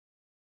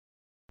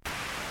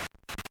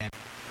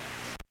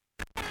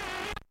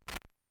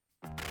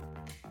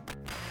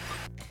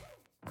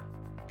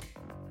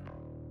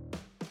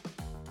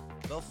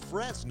The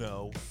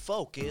Fresno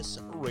Focus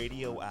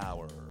Radio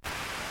Hour.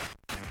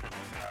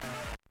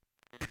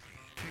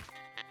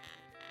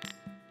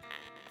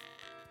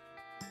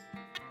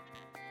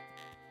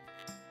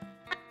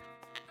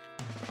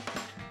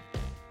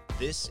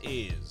 This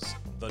is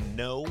the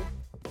No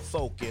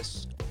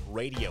Focus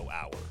Radio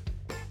Hour.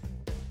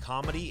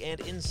 Comedy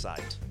and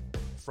insight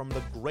from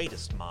the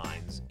greatest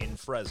minds in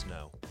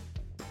Fresno.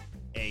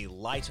 A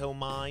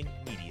Lightomine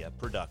Media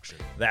production.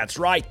 That's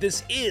right.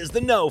 This is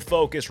the No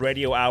Focus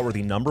Radio Hour,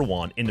 the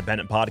 #1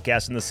 independent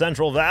podcast in the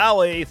Central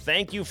Valley.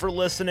 Thank you for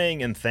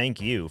listening, and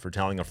thank you for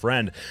telling a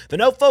friend. The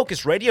No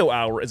Focus Radio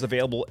Hour is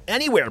available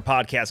anywhere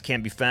podcasts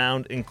can be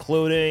found,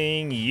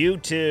 including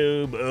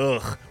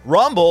YouTube,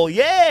 Rumble,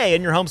 yay,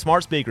 and your home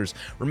smart speakers.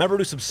 Remember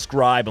to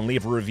subscribe and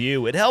leave a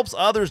review. It helps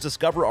others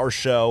discover our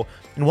show.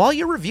 And while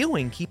you're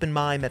reviewing, keep in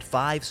mind that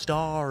 5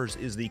 stars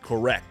is the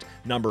correct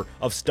number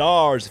of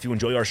stars. If you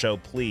enjoy our show,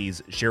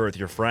 please share it with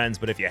your friends.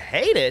 But if you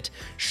hate it,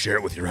 share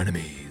it with your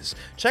enemies.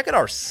 Check out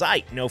our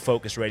site,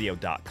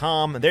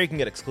 nofocusradio.com. There you can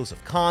get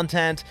exclusive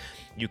content.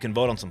 You can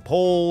vote on some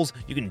polls.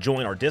 You can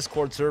join our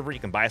Discord server. You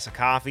can buy us a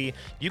coffee.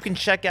 You can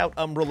check out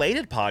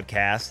related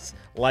podcasts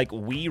like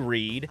We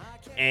Read.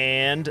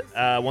 And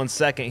 1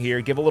 second here.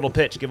 Give a little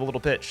pitch.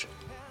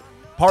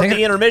 Pardon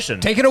the intermission.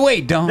 Take it away,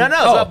 Don.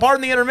 No,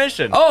 pardon the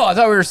intermission. Oh, I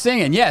thought we were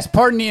singing. Yes,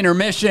 pardon the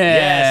intermission.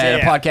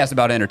 Yes, A podcast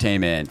about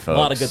entertainment, folks. A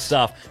lot of good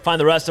stuff. Find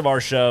the rest of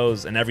our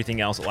shows and everything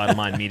else at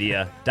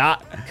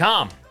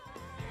lightomindmedia.com.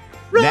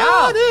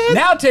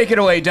 Now take it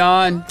away,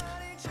 Don.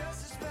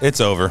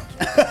 It's over.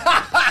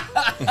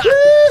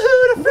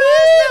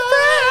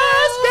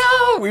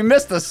 We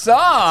missed the song.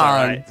 All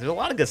right. There's a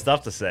lot of good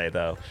stuff to say,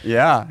 though.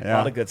 Yeah. A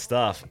lot of good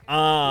stuff.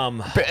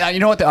 But, you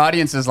know what the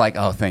audience is like?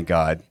 Oh, thank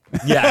God.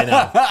 Yeah, I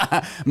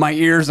know. My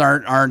ears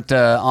aren't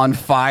on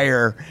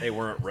fire. They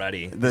weren't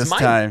ready. This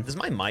time. Does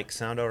my mic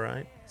sound all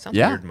right? It sounds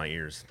Yeah. weird in my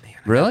ears. Man,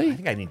 Really? I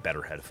think I need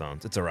better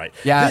headphones. It's all right.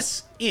 Yeah.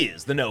 This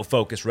is the No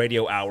Focus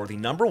Radio Hour, the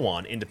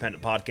 #1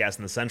 independent podcast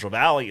in the Central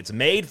Valley. It's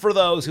made for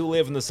those who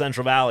live in the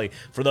Central Valley,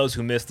 for those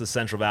who miss the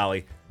Central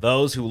Valley,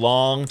 those who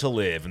long to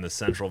live in the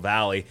Central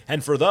Valley,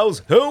 and for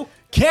those who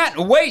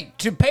Can't wait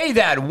to pay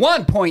that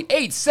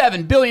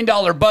 $1.87 billion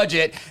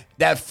budget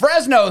that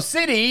Fresno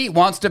City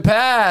wants to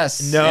pass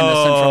in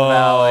the Central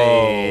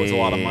Valley. It's a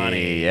lot of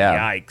money. Yeah.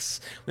 Yikes.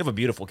 We have a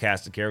beautiful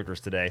cast of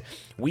characters today.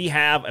 We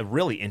have a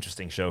really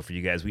interesting show for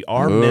you guys. We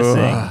are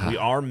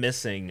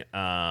missing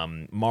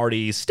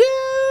Marty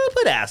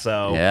Stupid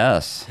Asso.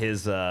 Yes.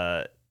 His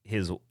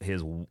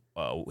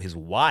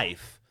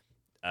wife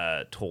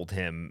told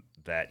him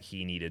that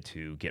he needed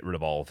to get rid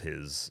of all of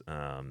his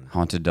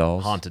Haunted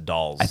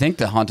dolls. I think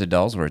the haunted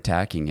dolls were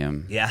attacking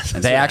him. Yes.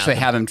 They actually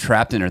have him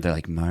trapped in her. They're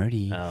like,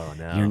 Marty, Oh,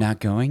 no. you're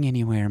not going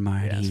anywhere,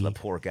 Marty. Yes, the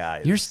poor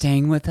guy. You're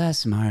staying with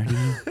us, Marty,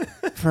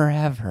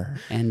 forever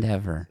and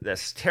ever.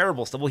 That's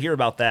terrible stuff. We'll hear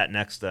about that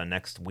next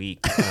week.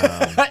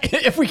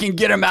 If we can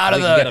get him out of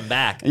we can get him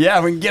back. Yeah,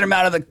 we can get him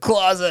out of the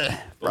closet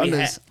from We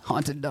his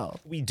haunted doll.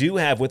 We do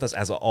have with us,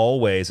 as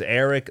always,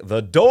 Eric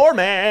the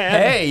Doorman.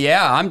 Hey,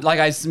 yeah, I'm like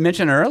I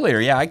mentioned earlier.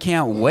 Yeah, I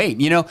can't wait.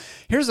 You know,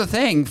 here's the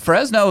thing: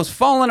 Fresno's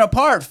falling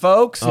apart,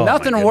 folks. Oh,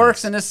 Nothing my goodness.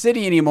 works in the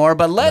city anymore.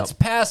 But let's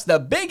pass the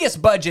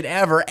biggest budget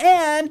ever,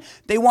 and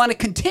they want to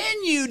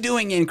continue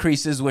doing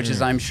increases, which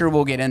is, I'm sure,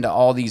 we'll get into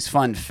all these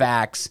fun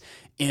facts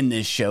in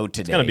this show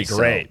today. It's going to be So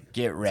great.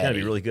 get ready. It's going to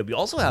be really good. We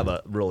also have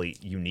a really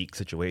unique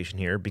situation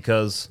here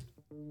because...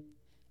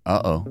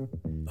 Oh,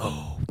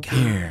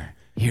 God.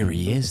 Here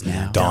he is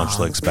now. Don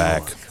Schlick's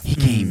back. He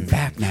came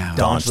back now.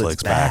 Don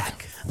Schlick's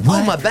back.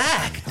 Oh, my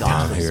back.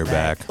 Don here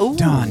back.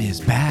 Don is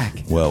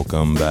back.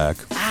 Welcome back.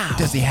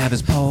 Does he have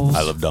his poles?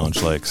 I love Don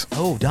Schlick's.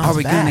 Oh, Don's Are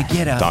we back. going to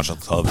get a Don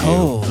Schlick's love you.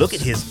 pole Look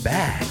at his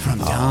back. from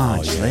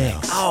Don yeah.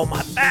 Schlicks? Oh,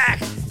 my back.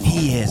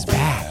 He is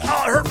back.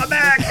 Oh, it hurt my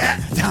back.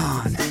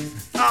 Don.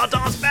 Oh,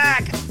 Don's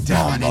back.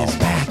 Don is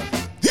back.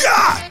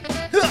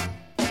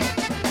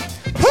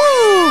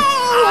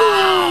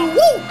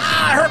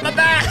 I hurt my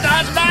back.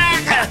 Don's back.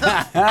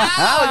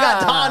 Oh, we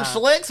got Don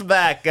Schlick's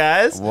back,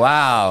 guys.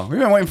 Wow. We've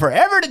been waiting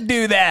forever to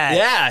do that.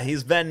 Yeah,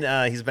 he's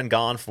been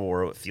gone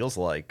for what feels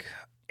like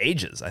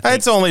ages. I think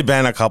It's only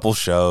been a couple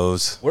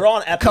shows. we're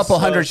on episode, Couple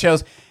hundred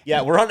shows.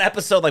 Yeah, we're on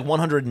episode like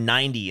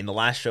 190, and the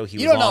last show he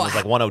was don't on know was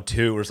like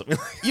 102 or something.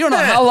 You don't know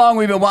how long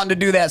we've been wanting to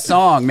do that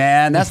song,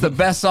 man. That's the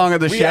best song of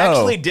the We show.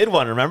 actually did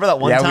one. Remember that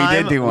one Yeah, we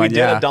time? did do one, We did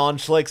yeah. a Don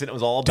Schlicks, and it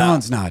was all about...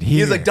 Don's not He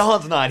was here. like,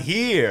 Don's not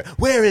here.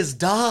 Where is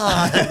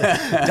Don?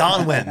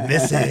 Don went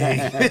missing.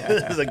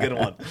 This is a good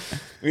one.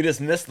 We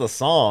just missed the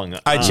song.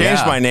 I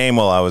changed Yeah. my name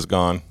while I was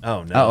gone.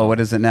 Oh, no. Uh-oh, what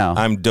is it now?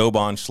 I'm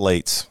Dobon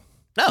Schlates.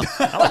 No,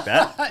 I like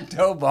that.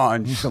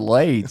 Dobon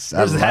Schlates.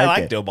 I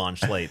like it. Dobon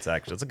Schlates,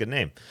 actually. It's a good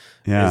name.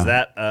 Yeah. Is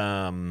that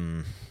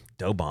Dobon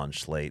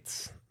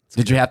Schlates?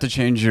 Did you have to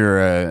change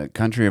your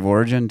country of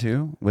origin,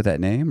 too, with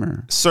that name?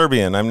 Or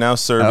Serbian. I'm now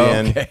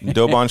Serbian. Okay.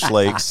 Dobon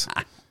Schlates.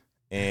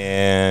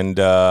 And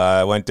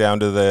I went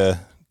down to the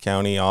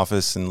county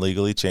office and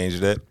legally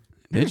changed it.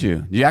 Did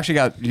you? You actually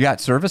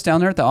got service down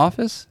there at the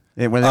office?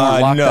 Where they were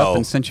locked no. up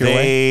and sent you away?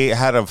 They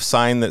had a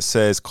sign that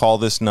says, call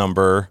this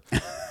number.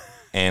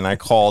 And I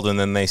called, and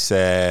then they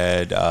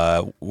said,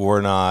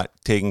 we're not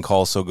taking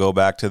calls, so go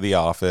back to the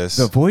office.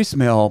 The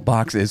voicemail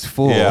box is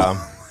full.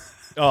 Yeah.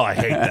 Oh, I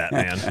hate that,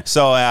 man.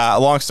 So,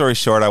 long story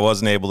short, I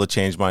wasn't able to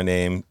change my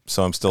name,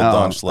 so I'm still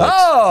Don Schlitz.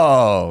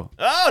 Oh,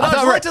 Oh, Don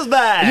Schlitz is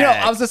back. you know,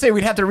 I was gonna say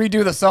we'd have to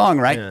redo the song,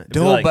 right? Yeah, it'd be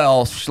like,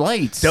 Dobel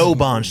Schlates.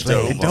 Dobon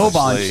Schlitz.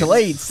 Dobon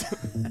Schlates.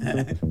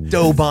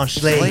 Dobon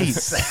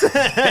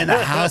Schlitz. In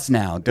the house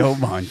now.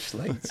 Dobon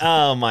Schlates.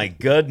 Oh my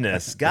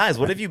goodness, guys,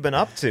 what have you been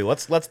up to?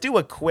 Let's do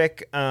a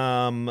quick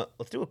recap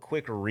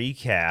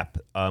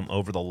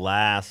over the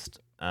last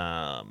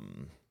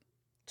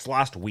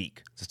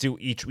week. Let's do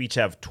each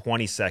have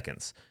 20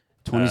 seconds.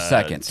 20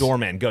 seconds.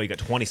 Doorman, go. You got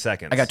 20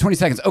 seconds. I got 20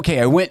 seconds. Okay,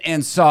 I went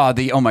and saw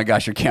the. Oh my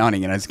gosh, you're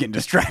counting, and I was getting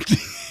distracted.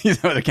 You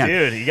know, they're counting.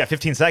 Dude, you got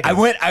 15 seconds.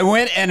 I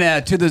went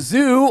and to the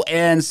zoo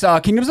and saw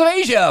Kingdoms of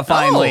Asia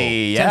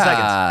finally. 10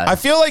 seconds. I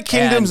feel like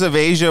Kingdoms of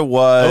Asia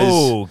was...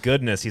 Oh,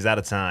 goodness, he's out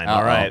of time.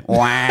 All right.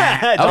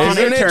 Wow.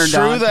 Isn't it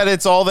true that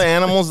it's all the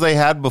animals they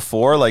had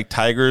before, like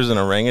tigers and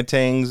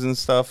orangutans and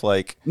stuff?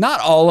 Like, not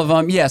all of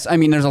them. Yes, I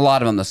mean there's a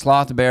lot of them. The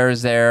sloth bear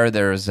is there.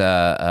 There's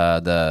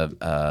the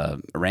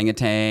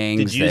orangutans.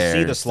 Did you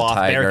see the sloth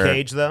bear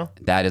cage though?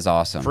 That is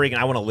awesome. Freaking,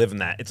 I want to live in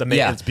that. It's amazing.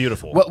 Yeah. It's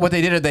beautiful. What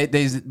they did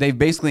is they've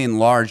basically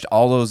enlarged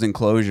all those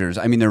enclosures.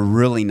 I mean, they're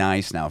really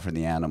nice now for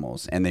the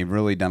animals, and they've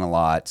really done a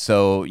lot.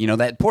 So, you know,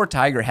 that poor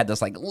tiger had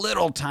this like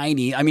little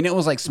tiny. I mean, it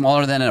was like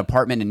smaller than an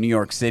apartment in New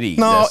York City.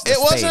 no, the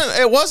space.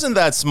 it wasn't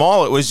that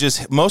small. It was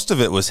just most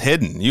of it was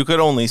hidden. You could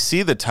only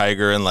see the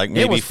tiger in like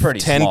maybe was pretty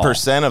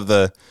 10% of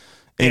the It had space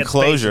in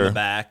enclosure. the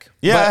back.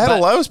 Yeah, it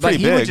was pretty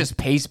but big. he would just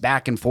pace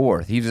back and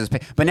forth. He was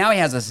just, but now he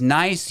has this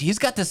nice. He's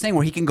got this thing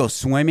where he can go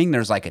swimming.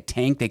 There's like a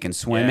tank they can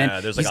swim Yeah,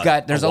 in. there's He's like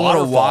got a there's a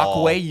little waterfall.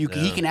 walkway.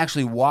 He can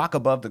actually walk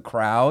above the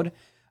crowd.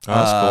 Oh,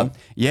 that's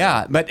cool.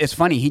 Yeah, but it's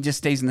funny. He just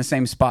stays in the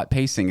same spot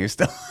pacing. He's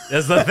still.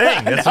 That's the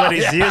thing. That's what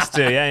he's used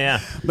to. Yeah.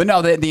 But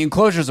no, the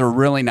enclosures are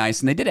really nice,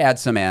 and they did add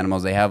some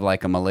animals. They have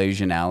like a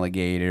Malaysian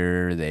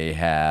alligator. They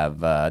have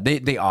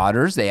they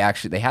otters. They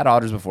had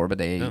otters before, but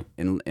they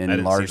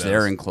enlarged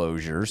their those.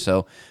 enclosure.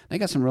 So they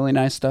got some really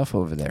nice stuff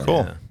over there.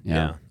 Cool.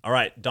 Yeah. All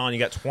right, Don, you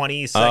got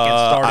 20 seconds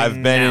starting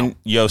I've been now. in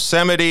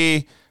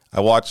Yosemite.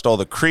 I watched all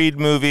the Creed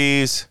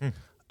movies.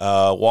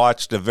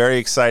 Watched a very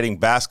exciting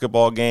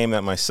basketball game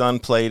that my son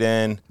played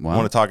in. Wow. I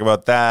want to talk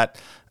about that.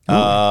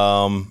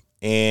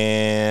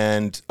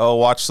 And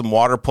watched some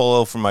water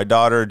polo for my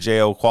daughter.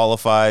 JO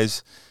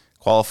qualifier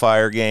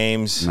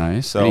games.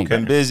 Nice. So And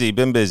been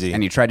busy.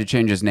 And he tried to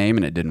change his name,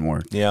 and it didn't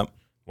work. Yep.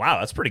 Wow,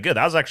 that's pretty good.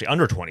 That was actually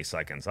under 20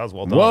 seconds. That was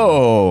well done.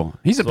 Whoa,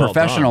 he's a Well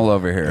professional done.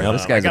 over here.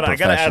 This guy's I gotta a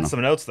professional. add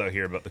some notes though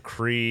here about the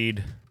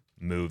Creed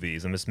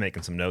movies. I'm just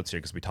making some notes here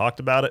because we talked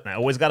about it, and I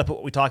always got to put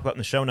what we talked about in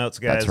the show notes,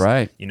 guys. That's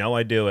right. You know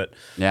I do it.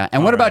 Yeah.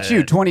 And what about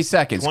you? 20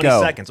 seconds. 20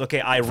 Go. seconds.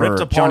 Okay, I For ripped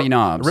apart Johnny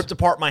Knobs. ripped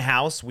apart my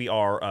house. We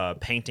are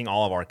painting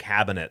all of our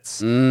cabinets.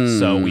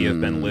 So we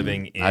have been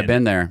living in I've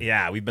been there.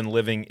 Yeah, we've been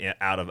living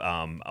out of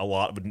a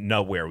lot of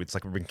nowhere. It's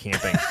like we've been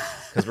camping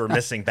because we're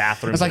missing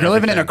bathrooms. It's like and you're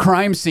living in a everything.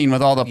 crime scene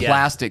with all the Yeah.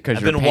 plastic because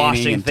I've you're been painting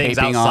washing and things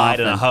taping outside off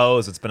in a and-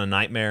 hose. It's been a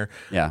nightmare.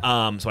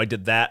 Yeah. So I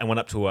did that. I went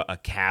up to our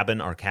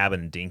cabin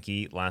in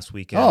Dinky last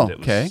weekend. Oh, It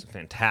was okay.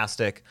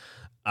 fantastic.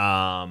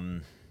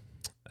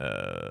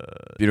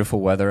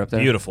 Beautiful weather up there.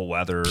 Beautiful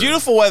weather.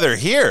 Beautiful weather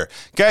here.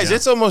 Guys,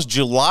 it's almost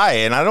July,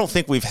 and I don't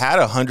think we've had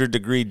a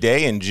 100-degree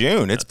day in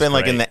June. It's been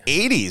like in the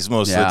 80s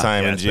most of Yeah. the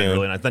time Yeah, in it's been June.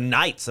 really nice. The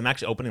nights, I'm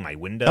actually opening my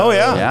window. Oh,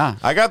 yeah. Yeah.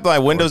 I got my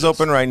windows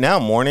open right now,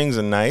 mornings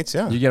and nights.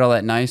 Yeah. You get all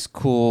that nice,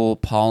 cool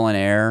pollen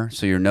air,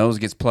 so your nose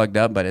gets plugged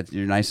up, but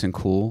you're nice and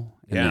cool.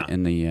 Yeah.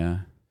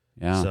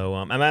 Yeah. So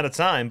I'm out of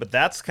time, but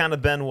that's kind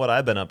of been what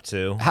I've been up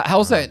to.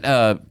 How's that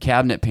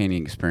cabinet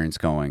painting experience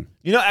going?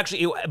 You know,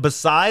 actually,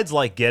 besides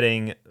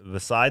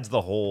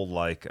the whole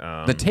like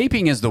The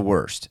taping is the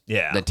worst.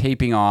 Yeah. The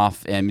taping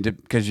off, and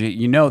because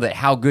you know that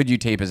how good you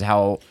tape is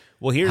how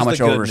here's how much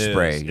the good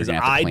overspray news, you're is gonna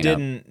have to I clean up.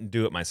 didn't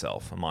do it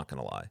myself. I'm not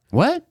gonna lie.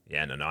 What?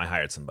 Yeah, no, I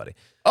hired somebody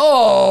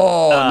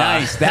Oh,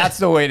 nice. That's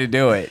the way to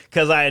do it.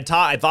 because I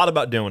thought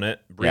about doing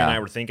it. Bree and Yeah. I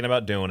were thinking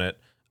about doing it.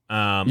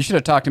 You should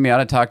have talked to me. I'd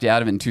have talked you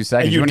out of it in 2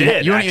 seconds. You wouldn't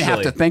did, you wouldn't even have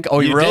actually. to think. Oh,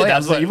 You you did. really?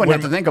 That's You what-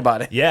 wouldn't have to think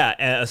about it. Yeah,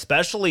 and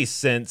especially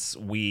since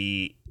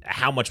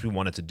how much we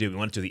wanted to do. We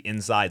wanted to do the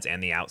insides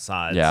and the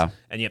outsides. Yeah.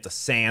 And you have to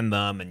sand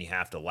them and you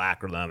have to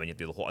lacquer them and you have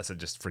to do the whole. I said,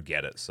 just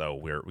forget it. So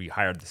we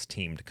hired this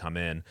team to come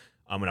in.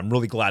 And I'm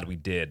really glad we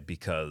did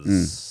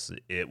because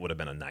it would have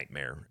been a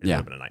nightmare. It would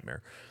have been a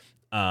nightmare.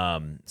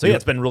 So yeah,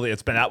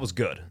 that was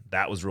good.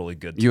 That was really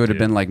good. You would to have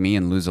do. been like me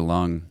and lose a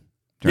lung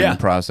during the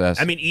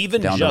process. I mean,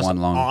 even down to just one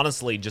lung.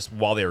 honestly, just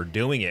while they were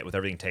doing it with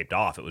everything taped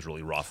off, it was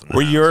really rough.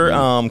 Were your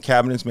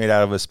cabinets made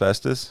out of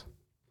asbestos?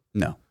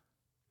 No,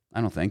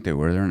 I don't think they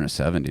were. They're in their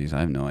 70s. I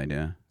have no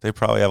idea. They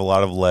probably have a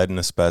lot of lead and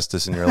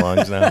asbestos in your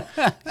lungs now.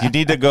 You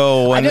need to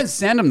go. I didn't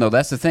send them though.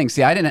 That's the thing.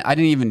 See, I didn't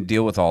even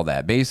deal with all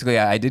that. Basically,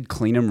 I did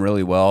clean them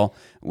really well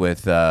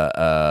with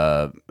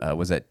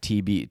was that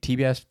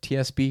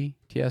TSB?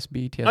 Oh, yeah,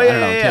 I don't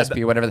know,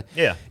 TSB, whatever.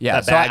 Yeah.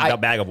 Yeah. That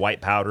bag of white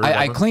powder.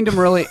 I cleaned them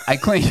really.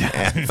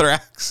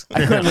 Anthrax.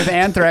 With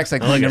anthrax. I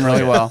cleaned them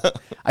really well.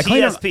 I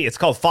cleaned them. TSP. It's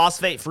called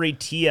phosphate-free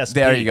TSP.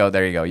 There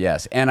you go.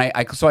 Yes, and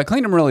I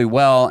cleaned them really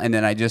well, and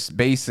then I just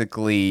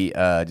basically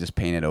just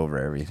painted over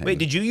everything. Wait,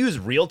 did you use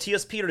real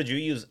TSP or did you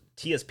use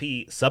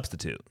TSP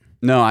substitute?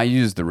 No, I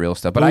used the real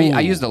stuff, but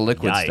I used the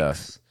liquid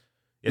stuff.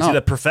 Yeah, see,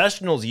 the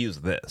professionals use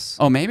this.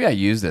 Oh, maybe I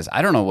used this.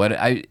 I don't know what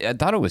I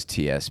thought it was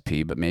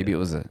TSP, but maybe it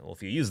was a. Well,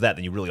 if you use that,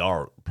 then you really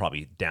are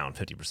probably down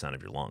 50%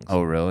 of your lungs.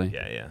 Oh, really?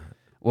 Yeah.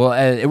 Well,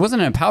 it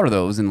wasn't in powder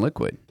though; it was in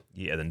liquid.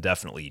 Yeah, then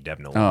definitely.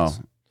 Oh,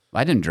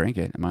 I didn't drink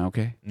it. Am I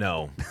okay?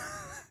 No.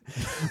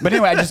 But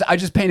anyway, I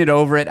just painted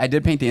over it. I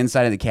did paint the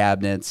inside of the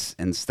cabinets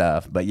and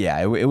stuff. But yeah,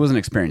 it was an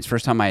experience.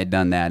 First time I had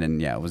done that,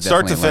 and yeah, it was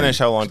Start to definitely a finish.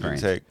 How long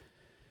experience. did it take?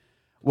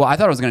 Well, I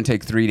thought it was going to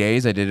take 3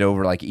 days. I did it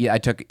over I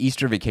took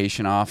Easter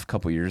vacation off a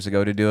couple years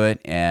ago to do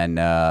it, and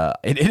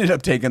it ended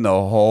up taking the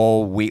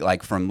whole week.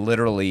 Like from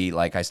literally,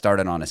 I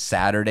started on a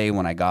Saturday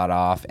when I got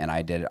off, and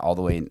I did it all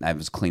the way. I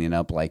was cleaning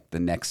up like the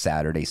next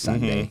Saturday,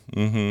 Sunday.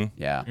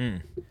 Yeah,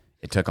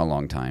 it took a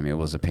long time. It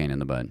was a pain in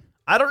the butt.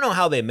 I don't know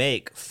how they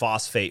make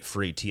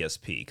phosphate-free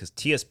TSP because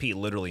TSP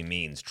literally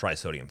means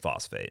trisodium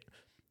phosphate.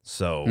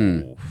 So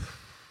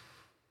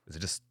is it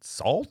just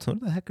salt? What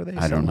the heck are they?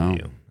 I don't know.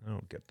 I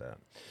don't get that.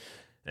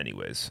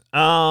 Anyways,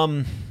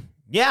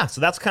 yeah,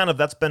 so that's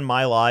been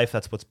my life.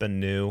 That's what's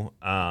been new.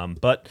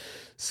 But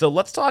so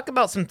let's talk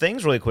about some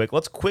things really quick.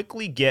 Let's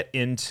quickly get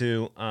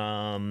into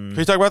Can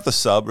you talk about the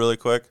sub really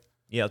quick?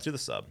 Yeah, let's do the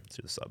sub.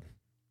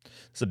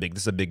 This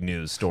is a big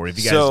news story. If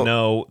you guys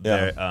know,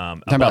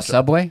 talking about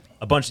Subway,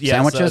 a bunch,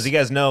 sandwiches. So, as you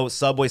guys know,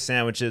 Subway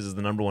sandwiches is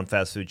the #1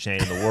 fast food chain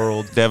in the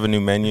world. They have a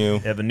new menu.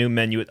 They have a new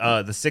menu.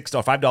 The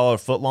 $5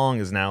 foot long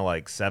is now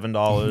like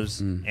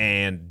 $7.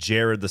 And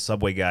Jared, the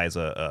Subway guy, is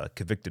a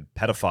convicted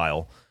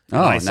pedophile.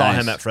 I saw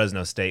him at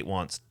Fresno State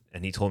once,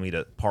 and he told me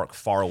to park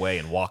far away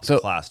and walk to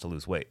class to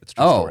lose weight. It's a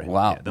true story.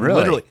 Wow, Yeah, really?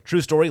 Literally,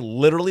 true story.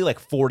 Literally, like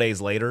 4 days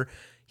later,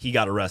 he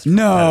got arrested.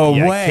 No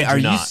Yeah, I way. kid Are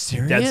you not.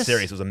 serious? Dead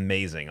serious. It was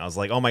amazing. I was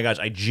like, oh my gosh,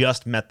 I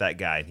just met that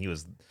guy, and he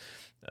was.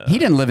 he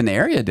didn't live in the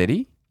area, did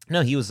he?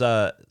 No, he was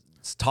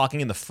talking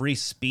in the free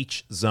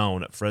speech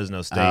zone at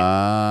Fresno State.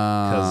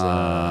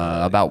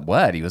 About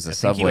what? He was a I think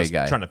Subway he was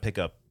guy. trying to pick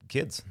up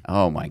kids.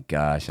 Oh my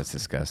gosh, that's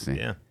disgusting.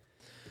 Yeah.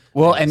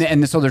 Well,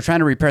 and so they're trying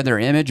to repair their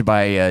image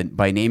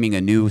by naming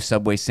a new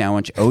Subway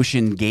sandwich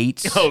Ocean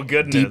Gate. Oh,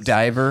 goodness. Deep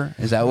Diver.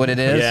 Is that what it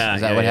is? Yeah.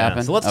 Is that what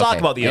happened? So let's talk Okay.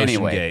 about the Ocean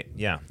Anyway. Gate.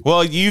 Yeah.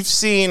 Well, you've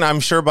seen,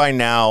 I'm sure by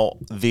now,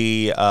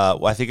 the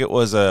I think it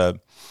was a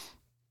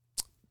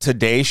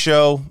Today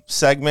Show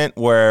segment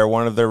where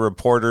one of the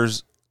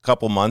reporters a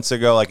couple months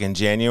ago, like in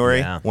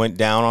January, went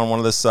down on one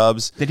of the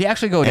subs. Did he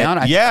actually go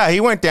down? Yeah, he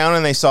went down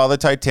and they saw the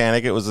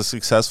Titanic. It was a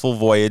successful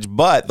voyage,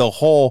 but the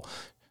whole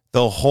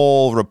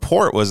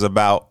report was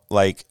about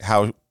like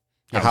how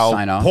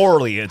sign off.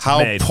 Poorly it's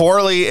made.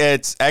 poorly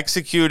it's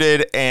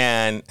executed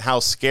and how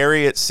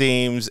scary it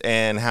seems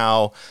and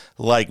how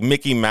like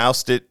Mickey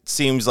Mouse it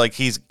seems like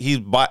he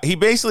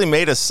basically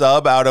made a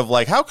sub out of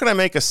like, how can I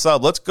make a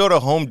sub? Let's go to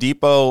Home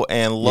Depot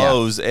and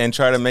Lowe's and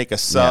try to make a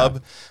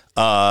sub.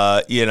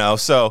 So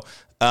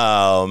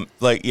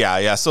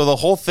so the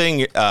whole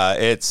thing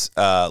it's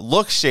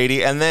looks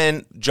shady. And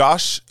then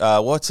Josh,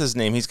 what's his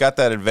name, he's got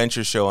that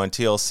adventure show on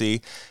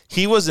TLC.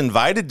 He was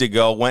invited to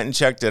go, went and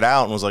checked it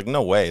out and was like,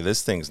 no way,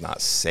 this thing's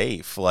not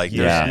safe. Like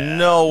there's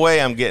no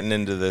way I'm getting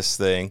into this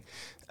thing.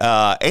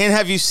 And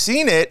have you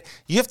seen it?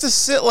 You have to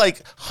sit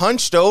like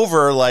hunched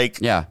over, like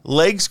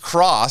legs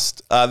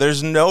crossed.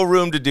 There's no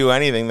room to do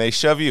anything. They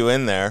shove you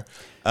in there.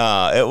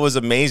 It was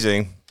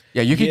amazing.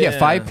 Yeah, you could get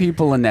 5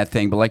 people in that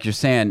thing, but like you're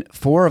saying,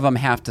 4 of them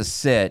have to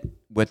sit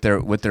with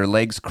their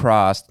legs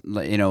crossed,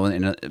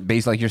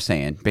 basically like you're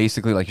saying,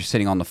 basically like you're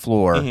sitting on the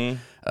floor.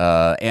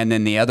 And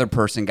then the other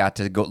person got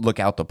to go look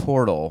out the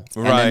portal,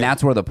 and then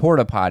that's where the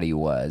porta potty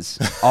was.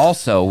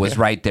 Also, was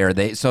right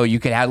there. So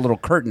you could have a little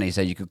curtain. They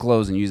said you could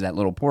close and use that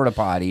little porta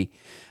potty.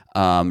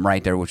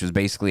 Right there, which was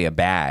basically a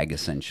bag,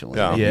 essentially.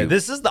 Yeah,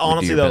 this is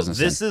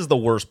this is the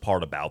worst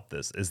part about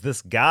this. Is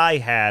this guy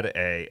had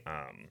a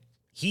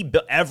he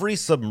built every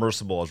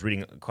submersible. I was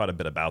reading quite a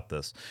bit about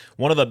this.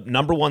 One of the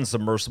 #1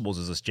 submersibles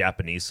is this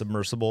Japanese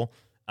submersible,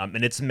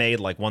 and it's made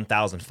like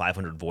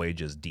 1,500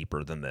 voyages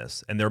deeper than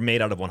this, and they're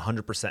made out of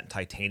 100%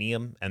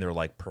 titanium, and they're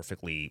like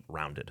perfectly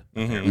rounded.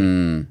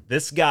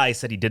 This guy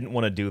said he didn't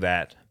want to do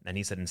that. And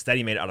he said instead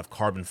he made it out of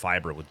carbon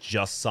fiber with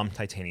just some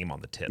titanium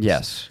on the tips.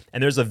 Yes.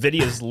 And there's a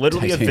video, it's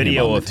literally a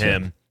video of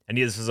him. And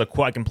this is a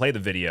quote, I can play the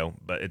video,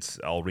 but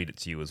I'll read it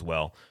to you as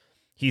well.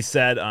 He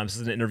said, this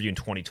is an interview in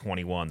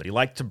 2021, that he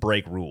liked to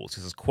break rules. He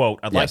says, quote,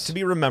 I'd like to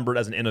be remembered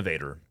as an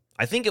innovator.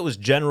 I think it was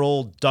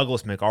General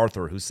Douglas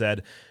MacArthur who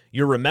said,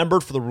 "You're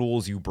remembered for the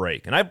rules you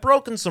break." And I've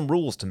broken some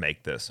rules to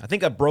make this. I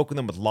think I've broken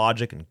them with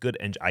logic and good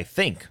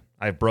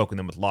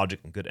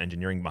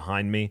engineering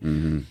behind me.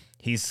 Mm-hmm.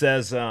 He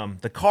says,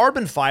 the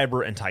carbon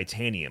fiber and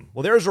titanium.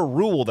 Well, there's a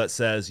rule that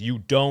says you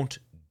don't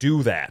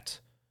do that.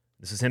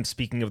 This is him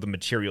speaking of the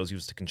materials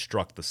used to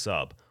construct the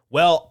sub.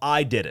 Well,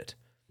 I did it.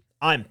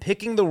 I'm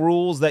picking the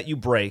rules that you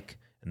break,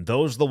 and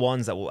those are the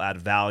ones that will add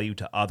value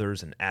to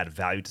others and add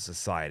value to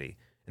society.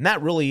 And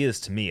that really is,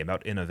 to me,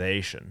 about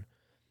innovation.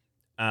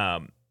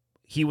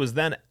 He was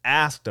then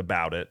asked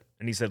about it,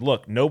 and he said,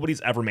 look,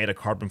 nobody's ever made a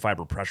carbon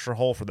fiber pressure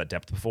hull for that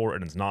depth before,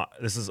 and it's not,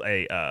 this is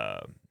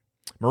a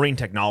marine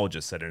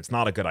technologist said, and it's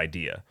not a good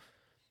idea.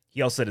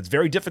 He also said it's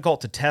very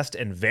difficult to test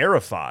and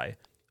verify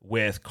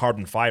with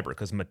carbon fiber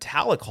because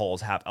metallic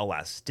hulls have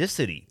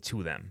elasticity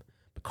to them.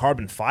 But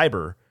carbon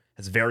fiber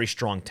has very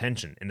strong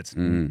tension, and it's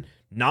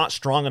not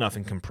strong enough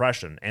in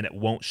compression, and it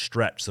won't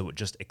stretch, so it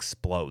just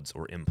explodes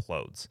or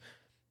implodes.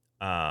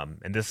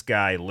 And this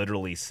guy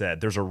literally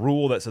said, there's a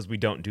rule that says we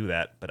don't do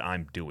that, but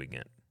I'm doing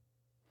it.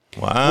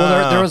 Wow.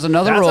 Well, there was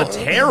another rule. That's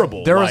a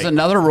terrible. There was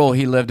another rule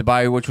he lived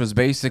by, which was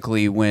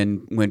basically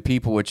when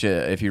people, which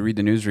if you read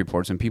the news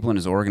reports, when people in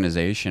his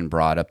organization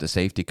brought up the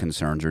safety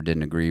concerns or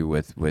didn't agree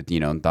with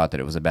and thought that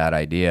it was a bad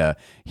idea,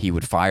 he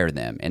would fire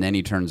them. And then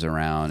he turns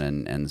around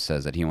and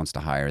says that he wants to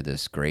hire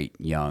this great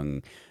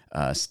young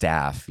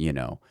staff,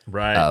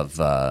 right, of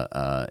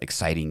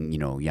exciting,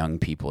 young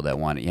people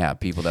that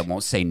people that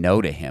won't say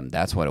no to him.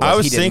 That's what it was. I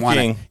was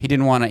he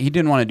didn't want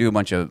to do a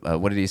bunch of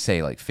what did he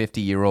say, like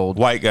 50-year-old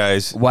white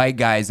guys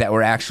that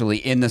were actually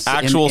in the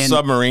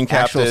submarine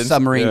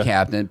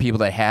captain, people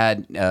that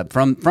had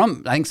from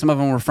I think some of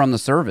them were from the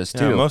service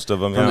too. Yeah, most of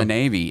them from the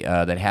Navy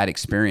that had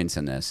experience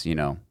in this,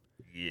 Yeah.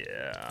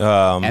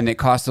 And it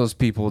cost those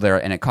people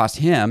and it cost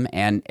him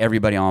and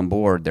everybody on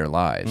board their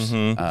lives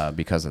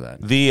because of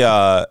that. The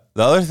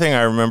other thing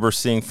I remember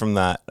seeing from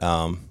that,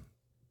 I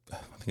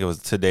think it was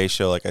the Today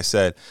Show, like I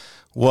said,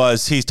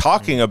 was he's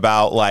talking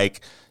about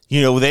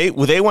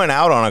they went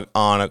out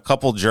on a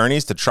couple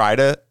journeys to try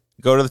to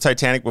go to the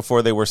Titanic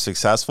before they were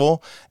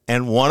successful,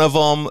 and one of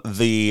them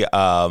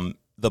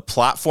the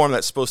platform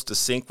that's supposed to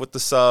sync with the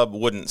sub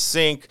wouldn't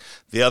sync.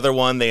 The other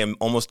one, they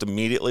almost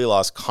immediately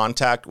lost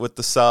contact with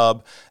the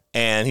sub.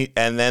 And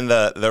then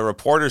the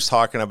reporter's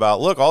talking about,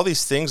 look, all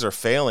these things are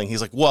failing. He's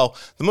like, well,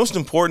 the most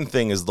important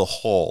thing is the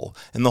hull.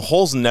 And the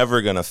hull's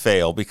never going to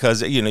fail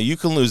because, you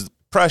can lose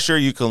pressure,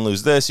 you can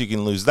lose this, you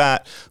can lose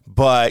that,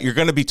 but you're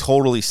going to be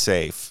totally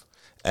safe.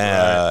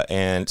 Right.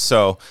 And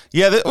so,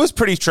 that was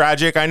pretty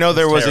tragic. I know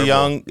there was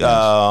terrible. A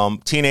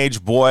young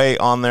teenage boy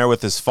on there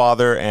with his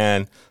father,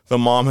 and the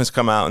mom has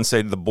come out and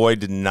said the boy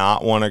did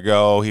not want to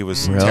go. He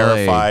was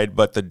terrified,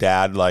 but the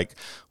dad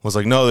was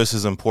like, no, this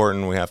is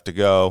important. We have to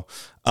go.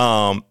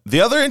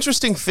 The other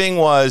interesting thing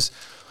was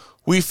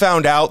we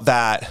found out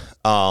that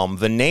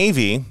the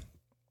Navy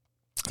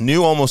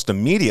knew almost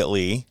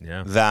immediately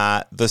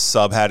that the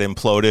sub had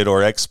imploded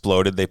or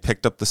exploded. They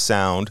picked up the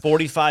sound.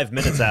 45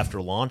 minutes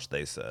after launch,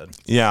 they said.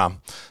 Yeah.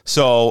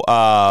 So,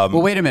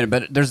 well, wait a minute,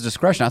 but there's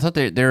discretion. I thought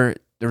there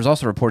was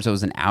also reports that it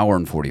was an hour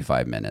and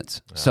 45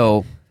 minutes.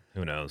 So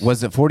who knows?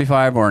 Was it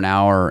 45 or an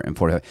hour and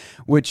 45?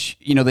 Which,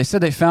 they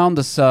said they found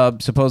the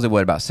sub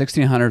supposedly about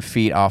 1,600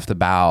 feet off the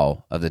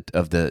bow of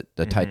the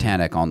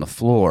Titanic on the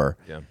floor.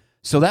 Yeah.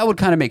 So that would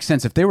kind of make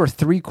sense if they were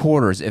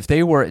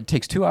 3/4. It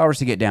takes 2 hours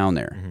to get down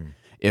there. Mm-hmm.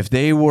 If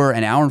they were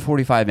an hour and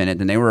 45 in it,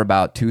 then they were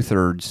about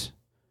 2/3,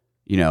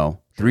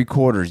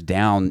 3/4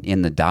 down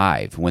in the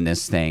dive when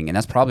this thing, and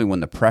that's probably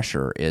when the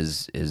pressure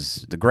is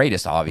the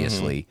greatest,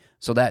 obviously. Mm-hmm.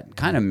 So that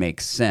kind of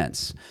makes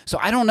sense. So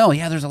I don't know.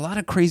 Yeah, there's a lot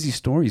of crazy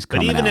stories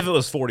coming out. But even if it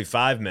was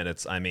 45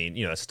 minutes, I mean,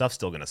 stuff's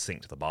still going to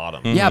sink to the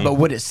bottom. Mm-hmm. Yeah, but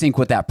would it sink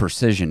with that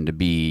precision to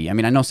be? I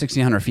mean, I know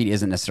 1,600 feet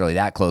isn't necessarily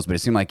that close, but it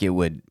seemed like it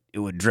would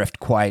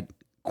drift quite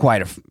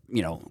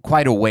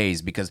a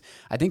ways because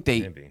I think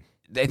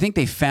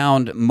they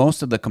found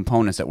most of the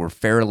components that were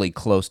fairly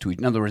close to each.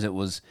 In other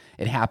words,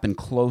 it happened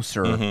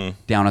closer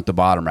down at the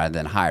bottom rather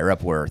than higher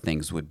up where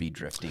things would be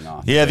drifting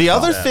off. Yeah, the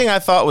other thing I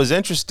thought was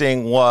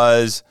interesting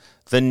was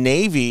the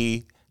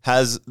Navy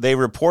has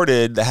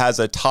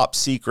a top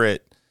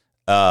secret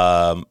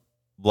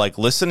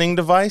listening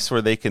device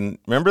where they can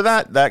remember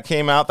that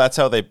came out. That's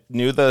how they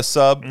knew the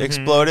sub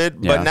exploded.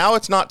 Yeah. But now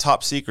it's not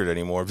top secret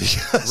anymore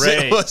because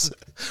it was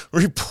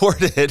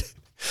reported.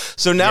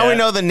 So now we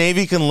know the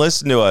Navy can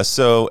listen to us.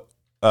 So,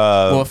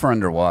 if we're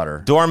underwater,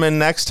 Dorman,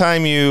 next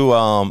time you,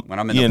 when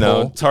I'm in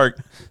the pool,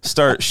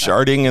 start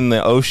sharding in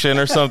the ocean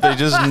or something,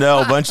 just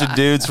know a bunch of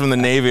dudes from the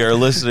Navy are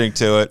listening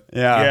to it.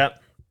 Yeah.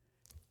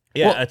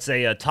 It's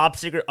a top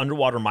secret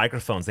underwater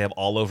microphones they have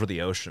all over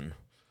the ocean.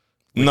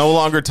 No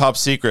longer top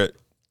secret.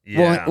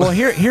 Yeah. Well,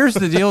 here's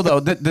the deal though.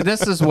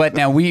 This is what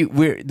now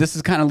this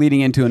is kind of leading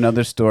into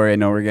another story I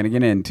know we're going to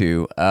get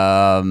into.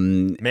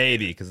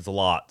 Maybe because it's a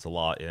lot.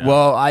 Yeah.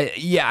 Well,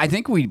 I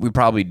think we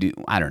probably do.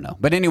 I don't know,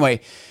 but anyway,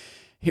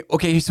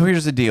 Okay, so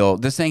here's the deal.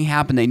 This thing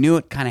happened. They knew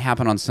it kind of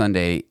happened on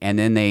Sunday, and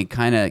then they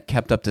kind of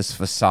kept up this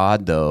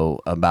facade,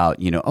 though,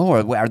 about,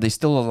 are they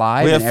still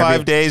alive? We have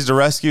 5 days to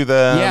rescue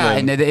them. Yeah,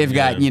 and they've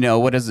got,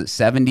 what is it,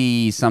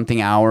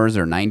 70-something hours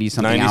or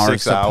 90-something hours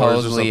 96 hours or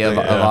supposedly of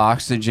something,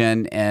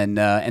 oxygen,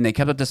 and they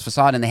kept up this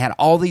facade, and they had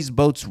all these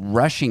boats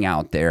rushing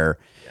out there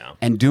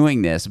and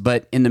doing this.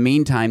 But in the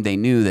meantime, they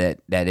knew that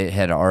it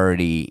had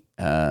already,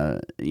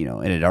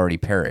 it had already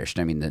perished.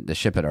 I mean, the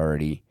ship had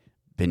already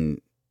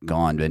been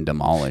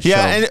demolished.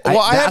 Yeah, so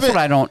that's what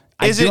I don't.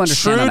 Is it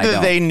true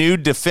that they knew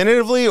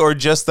definitively, or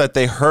just that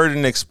they heard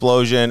an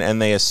explosion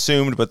and they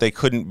assumed, but they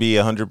couldn't be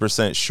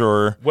 100%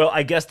 sure? Well,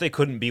 I guess they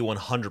couldn't be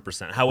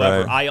 100%.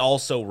 However, I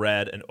also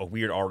read a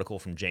weird article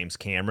from James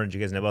Cameron. Did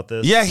you guys know about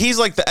this? Yeah, he's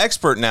like the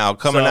expert now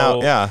coming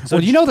out. Yeah. So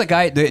the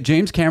guy,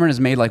 James Cameron has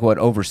made like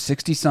over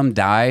 60-some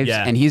dives,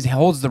 and he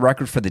holds the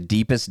record for the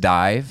deepest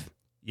dive.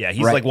 Yeah,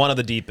 he's like one of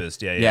the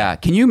deepest. Yeah.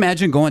 Can you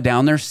imagine going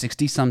down there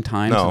 60-some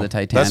times to the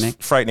Titanic?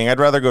 That's frightening. I'd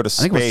rather go to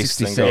space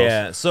than go.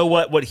 Yeah. So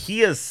what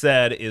he has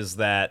said is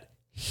that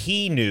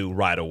he knew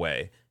right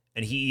away,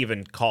 and he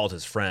even called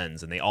his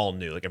friends, and they all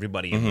knew, like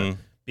everybody,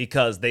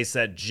 because they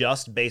said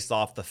just based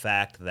off the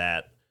fact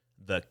that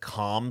the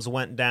comms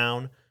went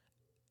down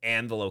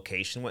and the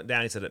location went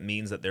down, he said it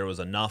means that there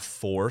was enough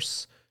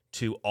force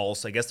to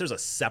also, I guess there's a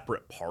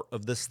separate part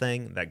of this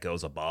thing that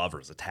goes above or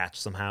is attached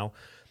somehow.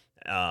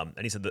 And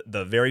he said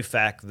the very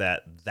fact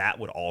that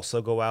would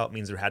also go out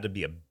means there had to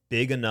be a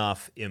big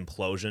enough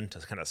implosion to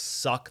kind of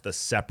suck the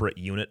separate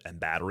unit and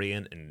battery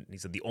in. And he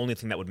said the only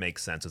thing that would make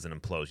sense is an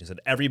implosion. He said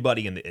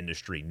everybody in the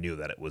industry knew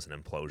that it was an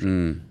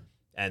implosion.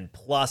 And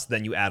plus,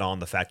 then you add on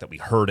the fact that we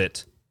heard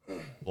it.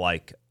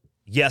 Like,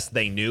 yes,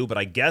 they knew, but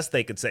I guess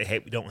they could say, hey,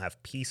 we don't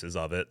have pieces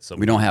of it. So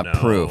we don't have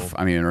proof.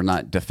 I mean, or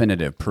not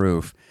definitive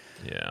proof.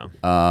 Yeah.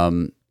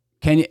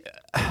 Can you...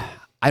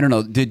 I don't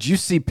know. Did you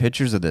see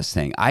pictures of this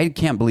thing? I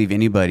can't believe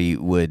anybody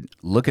would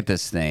look at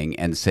this thing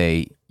and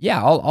say, "Yeah,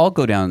 I'll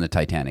go down in the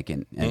Titanic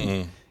in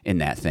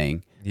that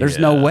thing." There's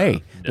no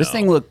way. This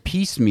thing looked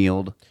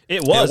piecemealed.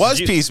 It was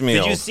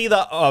piecemeal. Did you see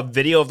the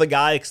video of the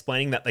guy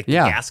explaining that the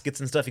gaskets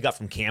and stuff he got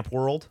from Camp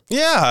World?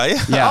 Yeah.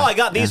 Oh, I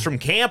got these from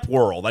Camp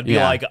World. I'd be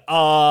like,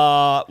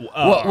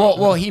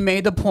 Well, he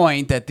made the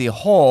point that the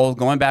hull,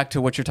 going back to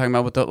what you're talking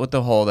about with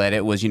the hull, that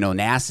it was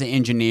NASA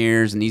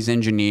engineers and these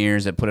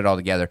engineers that put it all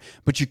together.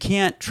 But you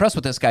can't trust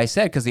what this guy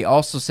said, because he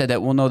also said that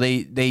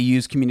they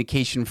use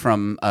communication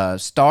from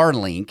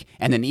Starlink,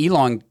 and then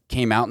Elon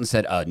came out and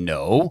said,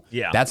 no,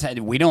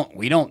 we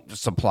don't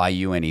supply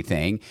you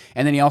anything.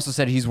 And then he also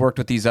said he's worked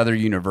with these other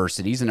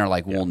universities, and they're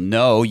like, well,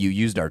 no, you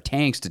used our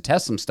tanks to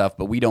test some stuff,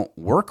 but we don't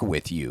work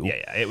with you.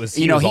 Yeah, it was.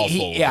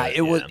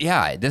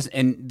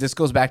 This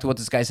goes back to what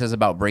this guy says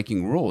about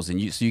breaking rules, and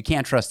you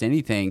can't trust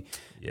anything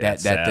that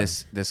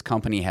this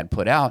company had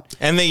put out.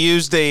 And they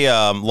used a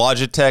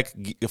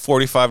Logitech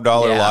 $45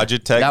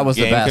 Logitech that was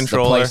game the best,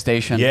 controller. the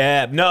PlayStation.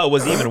 Yeah, no, it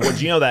was even. Would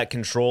you know that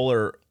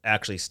controller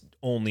actually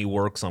only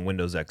works on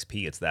Windows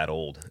XP? It's that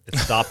old. It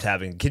stopped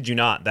having. Kid you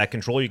not, that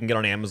controller you can get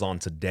on Amazon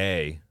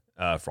today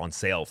on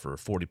sale for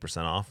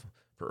 40% off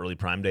for early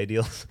Prime Day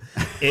deals.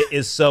 It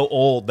is so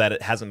old that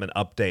it hasn't been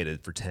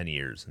updated for 10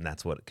 years, and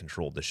that's what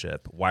controlled the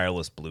ship.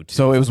 Wireless Bluetooth.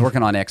 So it was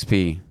working on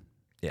XP.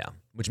 Yeah,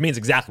 which means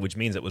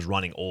it was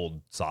running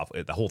old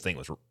software. The whole thing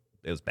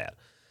was bad.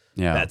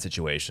 Yeah, bad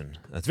situation.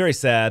 That's very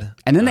sad.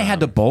 And then they had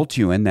to bolt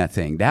you in that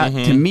thing. That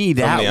to me,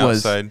 that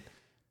was outside.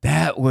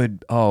 That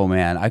would. Oh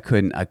man, I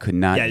could not deal with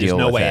that. Yeah, there's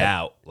no way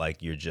out. Like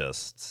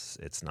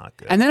it's not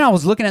good. And then I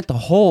was looking at the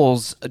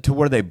holes to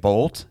where they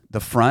bolt the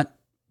front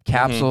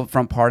capsule,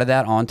 front part of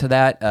that onto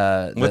that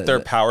with their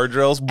power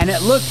drills. And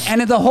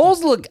the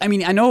holes look. I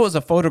mean, I know it was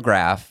a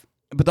photograph,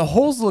 but the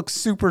holes look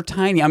super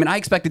tiny. I mean, I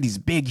expected these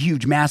big,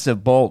 huge,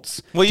 massive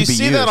bolts. Well, you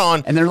see that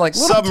on and they're like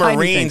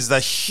submarines, the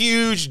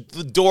huge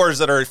doors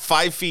that are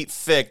 5 feet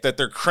thick that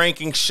they're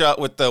cranking shut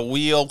with the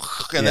wheel,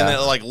 and then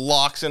it like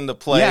locks into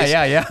place.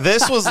 Yeah.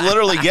 This was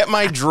literally get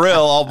my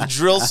drill. I'll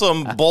drill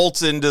some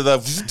bolts into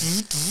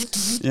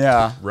the.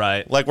 Yeah.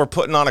 Right. Like we're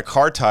putting on a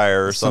car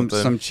tire or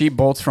something. Some cheap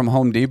bolts from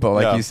Home Depot,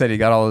 like you said. He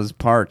got all his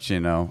parts.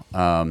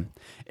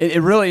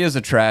 It really is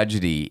a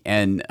tragedy,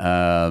 and.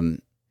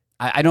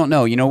 I don't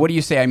know. What do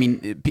you say? I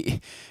mean,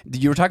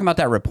 you were talking about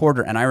that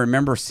reporter, and I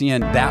remember seeing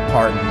that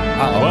part.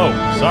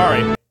 Whoa,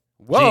 sorry.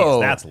 Whoa.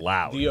 Jeez, that's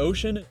loud. The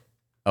ocean?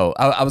 Oh,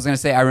 I was going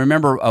to say, I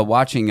remember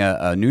watching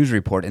a news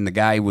report, and the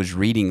guy was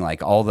reading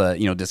like all the,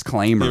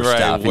 disclaimer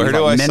stuff. Where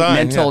do I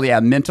sign?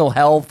 Mental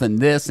health and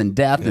this and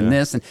death and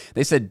this. And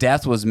they said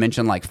death was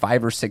mentioned like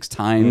 5 or 6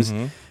 times.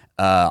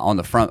 On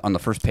the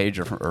first page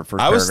or first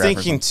paragraph. I was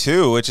thinking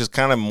too, which is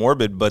kind of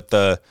morbid, but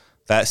that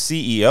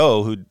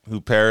CEO who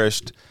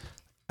perished,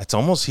 it's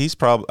almost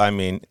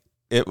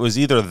it was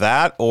either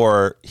that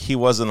or he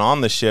wasn't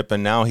on the ship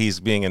and now he's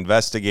being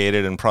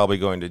investigated and probably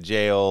going to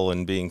jail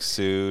and being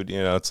sued.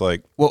 It's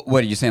like. Well,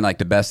 what are you saying? Like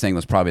the best thing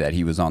was probably that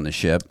he was on the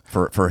ship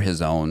for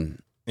his own.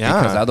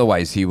 Yeah. Because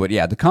otherwise he would.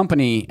 Yeah, the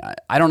company.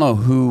 I don't know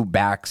who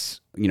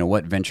backs.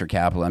 What venture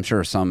capital. I'm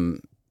sure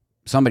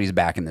somebody's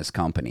backing this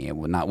company. It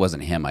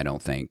wasn't him. I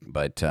don't think,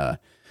 but.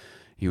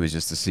 He was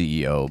just the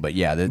CEO. But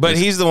yeah, But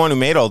he's the one who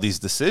made all these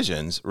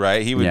decisions,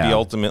 right? He would be Yeah,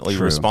 ultimately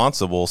true.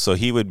 responsible. So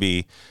he would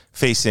be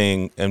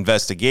facing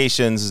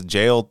investigations,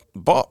 jail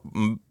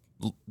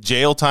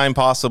time,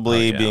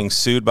 possibly being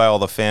sued by all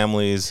the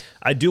families.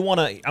 I do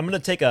want to. I'm going to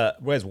take a.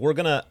 Guys, we're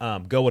going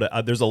to go with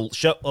a. There's a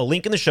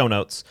link in the show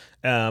notes.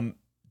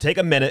 Take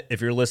a minute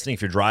if you're listening.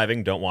 If you're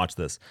driving, don't watch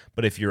this.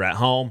 But if you're at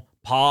home,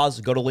 pause.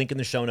 Go to link in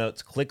the show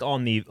notes. Click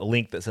on the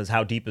link that says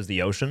 "How deep is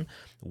the ocean."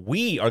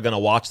 We are going to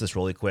watch this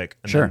really quick,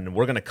 and then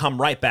we're going to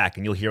come right back,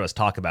 and you'll hear us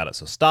talk about it.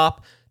 So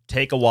stop,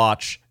 take a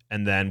watch,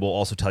 and then we'll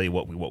also tell you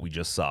what we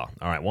just saw.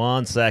 All right,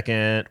 1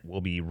 second. We'll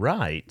be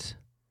right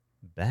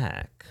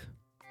back.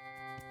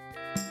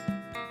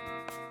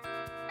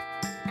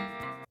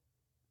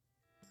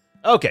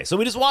 Okay, so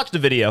we just watched a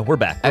video. We're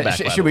back. We're back.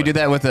 Should we do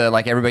that with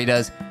like everybody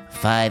does?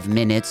 5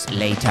 minutes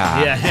later.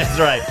 Yeah, that's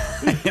right.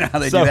 You know how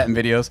they do that in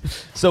videos?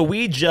 So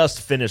we just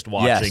finished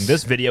watching Yes.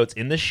 this video. It's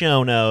in the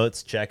show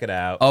notes. Check it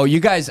out. Oh, you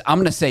guys, I'm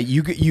going to say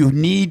you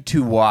need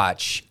to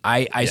watch.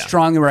 I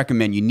strongly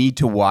recommend you need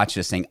to watch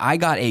this thing. I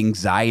got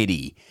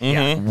anxiety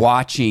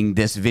watching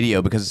this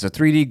video because it's a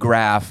 3D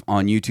graph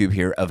on YouTube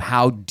here of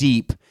how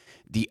deep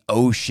the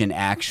ocean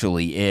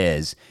actually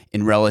is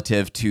in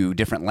relative to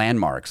different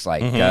landmarks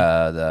like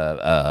the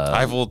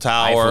Eiffel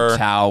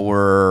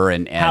Tower.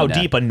 and How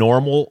deep a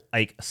normal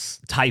like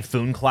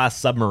typhoon class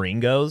submarine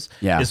goes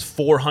is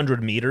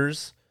 400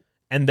 meters,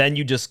 and then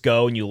you just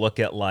go and you look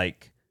at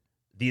like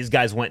these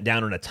guys went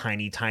down in a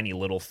tiny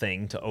little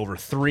thing to over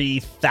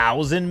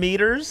 3,000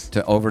 meters.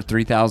 to over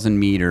 3,000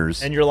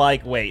 meters. And you're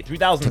like, wait,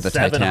 Titanic.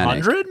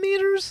 3,700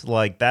 meters?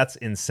 Like, that's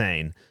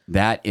insane.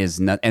 That is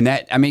not, and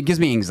that, I mean, it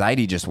gives me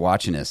anxiety just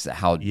watching this,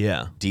 how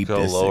deep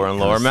Go this lower thing and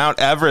lower. goes. Mount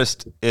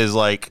Everest is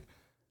like,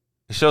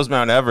 it shows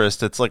Mount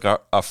Everest. It's like a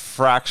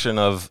fraction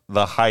of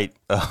the height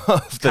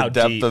of the How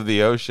depth deep. of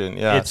the ocean.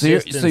 Yeah. It's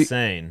just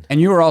insane.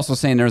 And you were also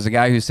saying there was a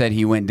guy who said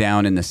he went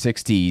down in the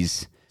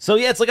 60s. So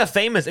yeah, it's like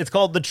it's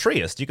called the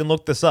Trieste. You can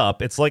look this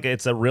up. It's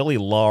a really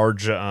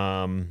large,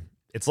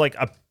 it's like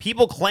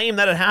people claim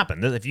that it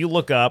happened. If you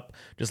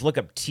just look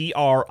up TRIESTE.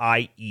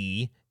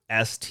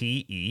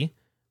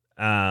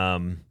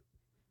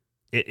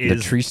 It is The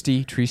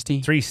Trieste? Trieste.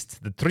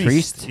 The Trieste.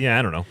 Trieste? Yeah,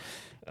 I don't know.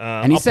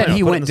 And he said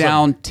he went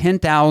down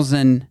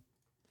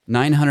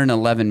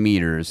 10,911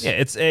 meters. Yeah,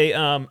 it's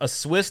a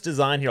Swiss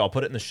design here. I'll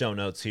put it in the show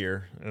notes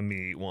here. Give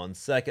me 1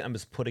 second. I'm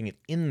just putting it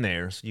in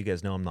there so you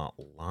guys know I'm not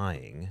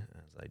lying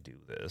as I do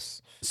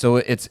this. So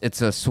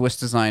it's a Swiss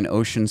design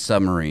ocean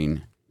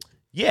submarine.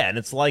 Yeah, and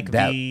it's like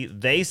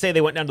they say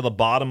they went down to the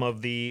bottom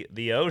of the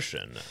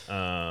ocean.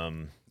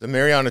 The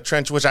Mariana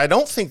Trench, which I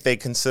don't think they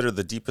consider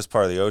the deepest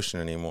part of the ocean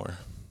anymore.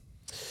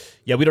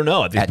 Yeah, we don't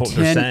know at this At point.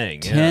 They're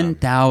saying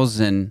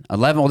 10,011.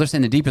 Well, they're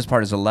saying the deepest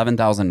part is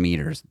 11,000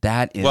 meters.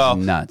 That is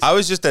nuts. I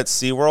was just at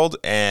SeaWorld,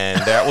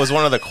 and that was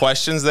one of the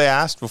questions they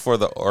asked before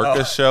the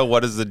Orca show.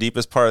 What is the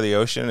deepest part of the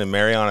ocean? And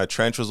Mariana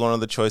Trench was one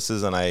of the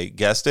choices, and I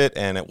guessed it,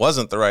 and it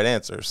wasn't the right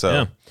answer. So,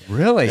 Yeah.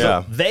 Really?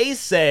 Yeah. They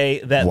say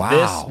that Wow.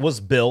 this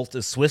was built,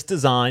 is Swiss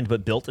designed,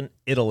 but built in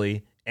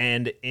Italy.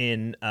 And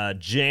in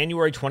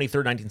January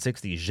 23rd,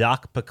 1960,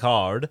 Jacques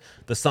Piccard,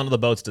 the son of the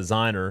boat's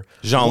designer,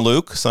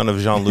 Jean-Luc, son of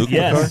Jean-Luc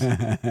Picard.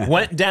 yes,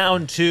 went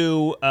down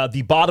to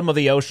the bottom of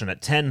the ocean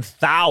at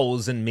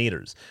 10,000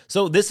 meters.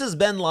 So this has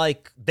been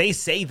like, they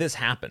say this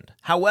happened.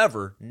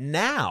 However,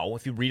 now,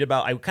 if you read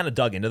about, I kind of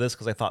dug into this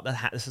because I thought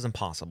this is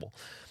impossible.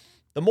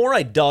 The more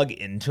I dug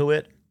into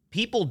it,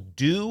 people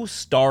do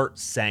start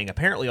saying,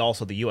 apparently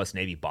also the U.S.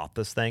 Navy bought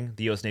this thing.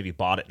 The U.S. Navy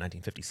bought it in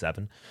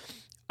 1957.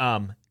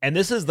 And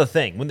this is the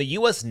thing. When the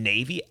U.S.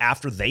 Navy,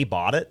 after they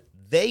bought it,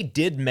 they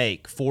did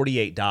make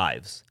 48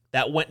 dives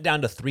that went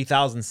down to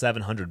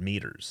 3,700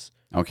 meters.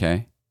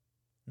 Okay.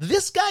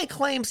 This guy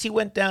claims he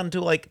went down to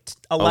like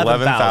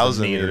 11,000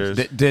 11,000 meters.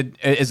 meters.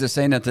 Is it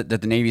saying that the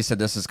Navy said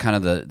this is kind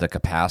of the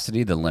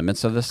capacity, the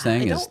limits of this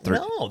thing I is don't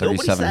know. Nobody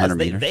 3,700 says.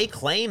 meters? They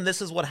claim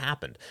this is what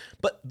happened.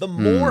 But the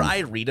more I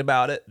read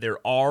about it, there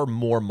are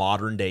more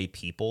modern day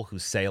people who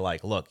say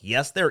like, look,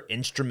 yes, there are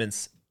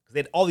instruments. They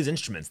had all these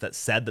instruments that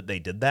said that they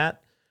did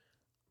that.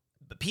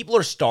 But people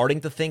are starting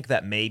to think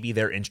that maybe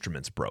their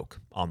instruments broke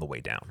on the way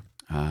down.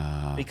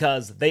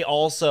 Because they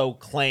also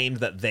claimed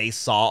that they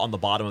saw on the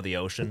bottom of the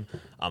ocean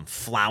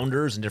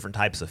flounders and different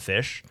types of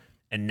fish.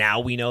 And now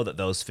we know that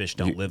those fish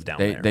don't live down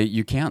there. They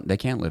can't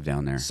live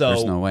down there. So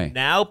there's no way.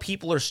 now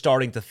people are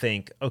starting to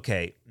think,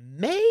 okay,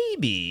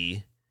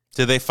 maybe,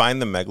 Did they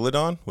find the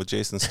Megalodon with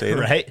Jason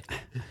Statham? right?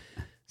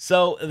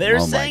 So they're Oh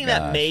my saying that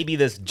gosh. maybe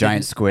this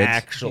Giant didn't squids.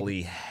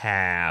 actually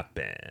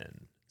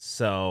happen.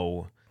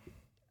 So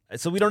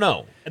we don't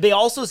know. They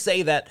also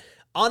say that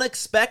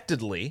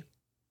unexpectedly,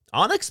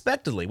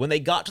 when they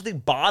got to the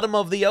bottom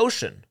of the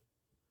ocean,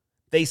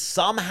 they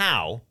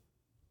somehow,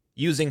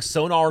 using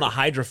sonar and a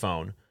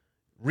hydrophone,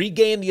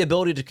 regained the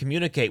ability to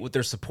communicate with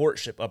their support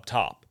ship up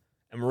top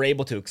and were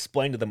able to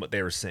explain to them what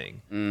they were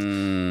seeing.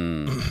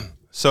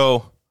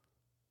 So,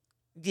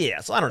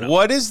 Yeah, so I don't know.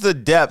 what is the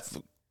depth?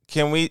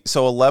 Can we,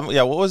 so 11,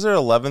 what was there,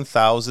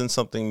 11,000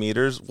 something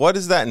meters? What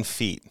is that in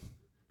feet?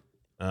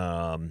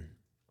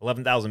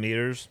 11,000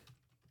 meters.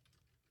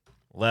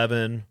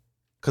 11.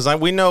 Because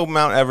we know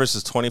Mount Everest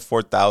is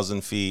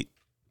 24,000 feet.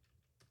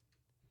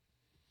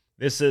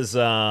 This is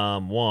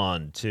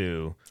 1,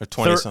 2, Or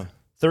 20 something.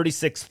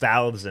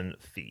 36,000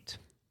 feet.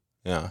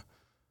 Yeah.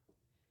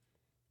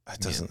 That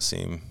doesn't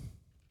seem...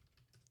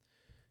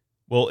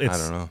 Well, I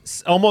it's don't know.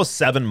 almost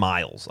 7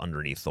 miles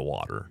underneath the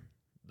water.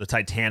 The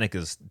Titanic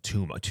is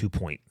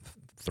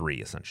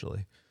 2.3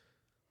 essentially.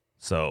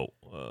 So,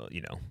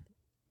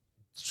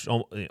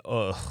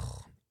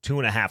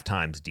 2.5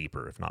 times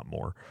deeper, if not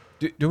more.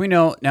 Do we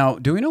know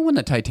when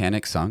the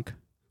Titanic sunk?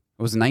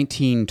 It was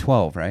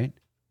 1912, right?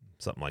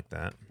 Something like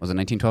that. Was it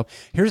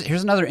 1912?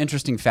 Here's another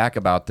interesting fact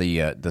about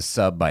the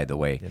sub, by the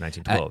way. Yeah,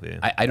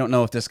 1912, I don't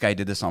know if this guy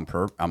did this on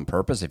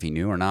purpose, if he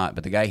knew or not,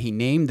 but he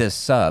named this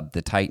sub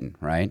the Titan,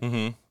 right?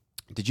 Mm-hmm.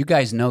 Did you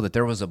guys know that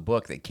there was a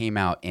book that came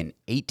out in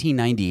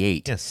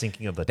 1898? Yeah,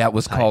 sinking of the that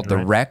was Titan, called The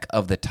right? Wreck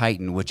of the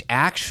Titan, which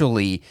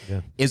actually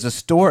is a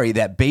story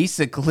that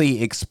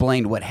basically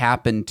explained what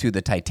happened to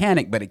the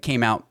Titanic, but it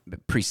came out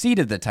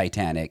preceded the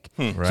Titanic.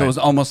 So it was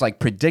almost like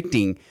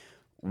predicting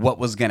what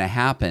was going to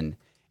happen.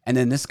 And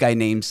then this guy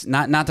names,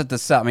 not that the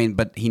sub,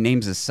 but he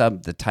names the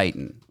sub the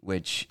Titan,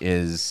 which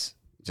is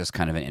just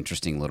kind of an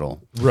interesting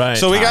little... Right.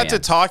 So we got to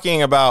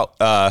talking about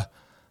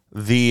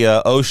the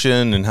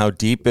ocean and how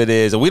deep it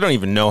is. And we don't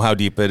even know how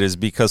deep it is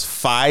because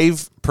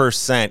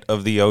 5%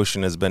 of the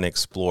ocean has been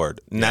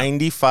explored.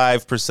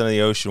 95% of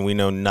the ocean we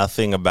know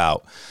nothing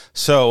about.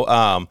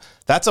 So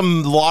that's a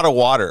lot of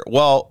water.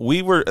 Well,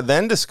 we were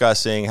then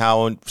discussing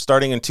how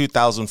starting in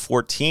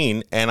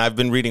 2014, and I've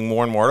been reading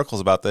more and more articles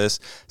about this,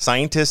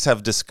 scientists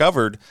have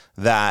discovered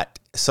that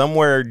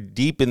somewhere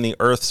deep in the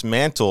Earth's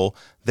mantle,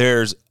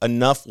 there's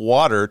enough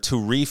water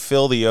to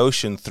refill the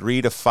ocean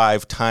 3 to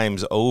 5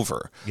 times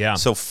over. Yeah.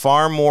 So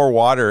far more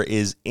water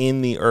is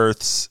in the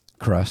Earth's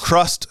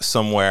crust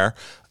somewhere,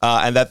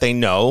 and that they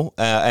know.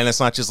 And it's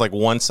not just like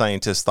one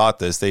scientist thought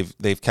this.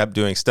 They've kept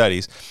doing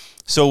studies.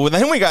 So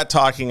then we got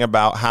talking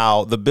about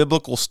how the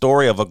biblical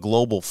story of a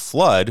global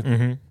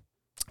flood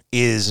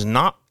is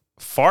not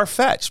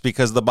far-fetched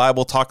because the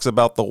Bible talks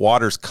about the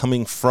waters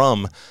coming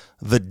from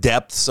the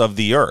depths of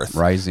the earth.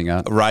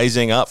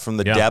 Rising up from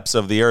the depths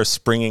of the earth,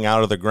 springing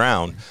out of the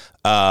ground.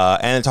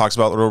 And it talks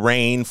about the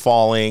rain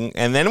falling.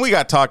 And then we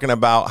got talking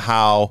about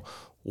how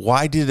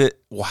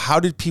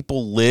did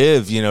people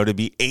live, to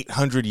be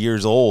 800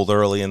 years old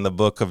early in the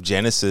book of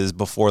Genesis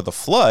before the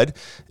flood?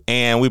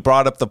 And we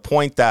brought up the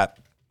point that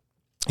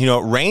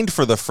it rained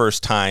for the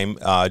first time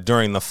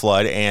during the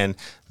flood, and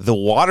the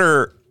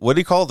water, what do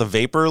you call it, the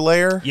vapor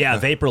layer? Yeah,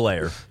 vapor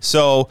layer.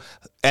 So,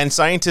 and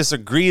scientists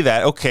agree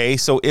that, okay,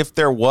 so if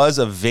there was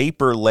a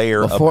vapor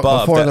layer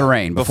before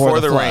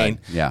the rain,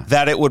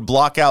 that it would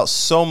block out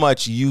so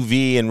much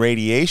UV and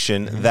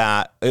radiation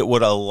that it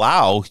would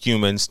allow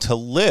humans to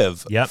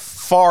live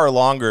far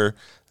longer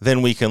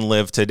than we can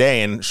live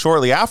today. And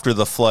shortly after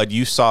the flood,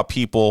 you saw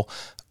people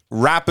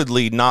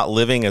rapidly not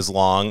living as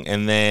long,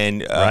 and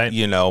then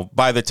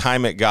by the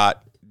time it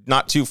got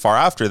not too far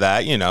after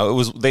that,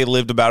 they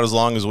lived about as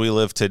long as we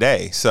live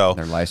today. So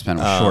their lifespan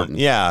was shortened.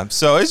 Yeah,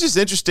 so it's just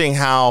interesting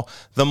how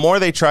the more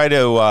they try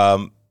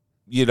to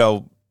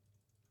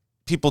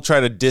people try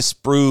to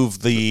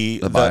disprove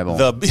the Bible.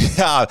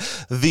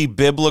 the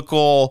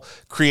biblical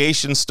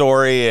creation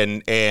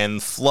story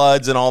and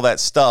floods and all that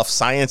stuff.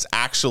 Science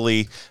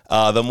actually,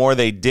 the more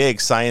they dig,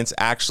 science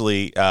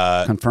actually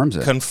confirms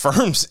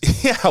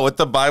what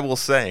the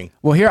Bible's saying.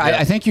 Well, here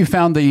I think you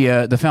found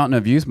the fountain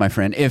of youth, my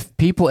friend. If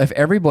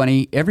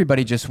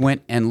everybody just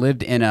went and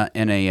lived in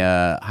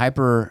a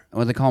hyper,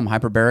 what do they call them,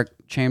 hyperbaric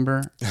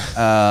chamber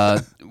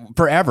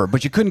forever,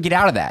 but you couldn't get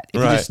out of that.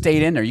 If you just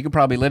stayed in there, you could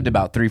probably lived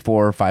about 300,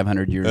 400,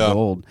 500 years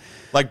old.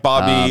 Like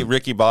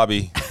Ricky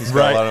Bobby. He's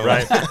got a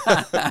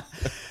lot of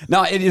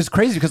No, it is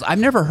crazy because I've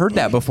never heard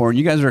that before. And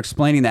you guys are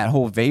explaining that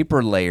whole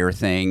vapor layer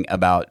thing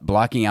about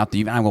blocking out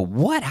the UV. I go,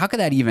 what? How could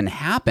that even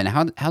happen?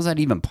 How's that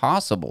even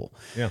possible?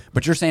 Yeah.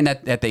 But you're saying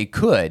that they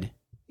could.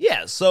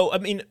 Yeah. So,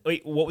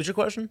 wait, what was your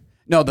question?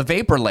 No, the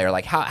vapor layer,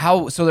 like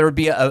how so there would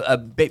be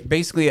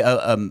basically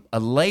a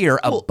layer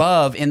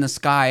above in the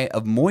sky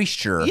of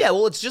moisture. Yeah,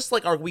 well, it's just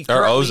like our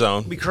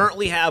ozone. We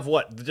currently have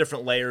the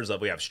different layers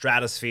of, we have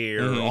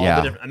stratosphere,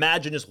 the different,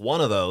 imagine just one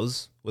of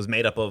those was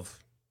made up of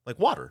like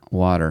water.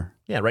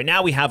 Yeah, right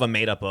now we have them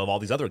made up of all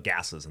these other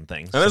gases and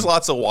things. And there's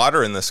lots of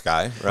water in the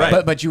sky,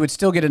 right? But you would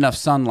still get enough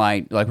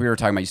sunlight, like we were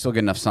talking about. You still get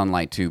enough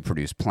sunlight to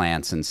produce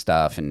plants and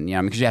stuff, and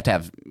because you have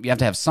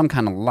to have some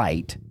kind of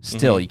light.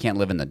 Still, you can't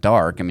live in the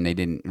dark. They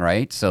didn't,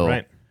 right?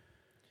 So,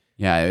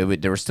 yeah,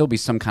 there would still be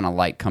some kind of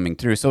light coming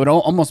through. So it'd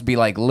almost be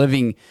like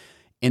living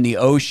in the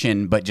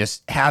ocean, but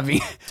just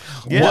having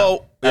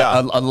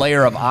a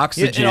layer of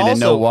oxygen and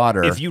no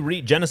water. If you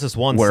read Genesis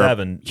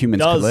 1:7,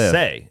 humans could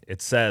live.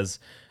 It says.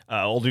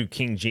 I'll do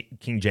King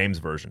James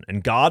Version.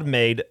 And God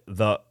made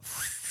the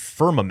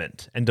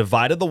firmament and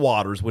divided the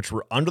waters which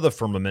were under the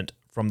firmament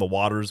from the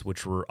waters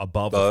which were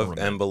above the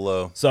firmament. And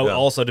below. So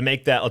also to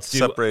make that,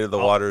 separated the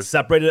waters.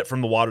 Separated it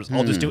from the waters.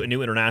 I'll just do it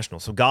New International.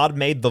 So God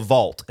made the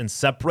vault and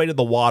separated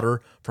the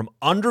water from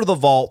under the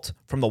vault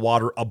from the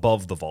water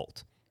above the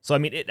vault. So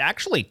it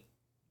actually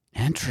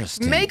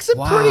Interesting. Makes it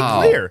pretty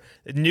clear.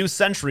 New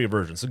Century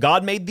Version. So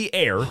God made the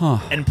air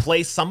and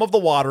placed some of the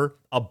water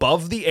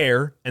above the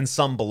air and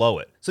some below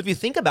it. So if you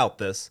think about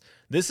this,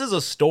 this is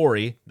a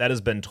story that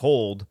has been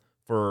told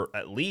for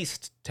at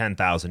least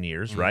 10,000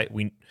 years, right?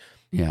 And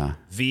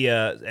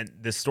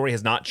this story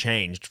has not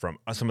changed from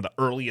some of the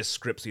earliest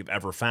scripts we've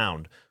ever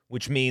found,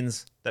 which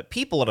means that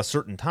people at a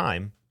certain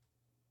time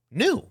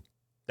knew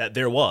that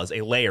there was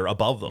a layer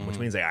above them, which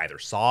means they either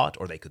saw it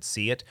or they could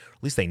see it.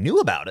 At least they knew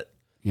about it.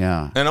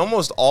 Yeah. And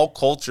almost all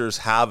cultures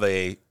have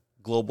a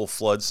global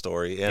flood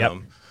story in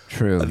them.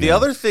 True. The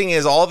other thing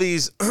is all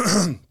these,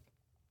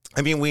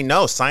 I mean, we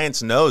know,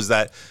 science knows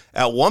that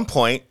at one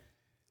point,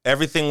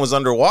 everything was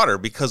underwater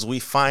because we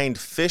find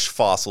fish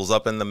fossils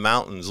up in the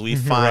mountains. We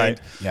find,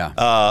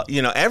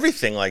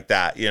 everything like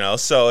that,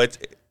 so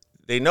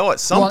they know at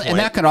some point. And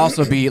that could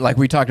also be, like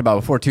we talked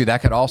about before too,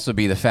 that could also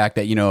be the fact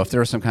that, if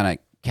there was some kind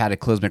of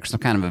cataclysmic or some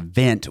kind of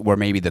event where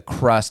maybe the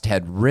crust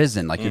had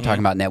risen, like you're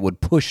talking about, and that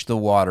would push the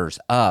waters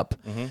up,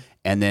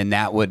 and then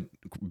that would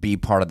be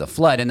part of the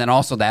flood. And then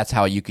also that's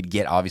how you could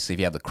get, obviously, if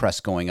you have the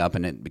crust going up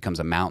and it becomes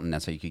a mountain,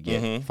 that's how you could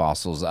get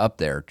fossils up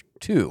there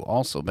too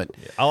also. But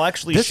I'll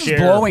actually this share,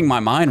 is blowing my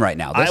mind right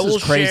now. This I will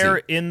is crazy. share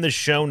in the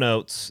show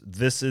notes.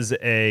 This is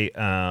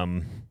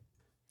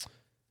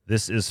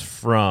this is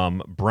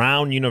from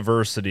Brown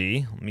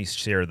University. Let me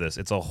share this.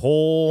 It's a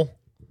whole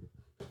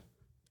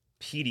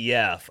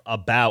PDF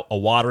about a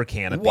water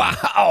canopy.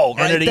 Wow,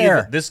 and right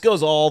there. This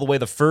goes all the way.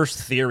 The first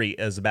theory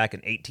is back in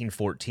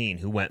 1814,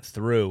 who went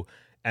through,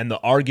 and the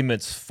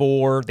arguments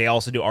for, they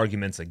also do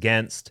arguments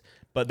against,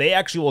 but they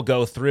actually will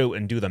go through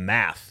and do the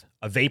math,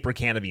 a vapor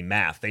canopy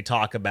math. They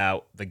talk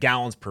about the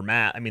gallons per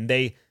mat. I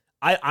mean,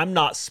 I'm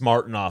not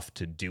smart enough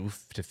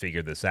to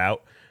figure this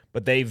out,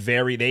 but they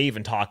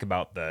even talk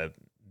about the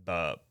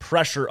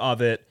pressure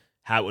of it,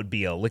 how it would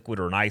be a liquid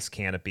or an ice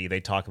canopy. They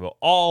talk about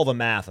all the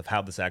math of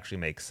how this actually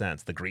makes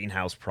sense. The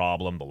greenhouse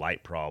problem, the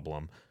light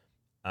problem.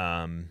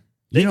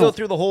 They go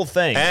through the whole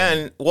thing.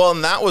 And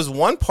that was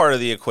one part of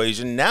the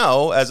equation.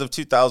 Now, as of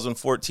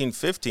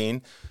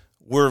 2014-15,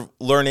 we're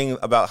learning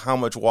about how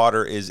much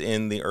water is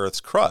in the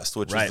Earth's crust,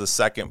 which is the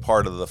second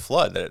part of the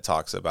flood that it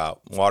talks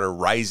about, water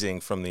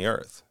rising from the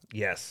Earth.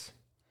 Yes.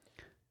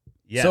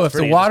 Yeah, so if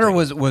the water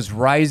was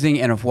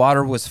rising and if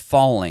water was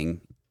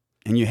falling,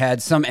 and you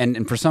had some,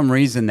 and for some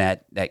reason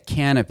that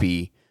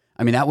canopy,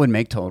 I mean, that would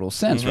make total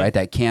sense, right?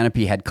 That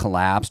canopy had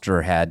collapsed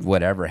or had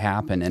whatever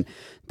happened, and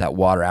that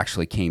water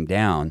actually came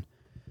down.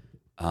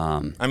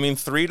 I mean,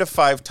 3 to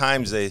 5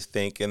 times, they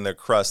think, in the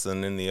crust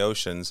than in the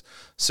oceans.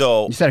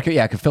 So you said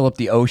it could fill up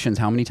the oceans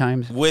how many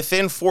times?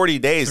 Within 40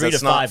 days,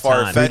 that's not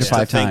far-fetched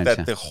to think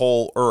that the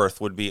whole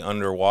Earth would be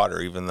underwater,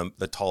 even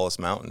the tallest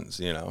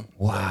mountains,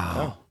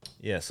 Wow.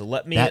 Yeah, so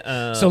let me...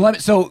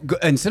 So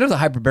instead of the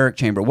hyperbaric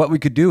chamber, what we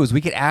could do is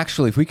we could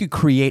actually, if we could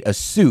create a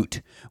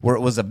suit where it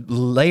was a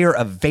layer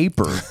of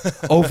vapor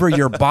over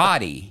your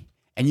body,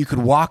 and you could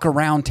walk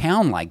around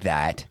town like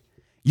that,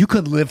 you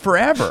could live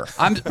forever.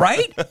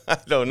 Right? I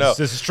don't know.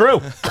 This is true.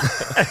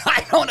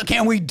 I don't know.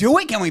 Can we do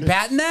it? Can we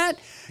patent that?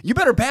 You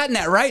better patent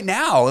that right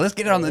now. Let's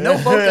get it on the No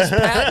Focus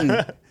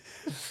patent.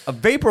 A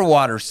vapor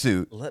water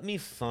suit. Let me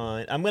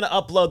find. I'm going to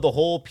upload the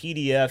whole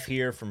PDF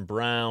here from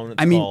Brown.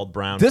 It's called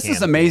Brown This Canopy.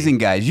 is amazing,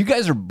 guys. You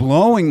guys are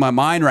blowing my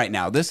mind right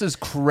now. This is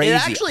crazy.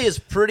 It actually is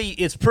pretty.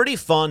 It's pretty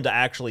fun to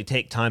actually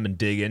take time and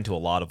dig into a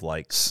lot of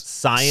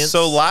science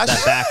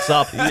that backs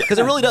up, because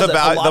it really does. The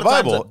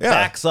Bible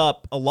backs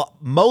up a lot.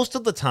 Most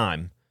of the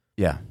time.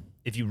 Yeah.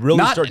 If you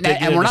really start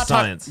digging into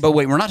science. But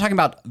wait, we're not talking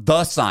about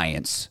the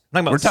science.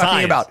 We're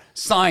talking about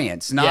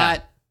science,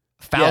 not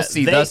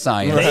Fauci, the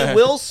science. They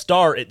will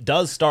start. It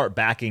does start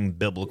backing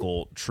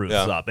biblical truths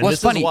up, and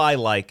this is why,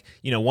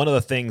 one of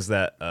the things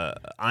that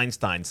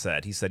Einstein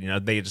said. He said, he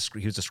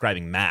was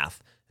describing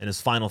math, and his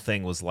final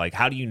thing was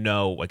how do you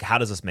know? How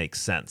does this make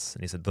sense?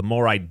 And he said, the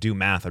more I do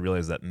math, I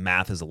realize that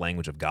math is the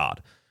language of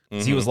God. So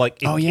he was like,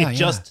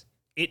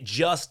 it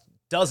just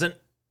doesn't.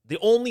 The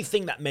only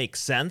thing that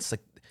makes sense,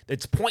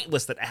 it's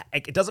pointless that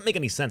it doesn't make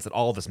any sense that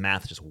all of this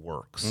math just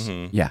works.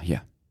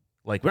 Yeah.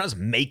 We're not just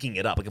making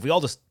it up. If we all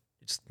just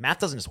math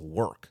doesn't just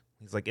work.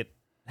 He's like, it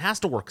has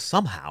to work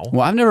somehow.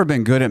 Well, I've never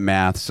been good at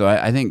math, so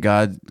I think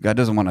God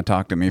doesn't want to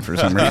talk to me for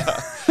some reason.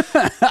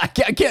 I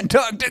can't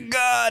talk to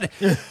God.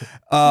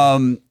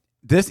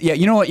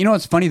 You know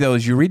what's funny though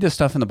is you read this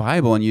stuff in the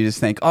Bible and you just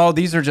think, oh,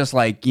 these are just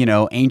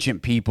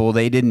ancient people.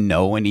 They didn't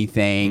know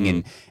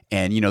anything,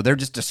 and they're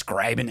just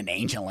describing an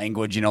ancient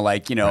language.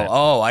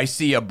 Oh, I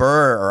see a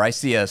bird or I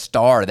see a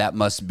star. That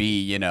must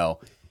be They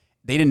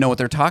didn't know what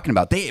they're talking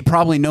about. They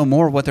probably know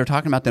more of what they're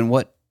talking about than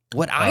what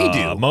I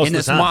do in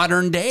this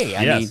modern day.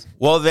 I mean,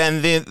 well,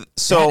 then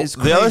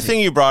the other thing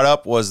you brought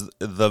up was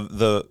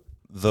the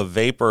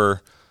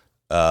vapor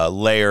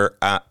layer.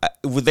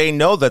 They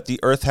know that the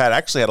Earth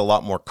actually had a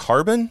lot more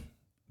carbon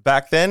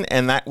back then,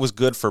 and that was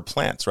good for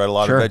plants, right? A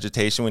lot of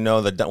vegetation. We know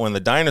that when the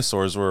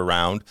dinosaurs were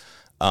around,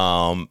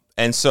 and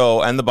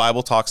the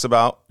Bible talks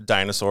about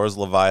dinosaurs,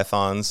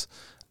 leviathans.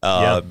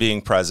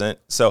 being present.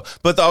 So,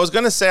 but I was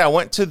going to say, I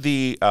went to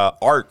the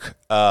Ark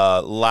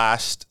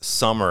last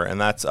summer, and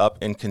that's up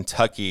in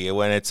Kentucky,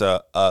 when it's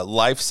a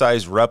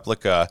life-size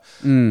replica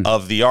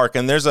of the Ark.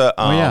 And there's a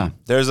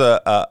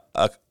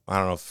I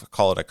don't know if I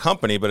call it a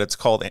company, but it's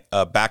called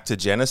Back to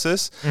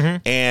Genesis.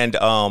 And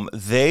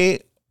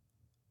the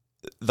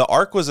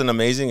Ark was an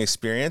amazing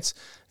experience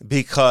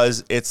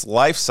because it's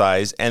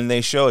life-size, and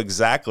they show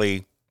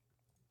exactly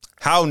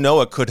how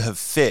Noah could have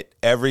fit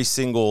every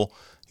single,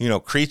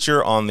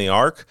 creature on the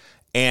Ark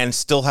and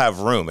still have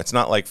room. It's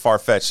not like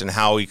far-fetched, and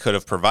how he could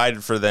have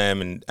provided for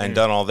them and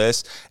done all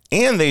this.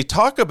 And they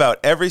talk about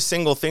every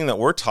single thing that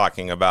we're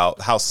talking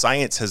about, how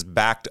science has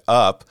backed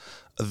up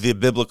the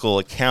biblical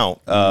account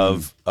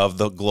of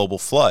the global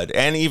flood,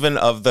 and even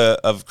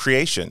of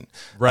creation.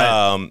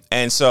 Right.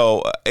 And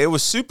so it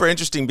was super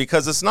interesting,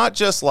 because it's not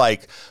just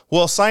like,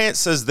 well, science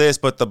says this,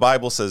 but the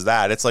Bible says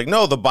that. It's like,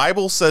 no, the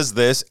Bible says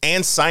this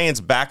and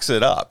science backs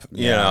it up.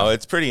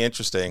 It's pretty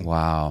interesting.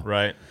 Wow.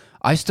 Right.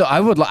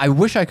 I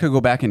wish I could go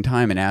back in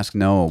time and ask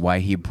Noah why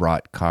he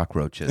brought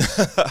cockroaches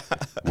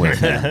with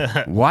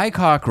him. Why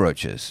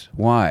cockroaches?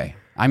 Why?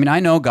 I mean,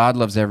 I know God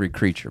loves every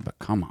creature, but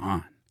come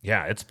on.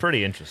 Yeah, it's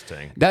pretty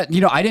interesting. That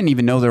I didn't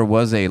even know there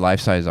was a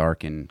life-size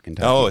Ark in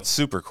Kentucky. Oh, it's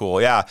super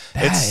cool. Yeah.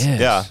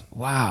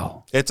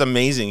 Wow. It's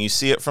amazing. You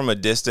see it from a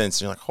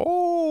distance, and you're like,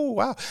 oh,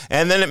 wow.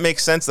 And then it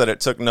makes sense that it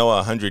took Noah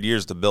 100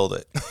 years to build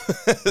it.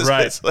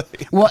 Right.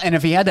 Well, and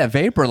if he had that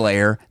vapor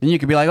layer, then you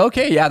could be like,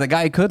 okay, yeah, the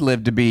guy could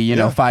live to be,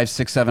 500,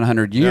 600,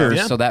 700 years.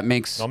 Yeah. So that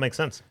All makes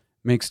sense.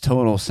 makes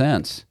total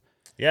sense.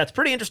 Yeah, it's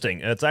pretty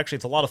interesting. It's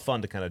a lot of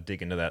fun to kind of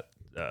dig into that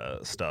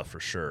stuff for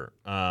sure.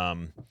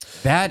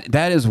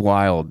 That is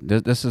wild.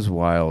 This is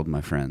wild,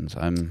 my friends.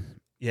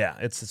 Yeah,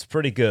 it's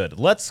pretty good.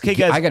 Guys.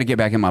 I got to get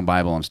back in my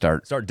Bible and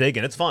start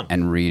digging. It's fun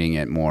and reading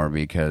it more,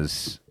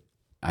 because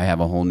I have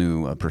a whole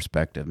new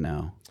perspective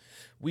now.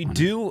 We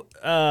do.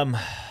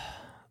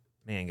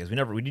 Man, guys,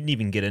 we didn't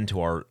even get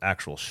into our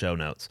actual show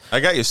notes. I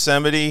got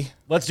Yosemite.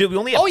 Let's do it. We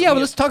only have,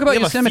 let's talk about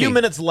Yosemite. A few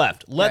minutes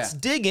left. Let's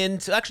dig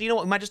into. Actually, you know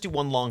what? We might just do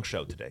one long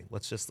show today.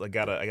 Let's just. I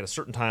got a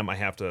certain time. I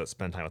have to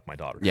spend time with my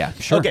daughter. Yeah,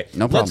 sure. Okay,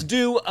 No problem. Let's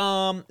do.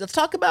 Let's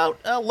talk about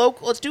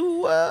local. Let's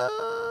do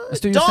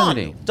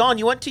Yosemite. Dawn,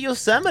 you went to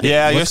Yosemite.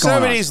 Yeah, What's going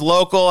on? Yosemite's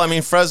local. I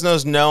mean,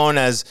 Fresno's known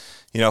as,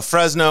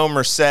 Fresno,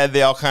 Merced,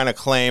 they all kind of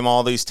claim,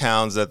 all these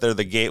towns, that they're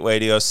the gateway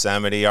to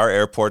Yosemite. Our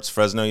airport's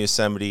Fresno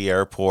Yosemite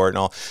Airport and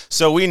all.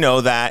 So we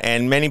know that.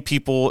 And many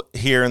people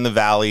here in the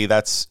valley,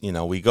 that's,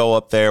 we go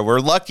up there.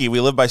 We're lucky. We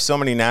live by so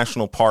many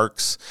national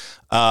parks.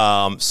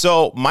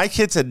 So my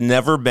kids had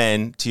never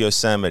been to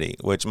Yosemite,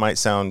 which might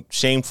sound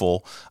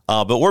shameful,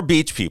 but we're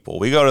beach people.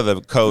 We go to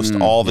the coast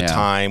all the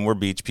time. We're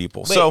beach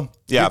people. Wait, so,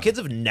 yeah. Your kids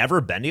have never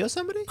been to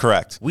Yosemite?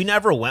 Correct. We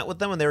never went with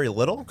them when they were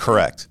little?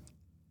 Correct.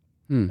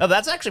 Oh,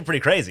 that's actually pretty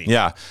crazy.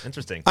 Yeah.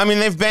 Interesting. I mean,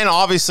 they've been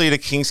obviously to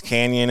Kings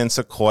Canyon and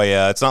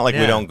Sequoia. It's not like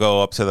we don't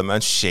go up to the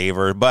Mount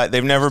Shaver, but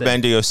they've never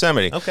been to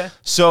Yosemite. Okay.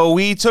 So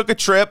we took a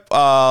trip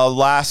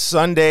last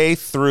Sunday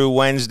through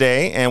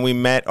Wednesday, and we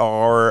met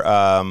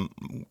our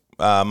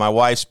my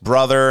wife's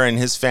brother and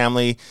his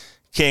family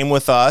came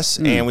with us,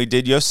 and we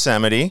did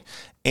Yosemite.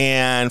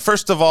 And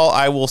first of all,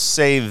 I will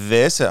say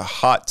this, a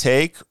hot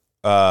take,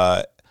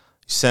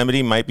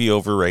 Yosemite might be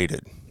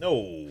overrated.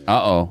 No.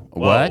 Uh-oh.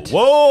 What?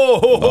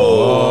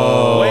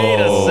 Whoa. Wait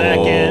a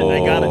second.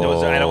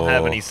 I don't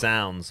have any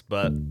sounds,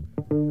 but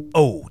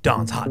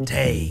Don's hot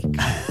take.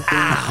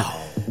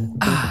 Ow.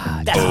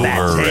 That's a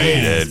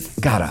bad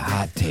take. Got a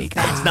hot take.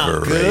 That's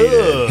not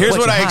good. Here's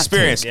What's what your I hot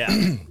experienced. Yeah.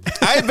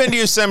 I had been to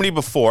Yosemite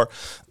before.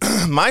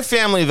 My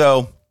family,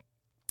 though,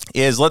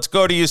 is let's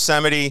go to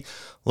Yosemite.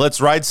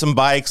 Let's ride some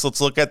bikes. Let's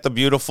look at the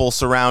beautiful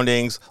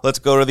surroundings. Let's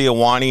go to the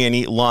Ahwahnee and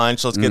eat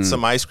lunch. Let's get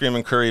some ice cream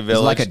in Curry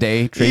Village. It's like a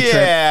day trip.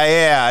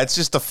 Yeah. It's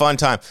just a fun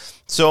time.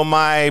 So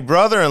my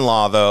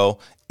brother-in-law, though,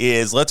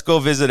 is let's go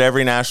visit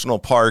every national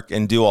park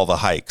and do all the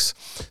hikes.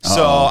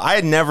 So I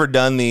had never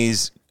done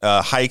these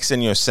hikes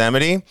in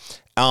Yosemite.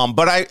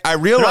 But I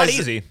realized, not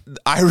easy.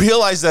 I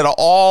realized that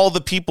all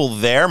the people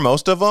there,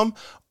 most of them,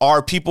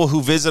 are people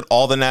who visit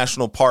all the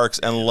national parks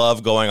and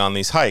love going on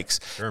these hikes.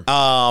 Sure.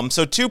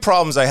 So two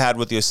problems I had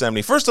with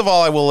Yosemite. First of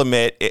all, I will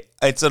admit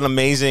it's an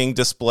amazing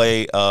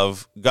display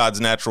of God's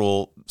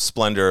natural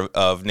splendor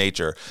of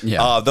nature.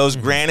 Yeah. Those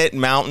granite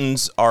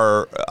mountains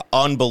are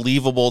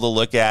unbelievable to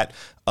look at.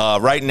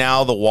 Right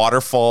now, the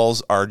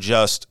waterfalls are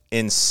just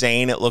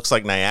insane. It looks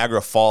like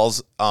Niagara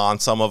Falls on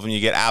some of them.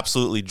 You get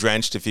absolutely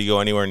drenched if you go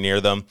anywhere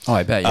near them. Oh,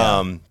 I bet,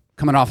 yeah.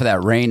 Coming off of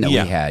that rain that we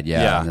had,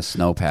 and the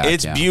snowpack.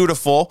 It's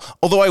beautiful.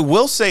 Although I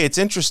will say it's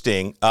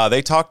interesting.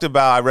 They talked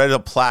about, I read a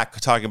plaque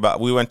talking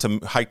about, we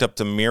hiked up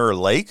to Mirror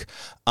Lake.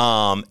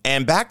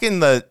 And back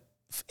in the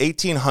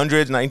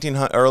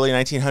 1800s, early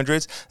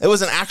 1900s, it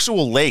was an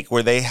actual lake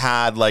where they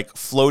had like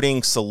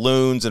floating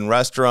saloons and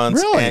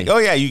restaurants. Really?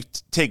 And, you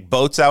take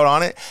boats out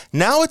on it.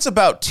 Now it's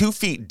about 2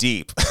 feet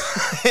deep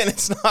and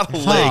it's not a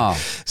lake.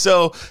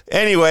 So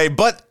anyway,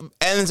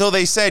 and so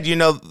they said,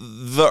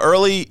 the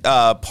early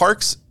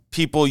parks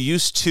people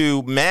used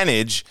to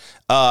manage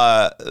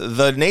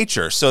the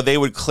nature. So they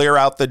would clear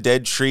out the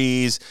dead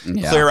trees,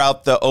 clear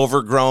out the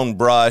overgrown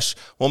brush.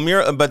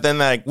 Well, but then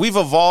like we've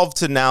evolved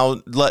to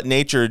now let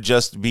nature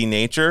just be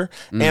nature.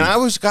 And I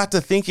always got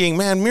to thinking,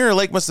 man, Mirror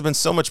Lake must have been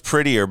so much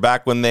prettier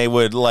back when they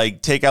would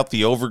like take out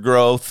the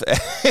overgrowth.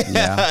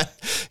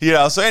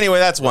 So anyway,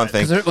 that's one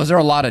thing. Was there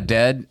a lot of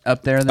dead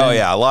up there then? Oh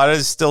yeah, a lot of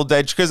it's still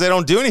dead because they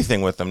don't do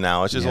anything with them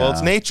now. It's just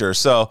it's nature.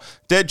 So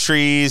dead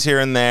trees here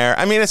and there.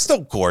 I mean, it's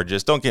still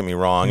gorgeous. Don't get me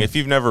wrong. If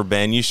you've never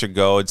been, you should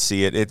go and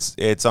see it.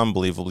 It's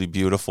unbelievably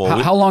beautiful.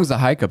 How long's the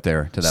hike up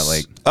there to that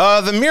lake?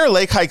 The Mirror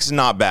Lake hike's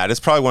not bad. It's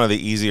probably one of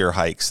the easier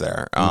hikes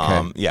there.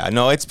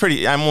 It's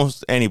pretty.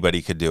 Almost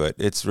anybody could do it.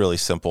 It's really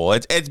simple.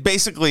 It's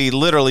basically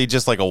literally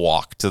just like a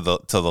walk to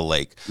the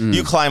lake.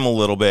 You climb a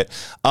little bit.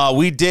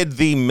 We did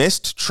the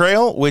Mist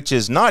Trail, which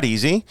is not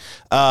easy.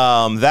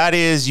 That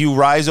is, you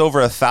rise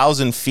over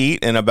 1,000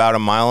 feet in about 1.5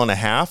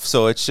 miles.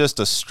 So it's just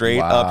a straight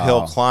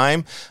uphill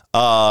climb.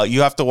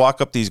 You have to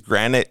walk up these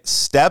granite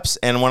steps,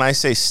 and when I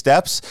say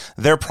steps,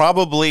 they're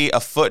probably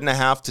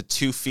 1.5 to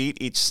 2 feet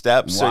each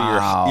step. So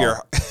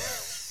you're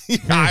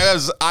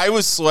I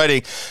was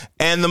sweating.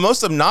 And the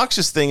most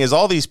obnoxious thing is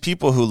all these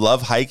people who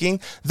love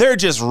hiking, they're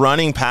just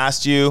running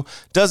past you.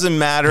 Doesn't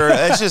matter.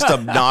 It's just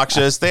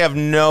obnoxious. They have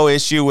no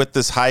issue with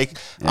this hike.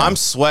 I'm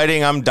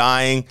sweating. I'm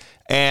dying.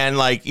 And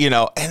like, and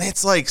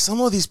it's like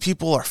some of these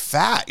people are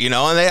fat, and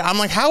I'm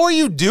like, how are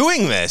you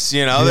doing this?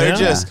 They're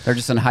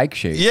just in hike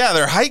shape. Yeah,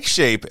 they're hike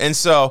shape. And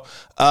so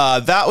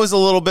that was a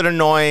little bit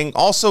annoying.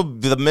 Also,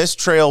 the Mist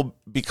Trail,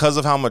 because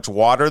of how much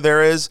water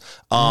there is,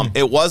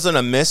 it wasn't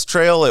a mist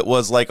trail. It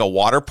was like a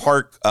water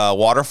park,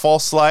 waterfall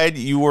slide.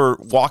 You were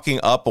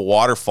walking up a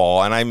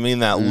waterfall. And I mean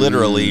that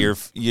literally.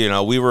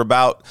 We were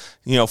about,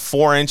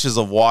 4 inches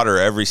of water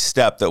every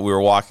step that we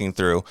were walking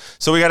through.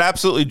 So we got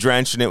absolutely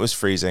drenched and it was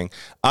freezing.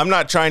 I'm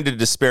not trying to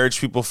disparage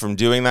people from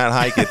doing that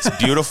hike. It's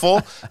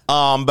beautiful.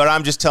 But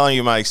I'm just telling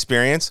you my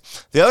experience.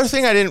 The other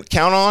thing I didn't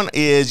count on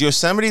is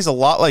Yosemite's a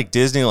lot like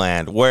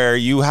Disneyland, where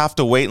you have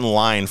to wait in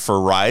line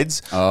for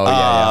rides.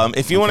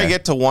 If you want to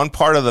get to one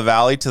part of the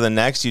valley to the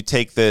next, you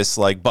take this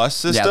like bus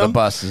system. Yeah, the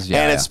buses.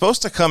 And it's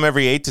supposed to come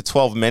every 8 to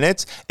 12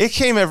 minutes. It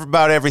came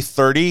about every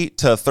 30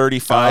 to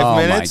 35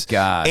 minutes. Oh my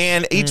gosh.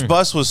 And each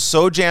bus was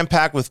so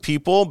jam-packed with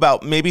people,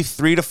 about maybe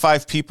 3 to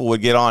 5 people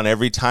would get on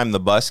every time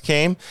the bus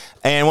came.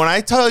 And when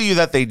I tell you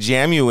that they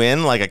jam you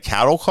in like a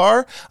cattle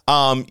car,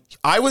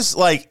 I was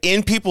like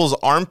in people's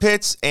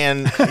armpits,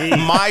 and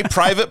my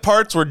private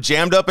parts were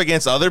jammed up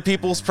against other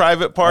people's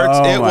private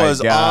parts. It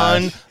was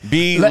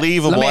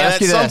unbelievable. And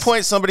at some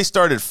point, somebody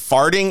started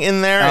farting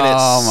in there, and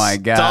it my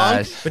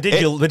gosh! stunk. But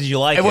did you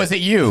like it? Was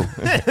it you?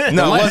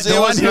 No, it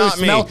was not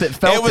me.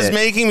 It was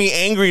making me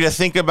angry to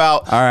think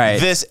about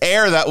this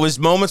air that was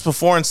moments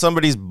before in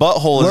somebody's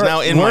butthole is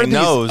now in my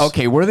nose.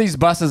 Okay, were these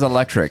buses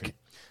electric?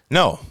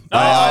 No. They're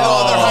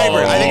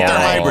hybrid. I think they're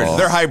hybrid.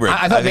 They're hybrid.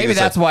 I thought maybe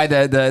that's why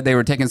they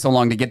were taking so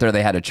long to get there.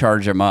 They had to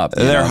charge them up.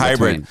 They're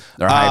hybrid.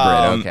 They're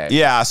hybrid. Okay.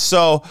 Yeah.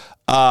 So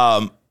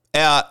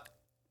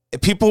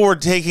people were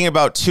taking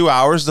about 2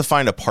 hours to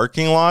find a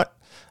parking lot.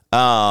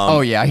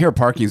 I hear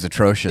parking's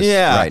atrocious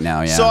right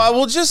now. Yeah. So I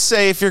will just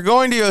say, if you're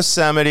going to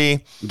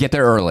Yosemite, get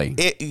there early.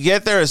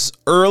 Get there as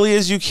early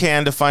as you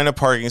can to find a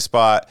parking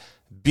spot.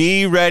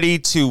 Be ready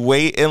to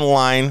wait in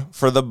line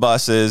for the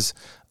buses.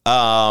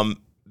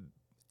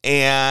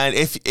 And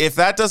if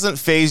that doesn't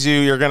faze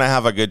you, you're going to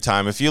have a good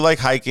time. If you like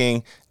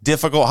hiking,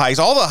 difficult hikes,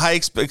 all the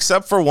hikes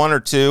except for 1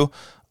 or 2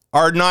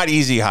 are not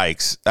easy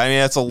hikes. I mean,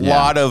 it's a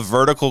lot of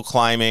vertical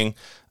climbing,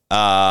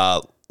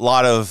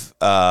 lot of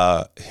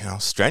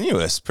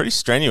strenuous, pretty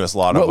strenuous.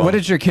 Lot of them. What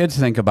did your kids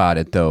think about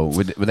it though?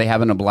 Were they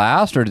having a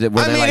blast, or were they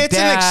like, it's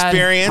Dad, an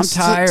experience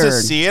I'm tired. to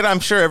see it. I'm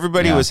sure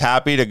everybody was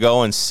happy to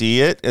go and see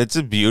it. It's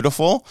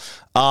beautiful.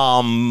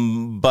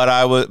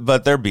 But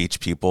they're beach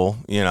people,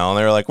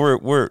 they're like,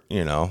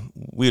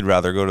 we'd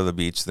rather go to the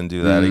beach than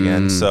do that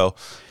again. So,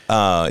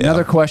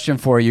 another question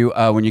for you.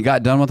 When you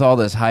got done with all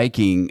this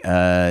hiking,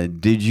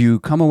 did you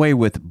come away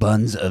with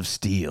buns of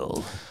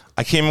steel?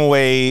 I came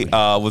away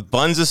with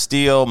buns of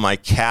steel. My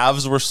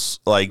calves were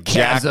like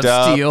calves jacked of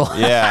up. Steel.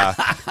 Yeah.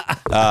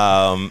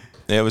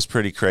 It was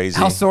pretty crazy.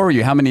 How sore were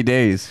you? How many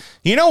days?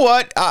 You know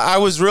what? I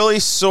was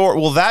really sore.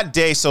 Well, that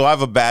day, so I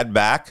have a bad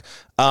back.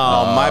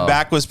 My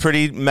back was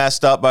pretty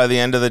messed up by the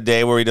end of the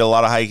day where we did a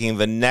lot of hiking.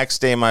 The next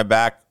day, my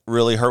back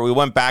really hurt. We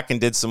went back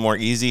and did some more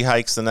easy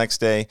hikes the next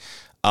day.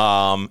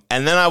 And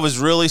then I was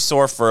really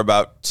sore for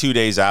about 2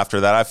 days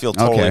after that. I feel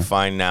totally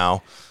fine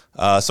now.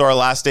 So our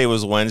last day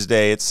was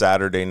Wednesday. It's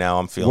Saturday now.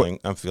 I'm feeling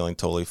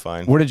totally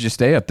fine. Where did you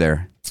stay up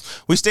there?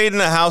 We stayed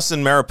in a house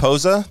in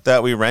Mariposa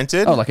that we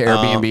rented. Oh, like an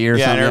Airbnb or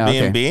something? Yeah,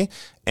 an Airbnb.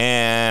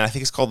 And I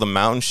think it's called the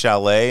Mountain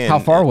Chalet. How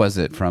far was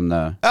it from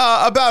the...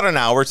 about an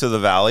hour to the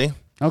valley.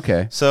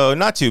 Okay. So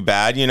not too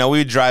bad.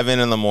 We'd drive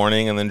in the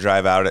morning and then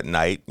drive out at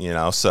night,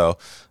 so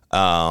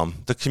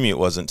the commute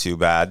wasn't too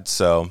bad.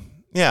 So,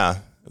 yeah,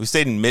 we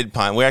stayed in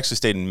Mid-Pine. We actually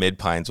stayed in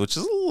Mid-Pines, which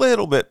is a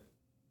little bit,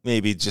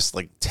 maybe just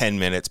like 10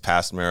 minutes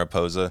past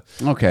Mariposa.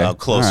 Okay.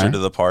 Closer to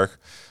the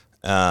park.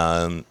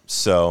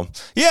 So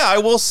yeah, I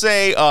will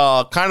say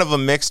kind of a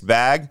mixed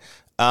bag.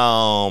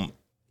 A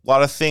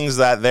lot of things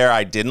that there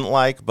I didn't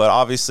like, but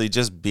obviously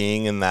just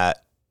being in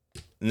that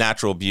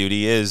natural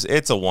beauty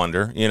it's a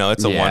wonder.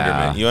 It's a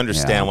wonderment. You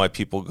understand why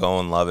people go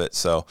and love it.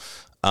 So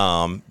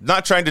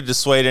not trying to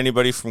dissuade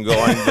anybody from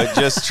going, but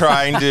just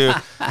trying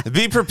to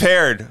be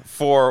prepared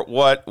for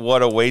what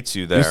awaits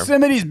you there.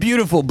 Yosemite's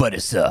beautiful, but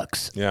it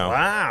sucks. Yeah.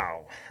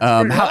 Wow.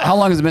 How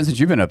long has it been since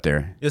you've been up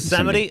there?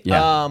 Yosemite?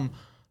 Yeah.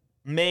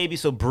 Maybe.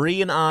 So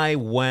Bree and I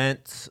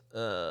went,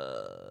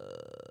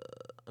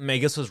 I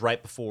guess it was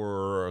right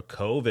before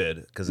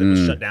COVID because it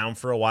was shut down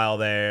for a while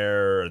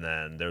there. And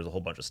then there was a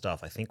whole bunch of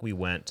stuff. I think we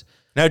went.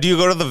 Now, do you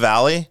go to the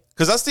Valley?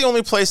 Because that's the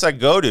only place I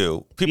go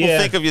to. People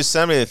think of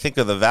Yosemite, they think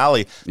of the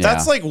Valley.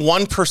 That's like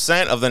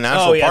 1% of the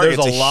national park.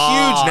 It's a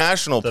huge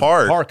national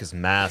park. The park is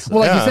massive.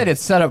 Well, like you said,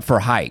 it's set up for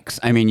hikes.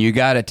 I mean, you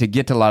got to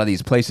get to a lot of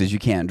these places you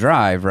can't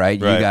drive, right?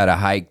 You got to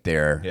hike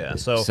there. Yeah.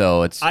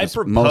 So it's I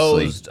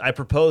proposed. I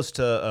proposed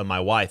to my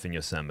wife in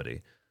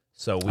Yosemite.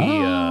 So we,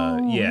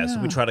 so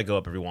we try to go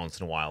up every once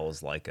in a while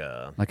as like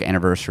an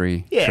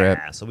anniversary trip.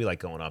 Yeah, so we like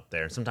going up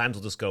there. Sometimes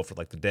we'll just go for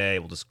like the day.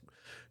 We'll just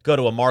go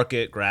to a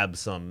market, grab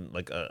some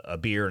like a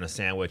beer and a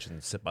sandwich,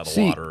 and sit by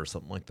the water or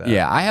something like that.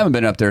 Yeah, I haven't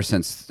been up there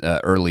since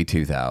early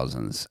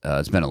 2000s.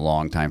 It's been a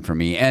long time for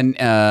me. And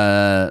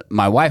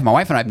my wife and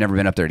I have never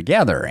been up there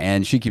together,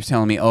 and she keeps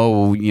telling me,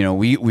 "Oh,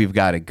 we've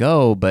got to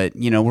go," but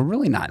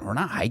we're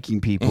not hiking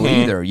people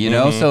either,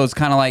 So it's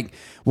kind of like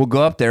we'll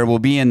go up there, we'll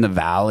be in the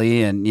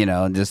valley, and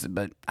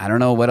but I don't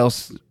know what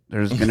else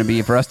there's going to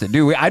be for us to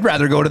do. I'd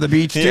rather go to the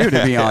beach too,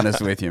 to be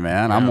honest with you,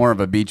 man. I'm more of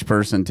a beach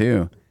person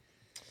too.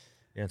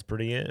 Yeah, it's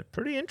pretty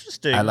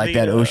interesting. I like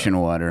that ocean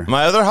water.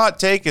 My other hot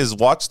take is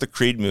watch the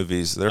Creed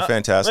movies. They're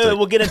fantastic. Wait,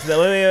 we'll get into that.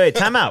 Wait.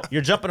 Time out.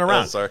 You're jumping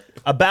around. Sorry.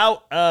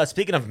 About,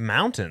 speaking of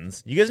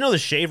mountains, you guys know the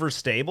Shaver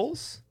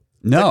Stables?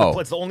 No.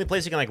 It's the only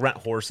place you can rent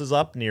horses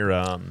up near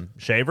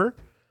Shaver.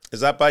 Is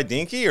that by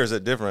Dinky or is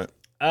it different?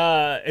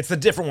 It's a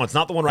different one. It's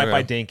not the one right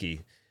by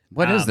Dinky.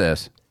 What is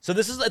this? So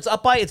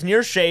it's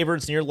near Shaver.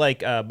 It's near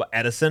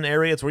Edison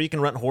area. It's where you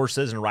can rent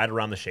horses and ride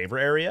around the Shaver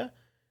area.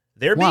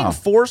 They're being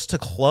forced to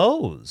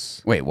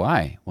close. Wait,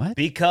 why? What?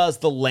 Because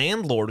the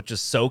landlord, which is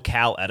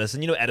SoCal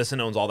Edison,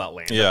 Edison owns all that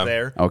land up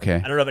there. Okay. I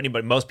don't know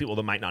if most people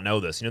that might not know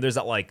this. There's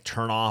that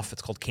turnoff.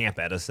 It's called Camp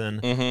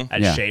Edison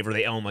at Shaver.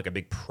 They own a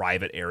big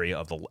private area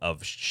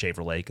of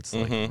Shaver Lake. It's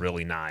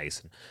really nice.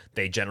 And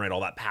they generate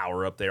all that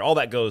power up there. All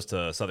that goes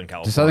to Southern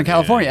California. To Southern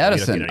California,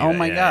 Edison. Oh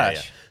my gosh.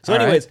 Yeah. So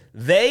anyways,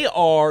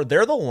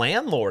 they're the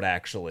landlord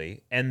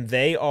actually, and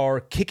they are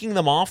kicking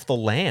them off the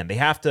land. They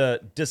have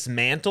to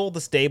dismantle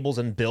the stables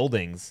and buildings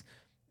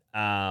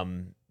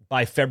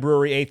by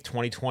February 8th,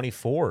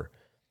 2024,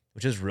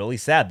 which is really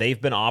sad. They've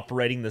been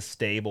operating the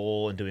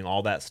stable and doing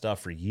all that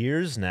stuff for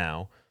years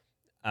now.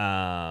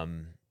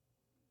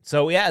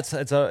 So yeah,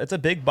 it's a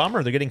big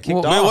bummer. They're getting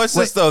kicked off. Wait, what's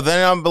this though?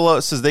 Then on below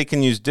it says they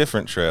can use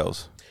different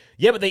trails.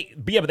 Yeah, but they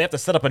have to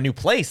set up a new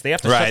place. They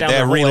have to shut down they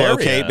the whole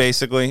relocate area.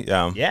 basically.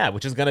 Yeah,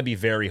 which is going to be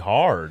very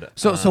hard.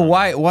 So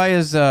why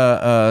is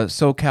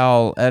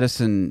SoCal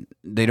Edison?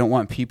 They don't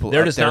want people.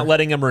 They're up just there? not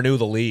letting them renew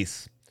the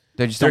lease.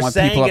 They just don't want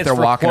saying people up it's there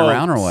for, walking quote,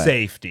 around or what?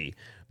 Safety.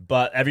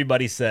 But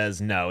everybody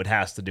says no. It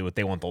has to do with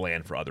they want the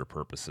land for other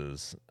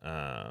purposes.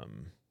 What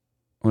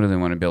do they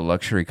want to build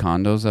luxury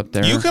condos up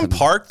there? You can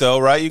park though,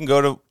 right? You can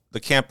go to the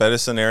Camp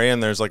Edison area,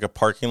 and there's a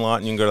parking lot,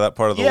 and you can go to that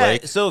part of the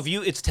lake. So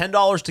it's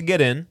 $10 to get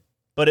in.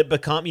 But it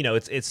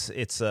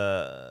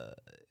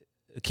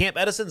Camp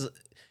Edison's,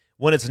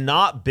 when it's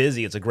not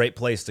busy, it's a great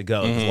place to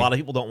go. A lot of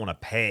people don't want to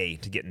pay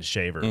to get in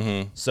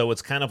Shaver, so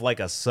it's kind of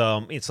like it's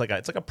like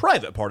a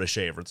private part of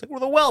Shaver. It's like where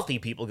the wealthy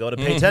people go to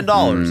pay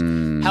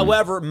 $10.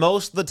 However,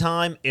 most of the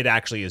time, it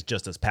actually is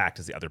just as packed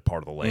as the other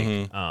part of the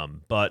lake.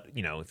 But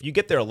if you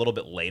get there a little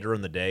bit later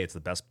in the day, it's the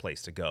best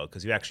place to go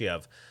because you actually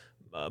have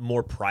a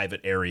more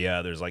private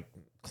area. There's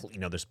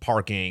there's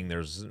parking.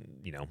 There's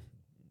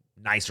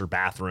nicer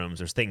bathrooms.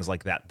 There's things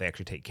like that they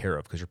actually take care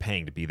of because you're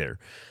paying to be there.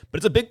 But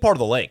it's a big part of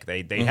the lake.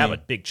 They have a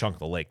big chunk of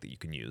the lake that you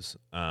can use.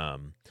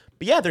 But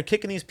yeah, they're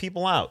kicking these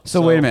people out.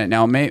 So wait a minute.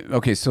 Now,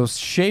 so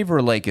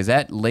Shaver Lake, is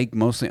that lake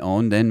mostly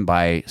owned then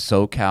by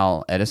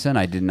SoCal Edison?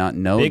 I did not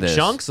know big this.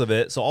 chunks of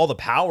it. So all the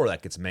power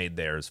that gets made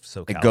there is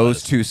SoCal It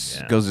goes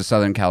Edison. goes to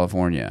Southern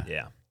California.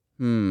 Yeah.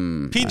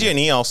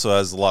 PG&E also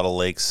has a lot of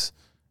lakes.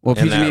 Well,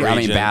 in that PG&E,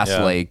 region, Bass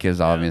Lake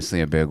is obviously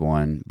a big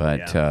one,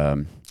 but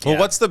Well,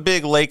 what's the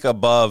big lake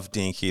above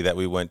Dinky that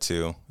we went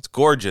to? It's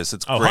gorgeous.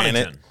 It's granite.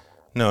 Huntington.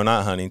 No,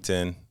 not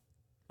Huntington.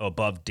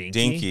 Above Dinky?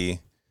 Dinky.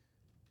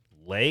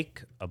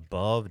 Lake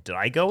above. Did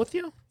I go with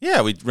you?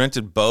 Yeah, we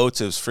rented boats.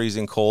 It was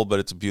freezing cold, but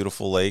it's a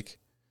beautiful lake.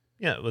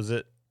 Yeah, was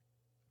it?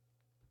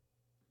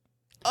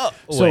 Oh,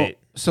 So- wait.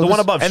 so the one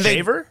this- above and they-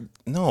 Shaver?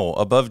 No,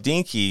 above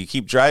Dinky. You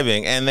keep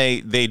driving, and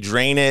they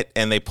drain it,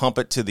 and they pump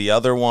it to the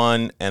other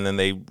one, and then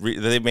they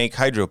make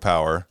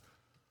hydropower.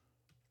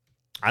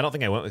 I don't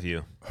think I went with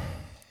you.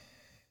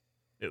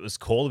 It was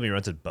cold and we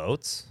rented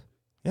boats.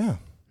 Yeah.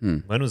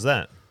 When was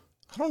that?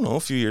 I don't know,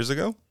 a few years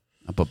ago.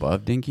 up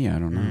above Dinky, I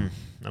don't know.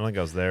 I don't think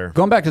I was there.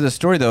 Going back to the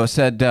story, though, it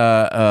said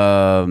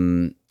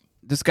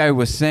this guy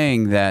was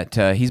saying that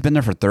he's been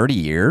there for 30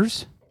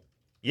 years.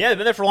 Yeah, they've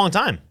been there for a long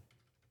time.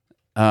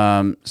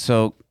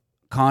 So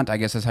Kant, I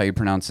guess that's how you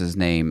pronounce his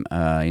name.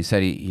 He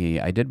said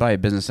I did buy a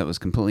business that was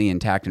completely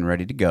intact and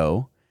ready to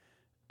go.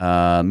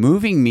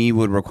 Moving me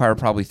would require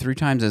probably 3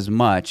 times as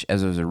much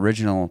as it was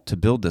original to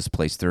build this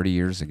place 30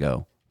 years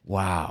ago.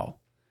 Wow.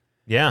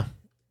 Yeah.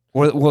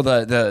 Well,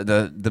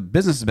 the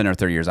business has been there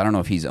 30 years. I don't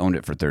know if he's owned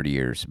it for 30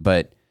 years,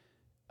 but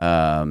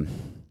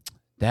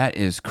that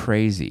is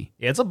crazy.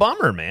 Yeah, it's a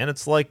bummer, man.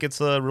 It's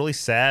a really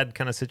sad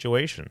kind of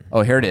situation.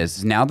 Oh, here it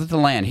is. Now that the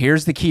land,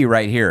 here's the key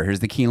right here. Here's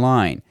the key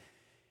line.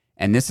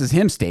 And this is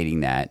him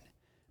stating that.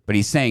 But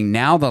he's saying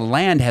now the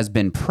land has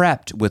been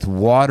prepped with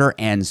water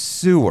and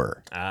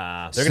sewer.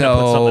 They're going to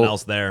put something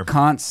else there.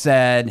 Kant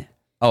said,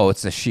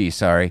 it's a she,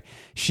 sorry.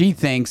 She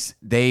thinks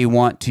they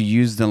want to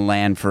use the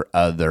land for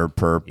other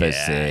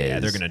purposes. Yeah,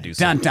 they're going to do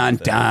something. Dun,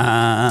 dun,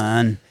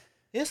 dun.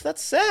 Yes,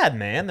 that's sad,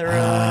 man. They're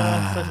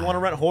so if you want to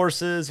rent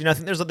horses, I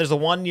think there's a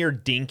one near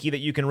Dinky that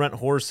you can rent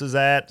horses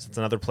at. It's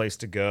another place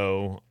to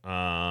go.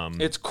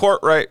 It's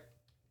Courtright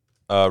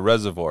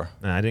Reservoir.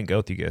 Nah, I didn't go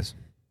with you guys.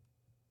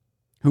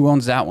 Who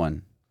owns that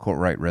one?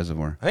 Courtright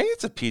Reservoir. I think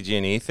it's a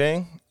PG&E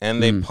thing,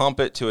 and they pump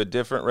it to a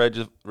different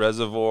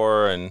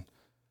reservoir and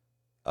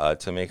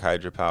to make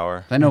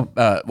hydropower. I know.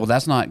 Well,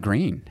 that's not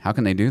green. How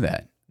can they do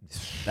that?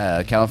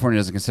 California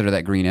doesn't consider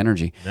that green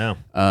energy. No.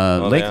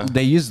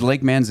 They use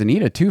Lake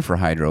Manzanita too for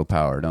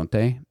hydropower, don't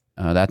they?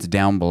 That's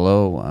down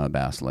below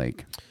Bass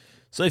Lake.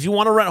 So if you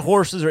want to rent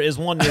horses, there is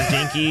one near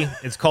Dinky.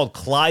 It's called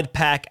Clyde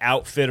Pack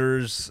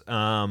Outfitters.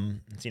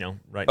 It's,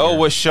 right. Oh,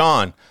 with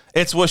Sean.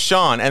 It's with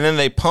Sean, and then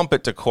they pump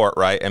it to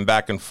Courtright and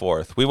back and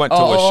forth. We went to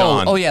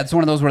Washawn. Oh, yeah, it's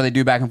one of those where they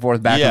do back and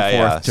forth, back and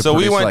forth. Yeah. So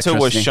we went to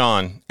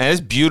Washawn, and it's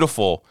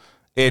beautiful.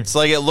 It's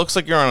like, it looks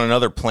like you're on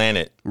another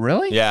planet.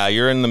 Really? Yeah,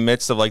 you're in the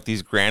midst of like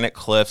these granite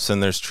cliffs,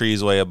 and there's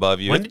trees way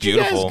above you. When it's did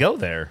beautiful. you guys go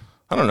there?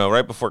 I don't know,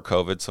 right before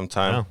COVID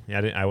sometime. Oh,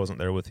 yeah, I wasn't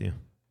there with you.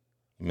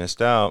 You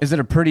missed out. Is it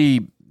a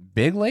pretty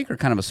big lake or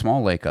kind of a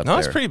small lake up there? No,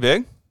 it's pretty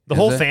big. The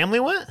whole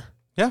family went?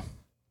 Yeah.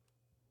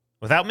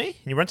 Without me?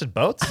 You rented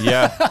boats?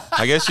 Yeah.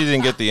 I guess you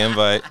didn't get the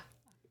invite.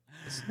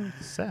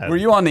 Sad. Were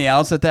you on the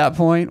outs at that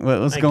point?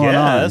 What's going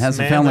on? It has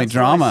some family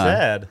drama. Really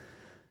sad.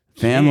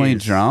 Family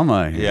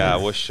drama. Here. Yeah,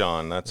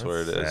 Washawn. That's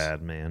where it is.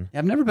 Sad, man. Yeah,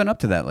 I've never been up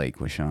to that lake,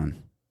 Washawn.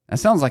 That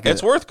sounds like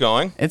it's worth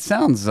going. It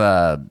sounds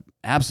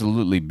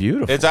absolutely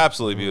beautiful. It's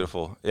absolutely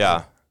beautiful.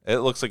 Yeah. It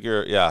looks like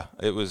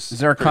it was. Is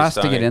there a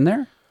cost to get in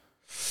there?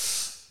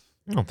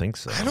 I don't think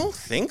so. I don't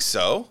think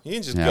so. You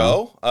can just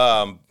go.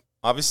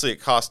 Obviously, it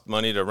costs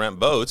money to rent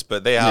boats,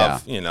 but they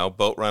have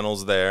boat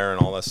rentals there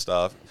and all that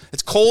stuff.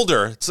 It's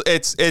colder.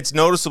 It's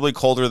noticeably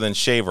colder than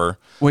Shaver.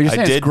 Well, you're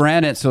saying it's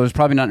granite, so there's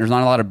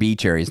not a lot of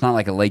beach area. It's not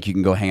like a lake you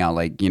can go hang out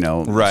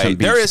right. Some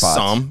there is spots.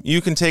 Some.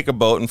 You can take a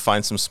boat and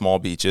find some small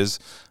beaches.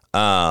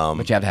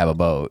 But you have to have a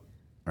boat,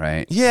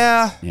 right?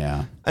 Yeah.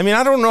 Yeah. I mean,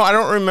 I don't know. I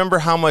don't remember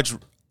how much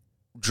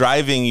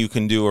driving you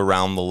can do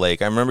around the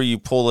lake. I remember you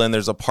pull in,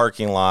 there's a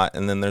parking lot,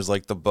 and then there's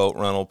like the boat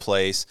rental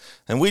place.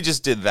 And we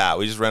just did that.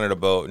 We just rented a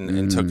boat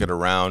and took it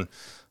around.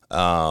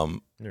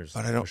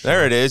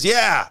 There it is.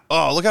 Yeah.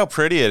 Oh, look how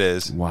pretty it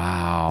is.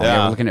 Wow.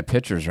 Yeah, we're looking at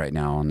pictures right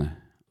now on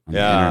the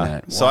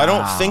internet. Wow. So I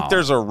don't think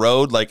there's a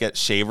road like at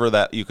Shaver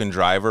that you can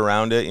drive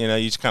around it. You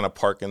just kind of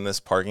park in this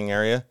parking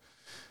area.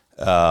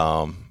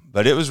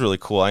 But it was really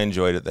cool. I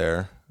enjoyed it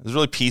there. It was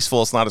really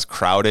peaceful. It's not as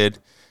crowded.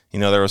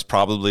 There was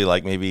probably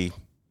like maybe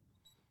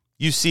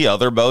you see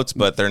other boats,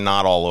 but they're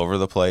not all over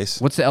the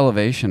place. What's the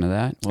elevation of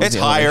that? It's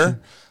higher.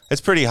 It's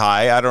pretty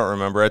high. I don't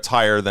remember. It's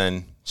higher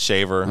than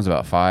Shaver. It was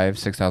about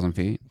 6,000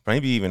 feet.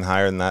 Maybe even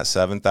higher than that,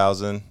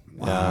 7,000.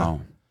 Wow. Yeah.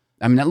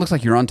 I mean, that looks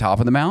like you're on top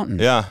of the mountain.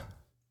 Yeah.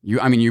 You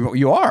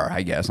are,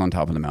 I guess, on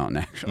top of the mountain,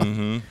 actually.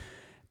 Mm-hmm.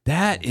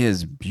 That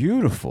is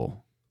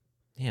beautiful.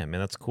 Yeah, man,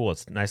 that's cool.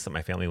 It's nice that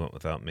my family went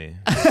without me.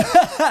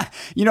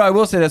 I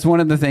will say that's one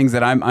of the things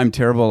that I'm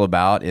terrible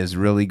about is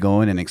really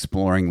going and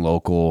exploring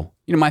local.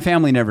 My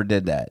family never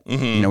did that.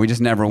 Mm-hmm. We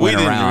just never went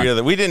around.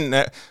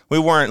 We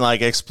weren't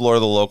like explore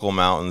the local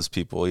mountains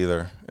people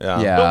either.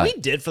 Yeah. But we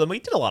did for them. We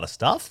did a lot of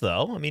stuff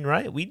though. I mean,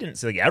 right? We didn't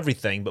see like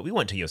everything, but we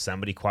went to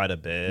Yosemite quite a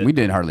bit. We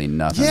did hardly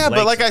nothing. Yeah,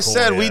 but like I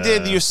said, we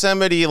did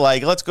Yosemite.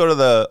 Like, let's go to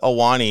the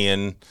Ahwahnee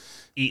and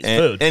eat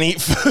food. Heck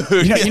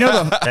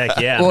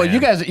yeah. Well, man. You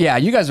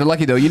guys are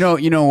lucky though.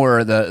 You know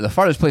where the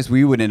farthest place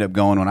we would end up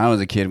going when I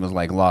was a kid was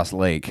like Lost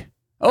Lake.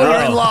 Oh,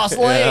 you're in Lost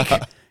Lake.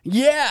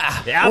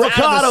 Yeah.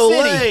 Avocado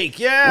Lake.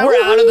 Yeah.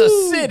 We're out of the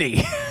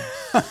city.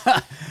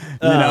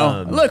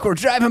 Look, we're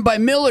driving by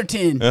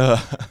Millerton.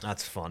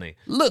 That's funny.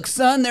 Look,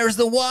 son, there's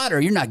the water.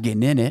 You're not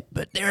getting in it,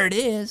 but there it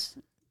is.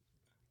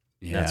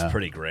 Yeah. That's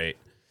pretty great.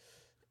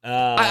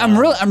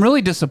 I'm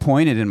really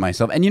disappointed in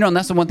myself. And and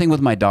that's the one thing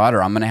with my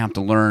daughter. I'm gonna have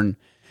to learn,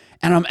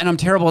 and I'm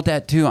terrible at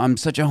that too. I'm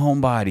such a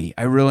homebody.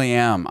 I really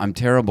am. I'm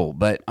terrible,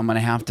 but I'm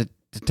gonna have to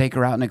to take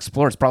her out and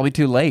explore. It's probably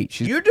too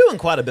late. You're doing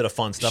quite a bit of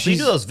fun stuff. You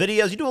do those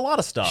videos. You do a lot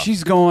of stuff.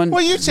 She's going.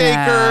 Well, you take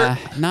her.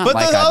 Not but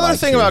like the I'd other like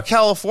thing to. about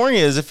California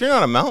is if you're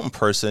not a mountain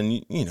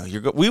person,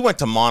 we went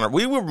to Monterey.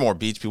 We were more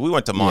beach people. We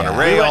went to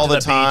Monterey We went all to the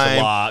beach a time.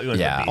 lot. We went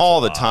to the beach All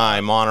a the lot.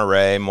 time.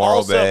 Monterey, Morro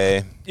Also,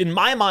 Bay. in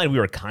my mind, we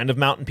were kind of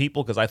mountain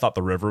people because I thought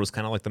the river was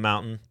kind of like the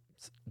mountain.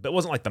 But it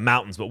wasn't like the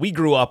mountains, but we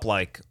grew up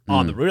like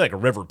on we were like a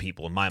river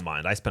people in my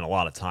mind. I spent a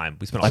lot of time.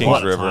 We spent a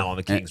lot of River. time on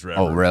the Kings River.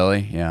 Oh,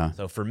 really? Yeah.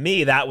 So for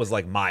me, that was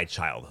like my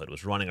childhood,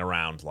 was running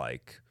around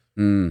like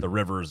the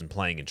rivers and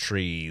playing in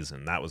trees,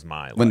 and that was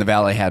my. When the like,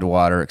 valley had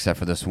water, except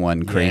for this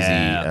one crazy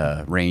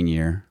Yeah. rain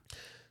year.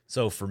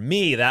 So for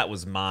me, that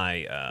was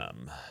my.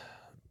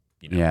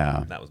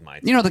 Yeah. That was my.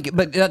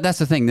 But that's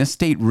the thing. This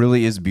state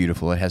really is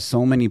beautiful. It has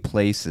so many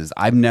places.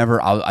 I'm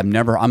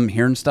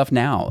hearing stuff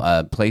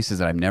now. Places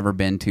that I've never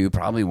been to,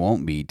 probably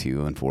won't be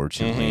to,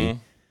 unfortunately. Mm-hmm.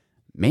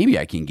 Maybe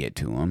I can get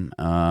to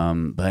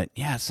them. But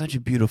yeah, it's such a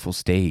beautiful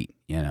state.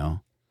 Yeah,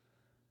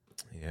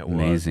 it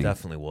Amazing.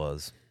 definitely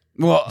was.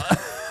 Well,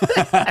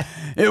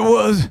 it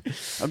was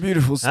a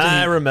beautiful state.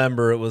 I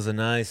remember it was a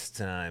nice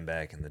time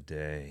back in the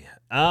day.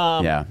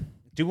 Yeah.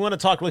 Do we want to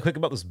talk really quick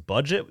about this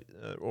budget,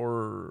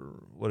 or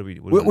what do we?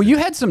 Well, you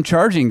had some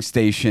charging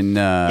station.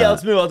 Yeah,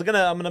 let's move on.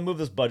 I'm gonna move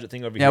this budget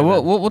thing over Yeah,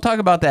 here. we'll talk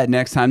about that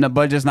next time. The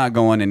budget's not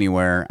going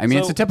anywhere. I mean,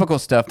 it's So- the typical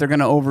stuff. They're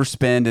going to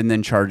overspend and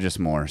then charge us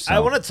more. So. I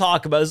want to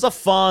talk about. This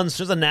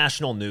is a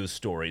national news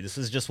story. This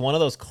is just one of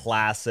those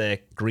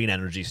classic green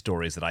energy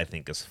stories that I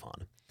think is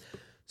fun.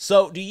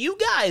 So, do you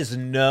guys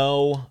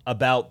know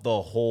about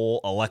the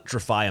whole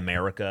Electrify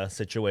America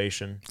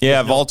situation?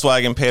 Yeah,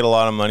 Volkswagen paid a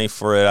lot of money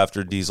for it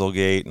after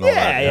Dieselgate and all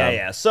that.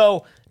 Yeah.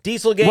 So,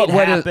 Dieselgate What is,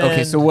 happened.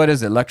 okay, so what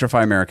is it?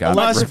 Electrify America.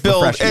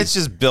 It's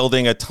just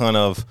building a ton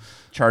of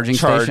charging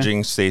station?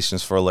 charging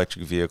stations for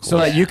electric vehicles. So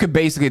that you could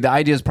basically, the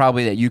idea is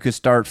probably that you could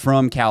start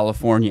from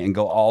California and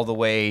go all the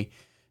way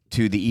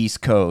to the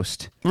East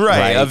Coast.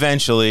 right,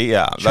 eventually,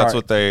 yeah. That's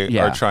what they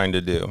yeah. are trying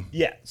to do.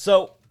 Yeah.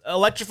 So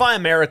Electrify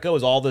America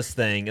was all this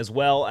thing, as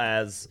well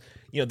as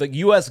the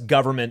U.S.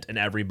 government and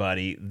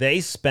everybody. They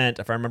spent,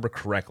 if I remember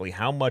correctly,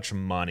 how much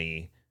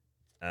money?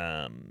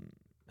 I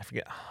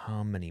forget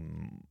how many.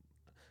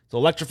 So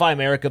Electrify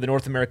America, the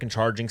North American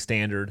Charging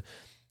Standard.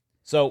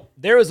 So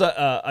there is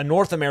a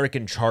North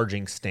American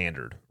Charging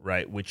Standard,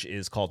 right, which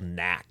is called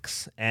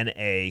NACS,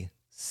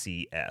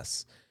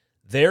 NACS.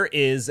 There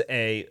is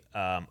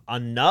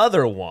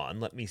another one.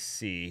 Let me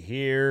see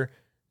here.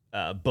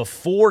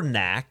 Before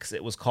NACS,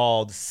 it was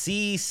called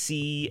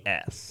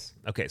CCS.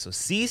 Okay, so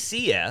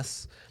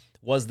CCS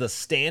was the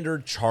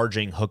standard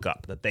charging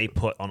hookup that they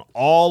put on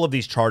all of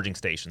these charging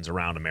stations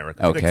around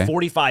America. I think like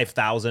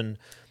 45,000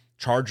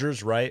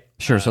 chargers, right?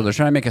 Sure, so they're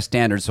trying to make a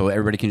standard so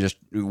everybody can just,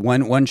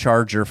 one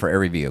charger for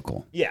every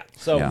vehicle. Yeah.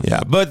 So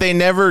Yeah, but they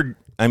never,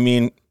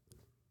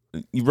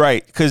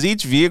 right, because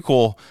each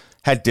vehicle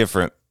had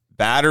different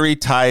battery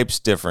types,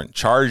 different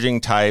charging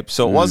types.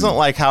 So it wasn't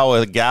like how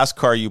a gas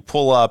car you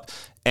pull up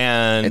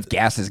and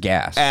Gas is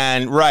gas.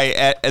 and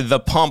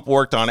the pump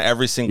worked on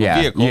every single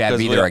Yeah, vehicle. you have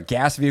 'cause either a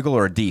gas vehicle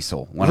or a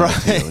diesel. One of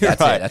the two. That's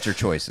right. it. That's your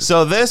choices.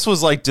 So this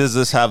was like, does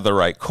this have the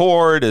right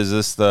cord? Is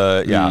this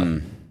the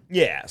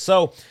Yeah.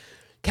 So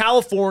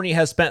California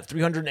has spent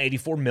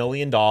 $384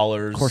 million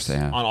Of course they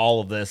have. on all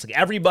of this. Like,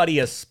 everybody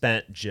has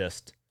spent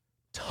just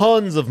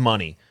tons of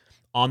money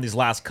on these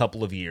last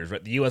couple of years,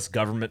 right? The U.S.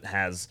 government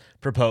has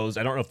proposed,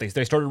 I don't know if they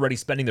started already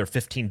spending their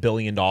 $15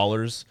 billion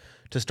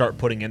to start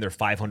putting in their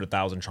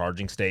 500,000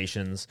 charging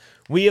stations.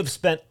 We have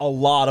spent a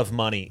lot of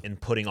money in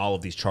putting all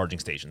of these charging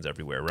stations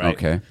everywhere, right?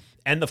 Okay.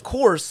 And of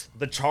course,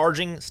 the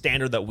charging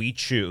standard that we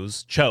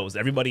chose,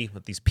 everybody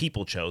that these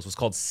people chose, was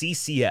called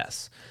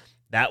CCS.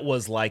 That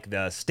was like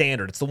the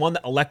standard. It's the one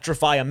that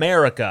Electrify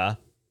America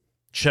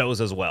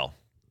chose as well.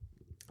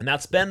 And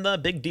that's been the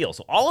big deal.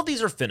 So all of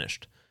these are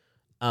finished.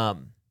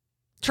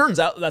 Turns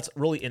out that's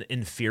really an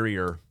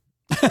inferior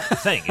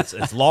thing.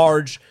 It's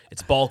large,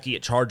 it's bulky,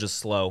 it charges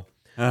slow.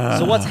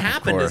 So what's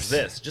happened is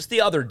this. Just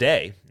the other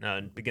day,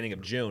 beginning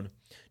of June,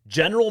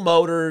 General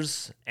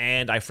Motors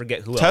and I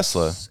forget who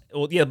Tesla. else.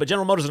 Well, yeah, but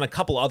General Motors and a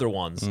couple other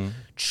ones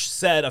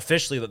said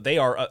officially that they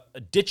are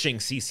ditching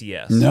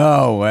CCS.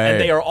 No way.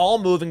 And they are all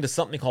moving to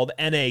something called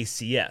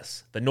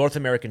NACS, the North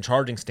American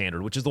Charging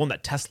Standard, which is the one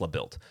that Tesla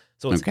built.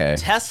 So it's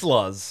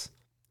Tesla's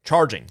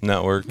charging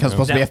network? Because it's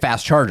supposed to be a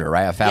fast charger,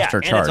 right? A faster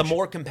and charge. it's a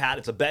more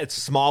compact. It's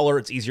smaller.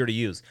 It's easier to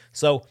use.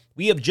 So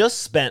we have just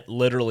spent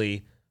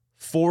literally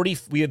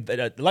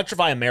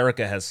Electrify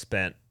America has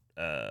spent.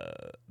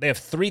 They have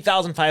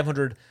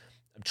 3,500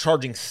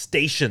 charging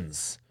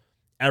stations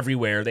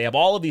everywhere. They have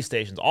all of these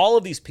stations. All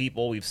of these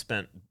people. We've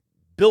spent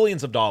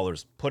billions of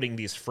dollars putting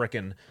these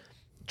frickin'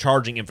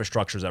 charging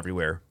infrastructures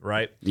everywhere,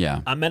 right?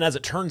 Yeah. And as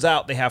it turns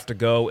out, they have to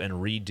go and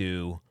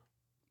redo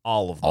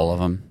all of them. All of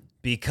them.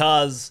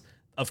 Because,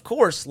 of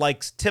course,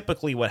 like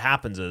typically what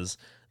happens is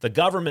the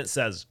government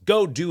says,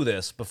 go do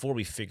this before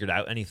we figured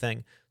out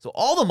anything. So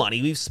all the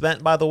money we've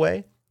spent, by the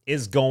way,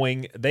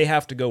 they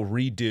have to go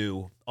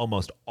redo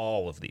almost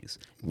all of these.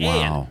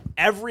 Wow. And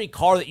every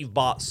car that you've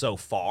bought so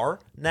far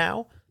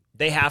now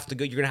they have to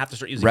go. You're going to have to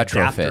start using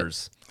Retrofit.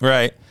 adapters.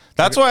 Right.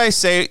 That's why I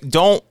say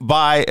don't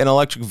buy an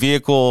electric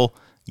vehicle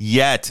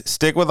yet.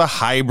 Stick with a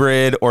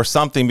hybrid or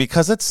something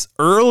because it's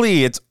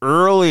early. It's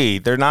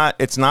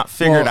not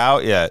figured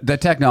out yet. The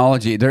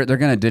technology, they're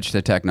going to ditch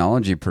the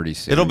technology pretty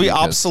soon. It'll be because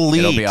obsolete.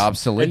 It'll be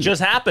obsolete. It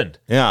just happened.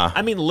 Yeah.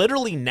 I mean,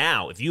 literally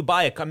now, if you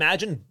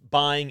imagine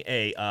buying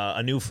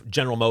a new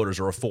General Motors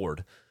or a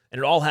Ford, and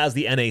it all has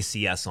the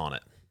NACS on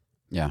it.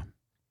 Yeah.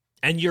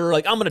 And you're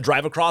like, I'm going to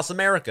drive across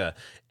America.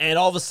 And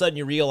all of a sudden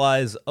you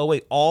realize, oh,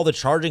 wait, all the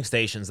charging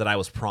stations that I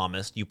was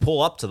promised, you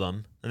pull up to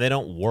them and they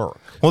don't work.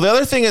 Well, the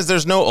other thing is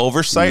there's no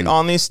oversight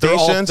on these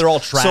stations. They're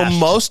all So trashed.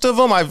 most of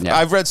them,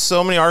 I've read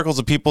so many articles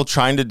of people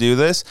trying to do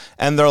this,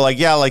 and they're like,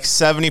 yeah, like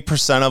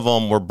 70% of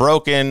them were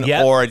broken,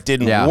 Yep. or it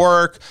didn't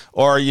work,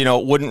 or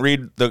it wouldn't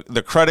read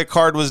the credit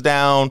card was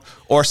down,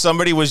 or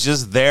somebody was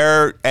just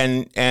there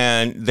and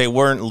they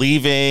weren't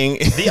leaving.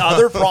 The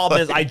other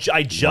problem is I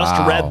just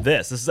Wow. read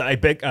this. This is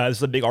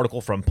a big article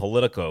from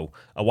Politico.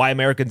 Why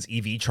Americans'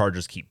 EV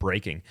chargers keep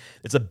breaking.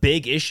 It's a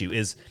big issue.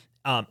 Is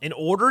in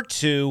order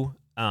to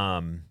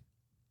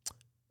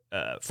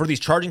for these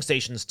charging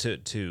stations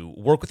to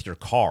work with your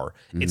car,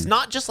 it's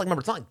not just like, remember,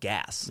 it's not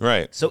gas.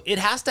 Right. So it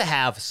has to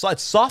have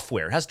it's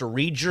software. It has to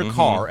read your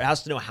car. It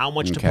has to know how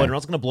much to put in, or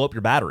else it's going to blow up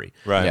your battery.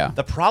 Right. Yeah.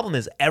 The problem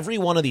is every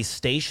one of these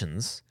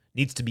stations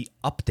needs to be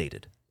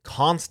updated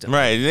constantly.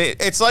 Right.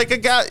 It's like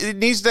it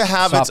needs to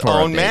have its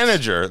Software own updates.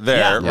 manager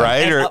there, right?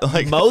 And, Or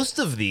like most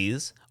of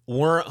these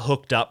weren't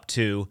hooked up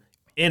to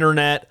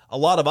internet, a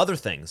lot of other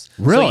things.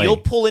 Really? So you'll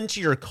pull into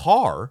your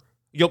car,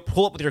 you'll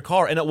pull up with your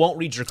car, and it won't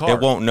read your car.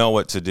 it won't know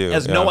what to do. It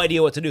has no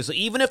idea what to do. So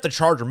even if the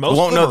charger, most It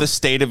won't of them know are- the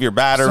state of your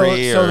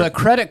battery. So or, the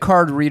credit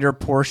card reader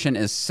portion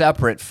is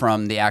separate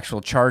from the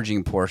actual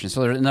charging portion.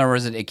 So in other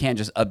words, it can't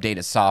just update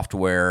a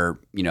software,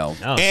 No,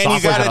 and you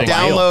software's got a to big deal.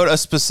 download a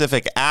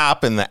specific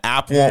app, and the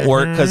app won't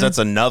work because that's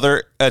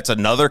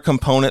another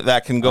component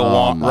that can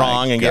go my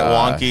wrong and get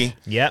gosh. wonky.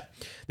 Yep.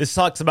 This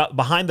talks about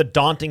behind the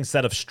daunting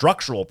set of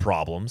structural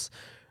problems.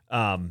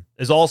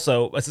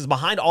 This is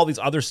behind all these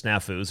other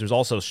snafus. There's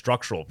also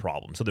structural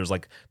problems. So there's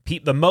like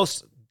the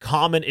most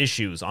common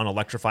issues on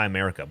Electrify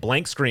America: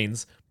 blank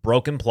screens,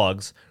 broken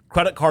plugs,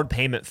 credit card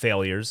payment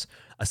failures,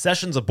 a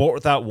sessions abort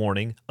without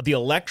warning, the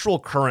electrical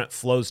current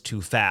flows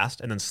too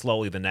fast and then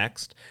slowly the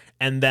next,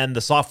 and then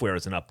the software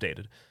isn't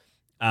updated.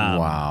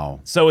 wow.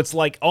 So it's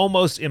like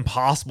almost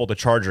impossible to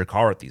charge your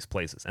car at these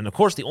places. And of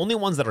course, the only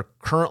ones that are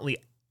currently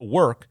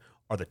work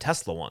are the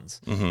Tesla ones,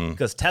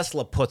 because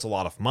Tesla puts a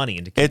lot of money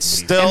into keeping It's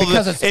these- still And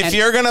because if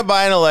you're gonna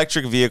buy an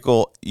electric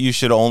vehicle, you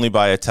should only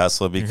buy a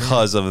Tesla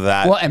because of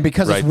that. Well, and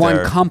because right it's one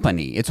there.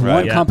 company. It's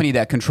one Yeah. company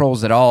that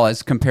controls it all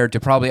as compared to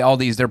probably all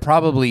these. They're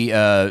probably,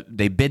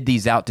 they bid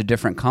these out to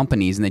different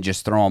companies and they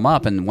just throw them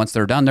up. And once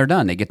they're done, they're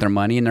done. They get their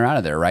money and they're out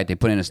of there, right? They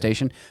put in a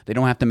station. They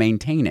don't have to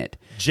maintain it.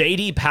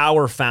 JD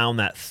Power found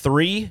that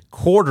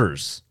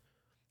 3/4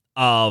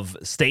 of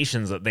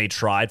stations that they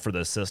tried for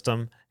this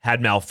system had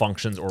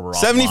malfunctions or were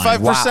offline.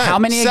 75%. Wow. How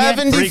many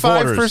again?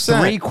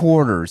 75%.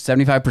 3/4,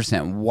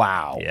 75%.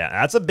 Wow. Yeah,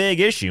 that's a big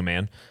issue,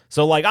 man.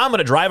 So, like, I'm going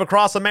to drive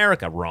across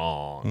America.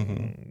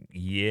 Wrong.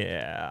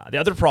 Yeah. The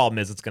other problem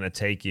is it's going to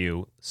take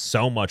you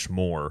so much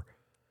more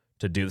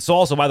to do. So,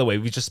 also, by the way,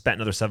 we just spent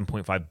another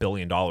 $7.5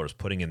 billion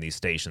putting in these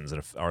stations. And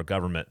if our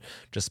government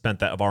just spent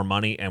that of our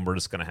money, and we're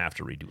just going to have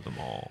to redo them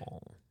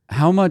all.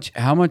 How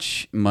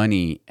much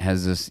money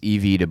has this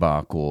EV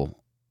debacle,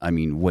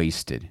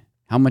 wasted?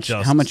 How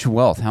much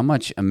wealth, how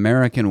much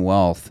American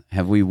wealth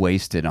have we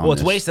wasted on Well,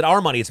 it's this? wasted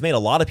our money. It's made a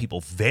lot of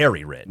people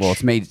very rich. Well,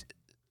 it's made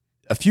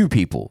a few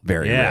people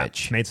very It's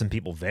rich. made some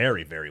people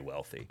very, very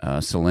wealthy.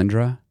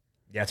 Solyndra?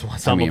 Yeah, that's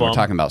what some of We're them.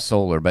 talking about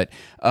solar, but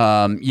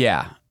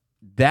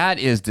that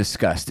is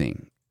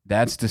disgusting.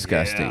 That's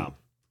disgusting. Yeah.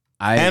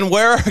 And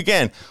where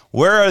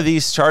are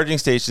these charging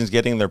stations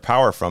getting their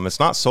power from? It's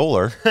not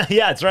solar.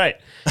 Yeah, that's right.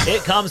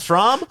 It comes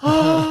from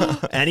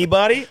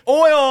anybody?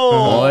 Oil.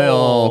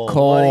 Oil,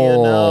 coal. What do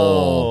you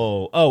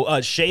know?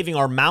 Oh, shaving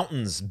our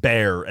mountains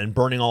bare and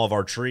burning all of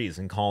our trees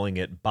and calling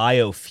it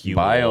biofuel.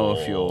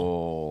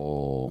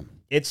 Biofuel.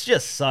 It's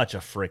just such a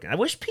freaking. I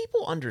wish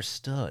people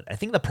understood. I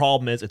think the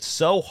problem is it's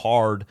so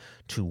hard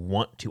to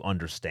want to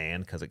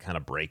understand because it kind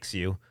of breaks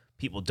you.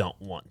 People don't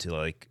want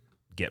to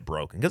get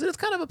broken because it's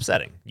kind of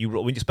upsetting.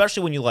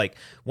 Especially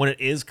when it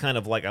is kind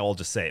of like, I will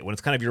just say it, when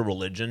it's kind of your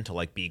religion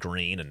to be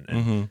green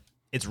and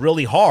it's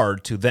really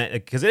hard to then,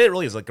 because it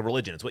really is like a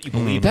religion. It's what you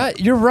believe in. That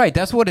you're right.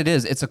 That's what it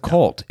is. It's a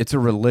cult. It's a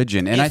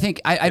religion. And I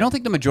think I don't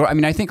think the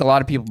majority. I think a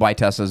lot of people buy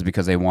Teslas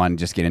because they want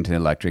to just get into the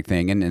electric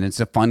thing, and it's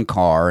a fun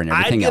car and I'd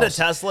everything get else.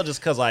 a Tesla just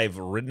because I've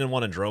ridden in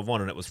one and drove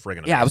one, and it was friggin'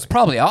 amazing. Yeah, it was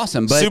probably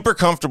awesome, but Super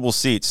comfortable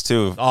seats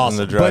too.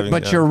 Awesome. In the driving.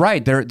 but you're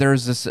right.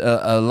 There's this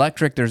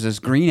electric. There's this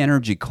green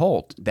energy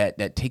cult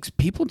that takes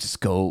people just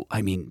go.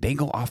 They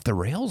go off the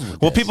rails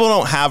with Well, this. people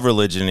don't have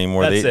religion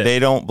anymore. That's it. They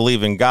don't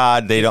believe in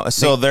God. They don't.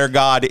 So their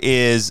God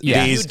is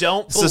Yeah. these You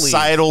don't believe.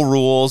 societal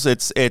rules.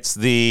 It's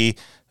the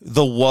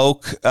the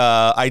woke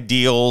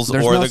ideals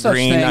or the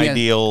green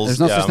ideals. There's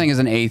no such thing as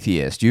an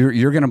atheist.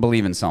 You're going to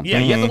believe in something. Yeah,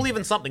 you have to believe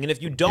in something. And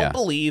if you don't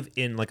believe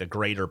in like a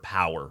greater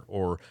power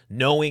or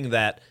knowing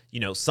that,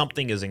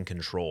 something is in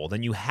control,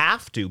 then you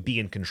have to be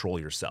in control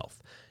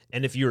yourself.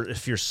 And if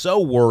you're so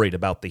worried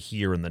about the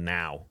here and the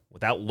now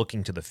without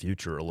looking to the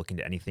future or looking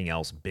to anything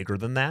else bigger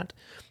than that,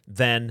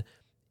 then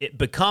it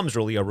becomes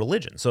really a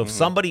religion. So if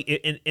somebody,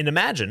 and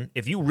imagine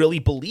if you really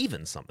believe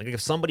in something, like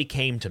if somebody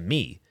came to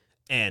me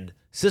and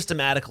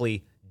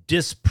systematically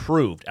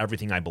disproved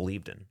everything I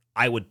believed in,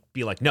 I would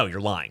be like, no,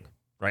 you're lying,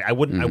 right? I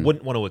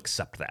wouldn't want to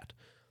accept that.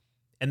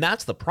 And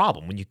that's the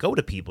problem. When you go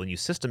to people and you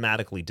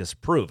systematically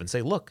disprove and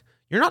say, look,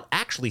 you're not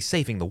actually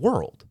saving the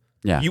world.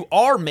 Yeah. You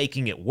are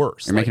making it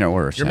worse. You're making it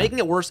worse. You're making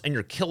it worse and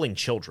you're killing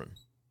children.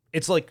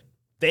 It's like,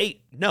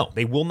 they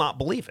will not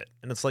believe it.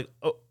 And it's like,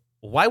 oh,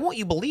 why won't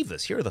you believe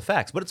this? Here are the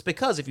facts. But it's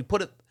because if you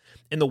put it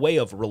in the way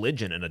of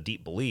religion and a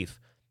deep belief,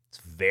 it's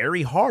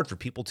very hard for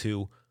people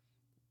to,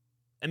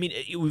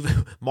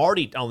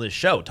 Marty on this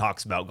show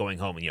talks about going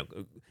home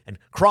and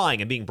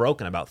crying and being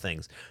broken about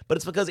things. But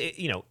it's because,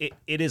 it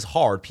is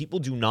hard. People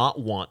do not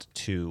want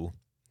to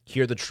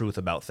hear the truth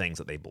about things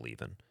that they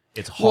believe in.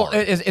 It's hard.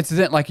 Well, it's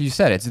like you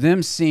said, it's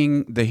them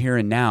seeing the here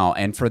and now.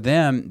 And for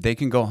them, they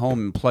can go home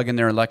and plug in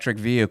their electric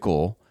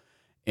vehicle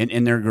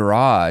in their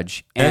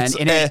garage, and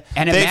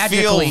it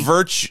feel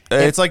virtue.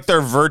 It's like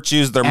their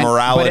virtues, their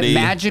morality. But it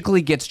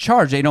magically gets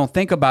charged. They don't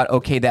think about,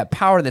 okay, that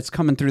power that's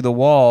coming through the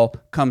wall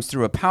comes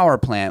through a power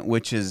plant,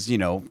 which is,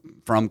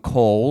 from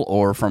coal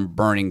or from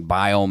burning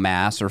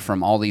biomass or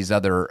from all these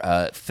other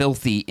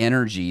filthy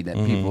energy that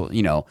people,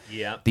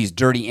 these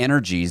dirty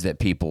energies that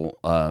people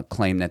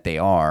claim that they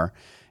are.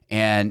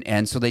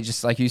 And so they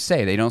just, like you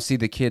say, they don't see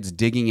the kids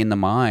digging in the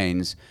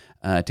mines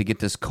to get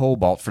this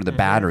cobalt for the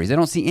batteries. They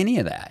don't see any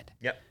of that.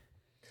 Yep.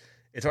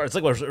 It's hard. It's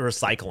like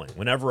recycling.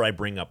 Whenever I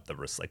bring up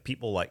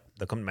people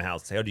they'll come to my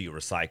house and say, "Oh, do you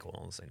recycle?"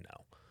 And I'll say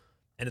no.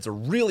 And it's a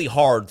really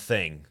hard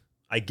thing.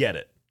 I get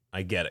it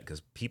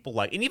because people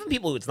and even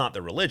people who it's not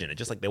their religion, it's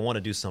just like they want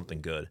to do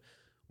something good.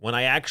 When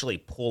I actually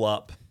pull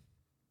up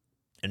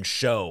and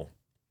show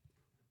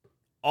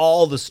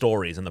all the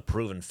stories and the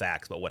proven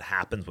facts about what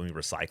happens when we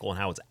recycle and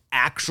how it's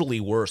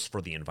actually worse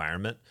for the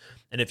environment.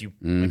 And if you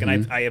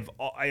and I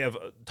have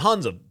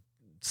tons of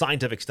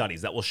scientific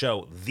studies that will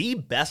show the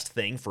best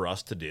thing for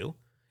us to do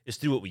is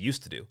to do what we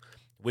used to do,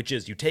 which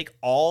is you take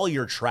all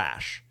your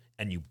trash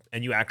and you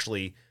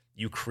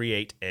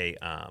create a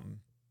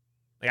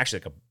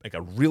like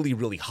a really,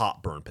 really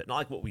hot burn pit, not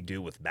like what we do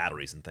with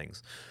batteries and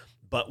things.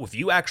 But if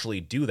you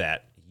actually do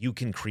that, you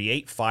can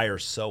create fire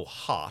so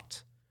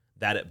hot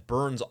that it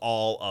burns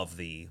all of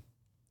the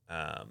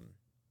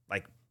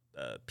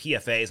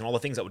PFAS and all the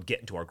things that would get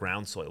into our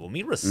ground soil. When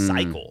we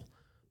recycle,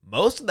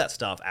 most of that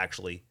stuff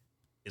actually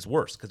is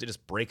worse because it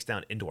just breaks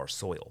down into our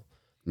soil.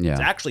 Yeah.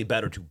 It's actually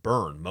better to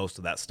burn most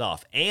of that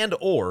stuff. And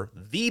or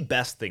the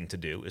best thing to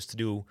do is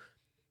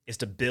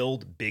to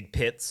build big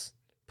pits,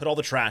 put all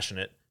the trash in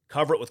it,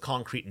 cover it with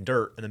concrete and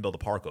dirt, and then build a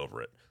park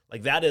over it.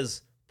 Like that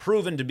is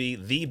proven to be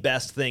the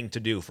best thing to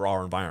do for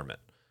our environment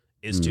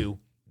is to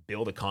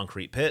build a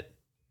concrete pit,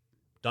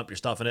 dump your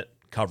stuff in it,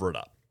 cover it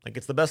up. Like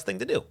it's the best thing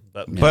to do.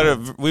 But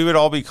we would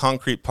all be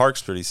concrete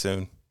parks pretty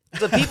soon.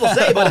 That's what people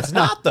say, but it's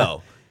not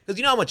though. Because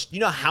you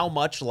know how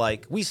much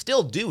like we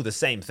still do the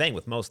same thing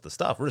with most of the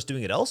stuff. We're just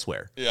doing it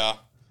elsewhere. Yeah.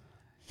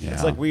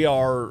 It's like we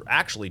are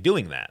actually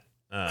doing that.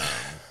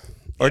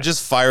 Or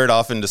just fire it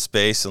off into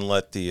space and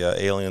let the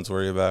aliens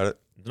worry about it.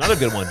 Another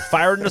good one.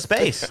 Fire it into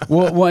space.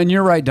 Well, and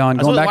you're right, Don.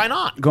 Why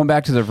not? Going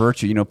back to the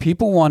virtue,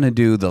 people want to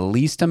do the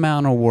least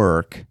amount of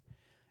work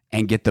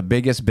and get the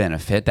biggest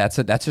benefit. That's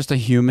just a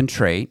human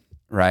trait,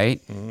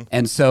 right? Mm-hmm.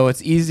 And so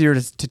it's easier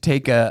to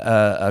take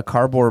a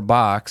cardboard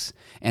box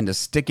and to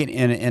stick it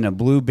in a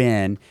blue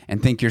bin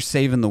and think you're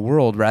saving the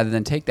world rather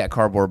than take that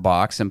cardboard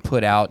box and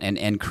put out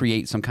and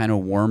create some kind of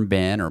worm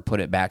bin or put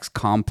it back,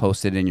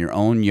 compost it in your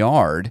own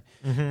yard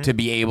to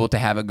be able to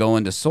have it go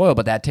into soil.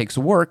 But that takes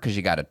work because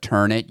you got to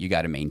turn it, you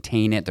got to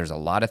maintain it. There's a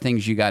lot of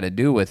things you got to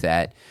do with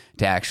that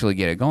to actually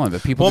get it going.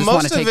 But people just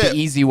want to take the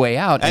easy way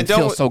out and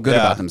feel so good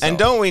about themselves. And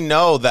don't we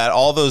know that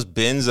all those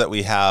bins that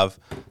we have,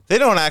 they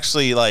don't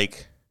actually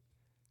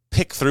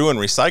pick through and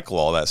recycle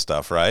all that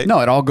stuff, right? No,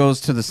 it all goes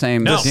to the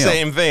same deal.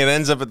 Same thing. It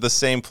ends up at the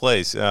same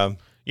place. Yeah,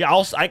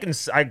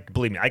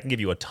 believe me, I can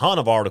give you a ton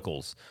of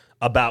articles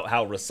about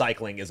how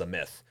recycling is a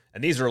myth.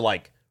 And these are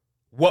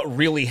what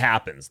really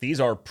happens. These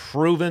are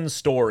proven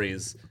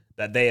stories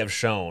that they have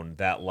shown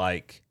that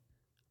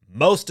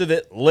most of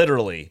it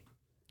literally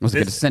was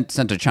it sent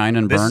to China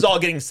and burnt? This is all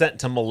getting sent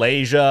to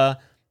Malaysia.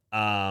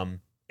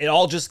 It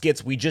all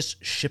just we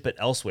just ship it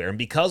elsewhere. And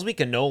because we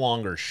can no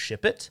longer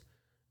ship it,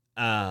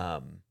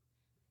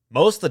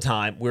 most of the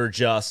time, we're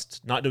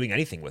just not doing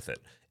anything with it.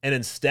 And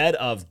instead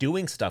of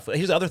doing stuff,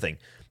 here's the other thing.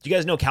 Do you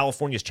guys know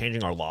California is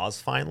changing our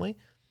laws finally?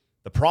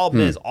 The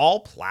problem is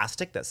all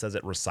plastic that says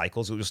it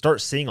recycles, you'll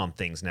start seeing on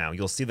things now.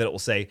 You'll see that it will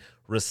say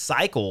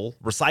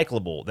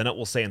recyclable. Then it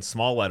will say in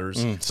small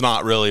letters. It's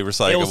not really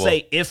recyclable. It will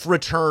say if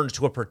returned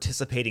to a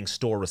participating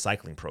store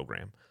recycling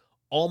program.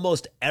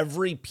 almost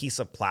every piece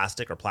of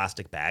plastic or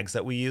plastic bags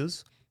that we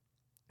use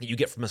that you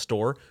get from a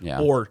store Yeah.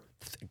 or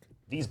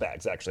these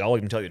bags, actually, I'll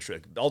even tell you the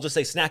trick. I'll just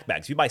say snack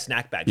bags. If you buy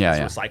snack bags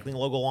Yeah, with a recycling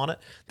logo on it,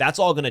 that's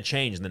all going to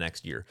change in the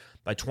next year.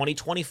 By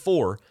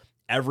 2024,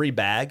 every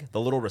bag, the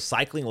little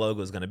recycling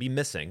logo is going to be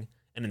missing.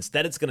 And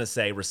instead, it's going to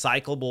say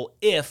recyclable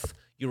if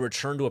you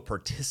return to a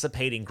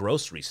participating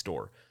grocery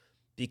store.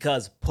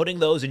 Because putting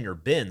those in your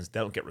bins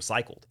don't get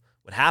recycled.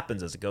 What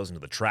happens is it goes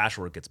into the trash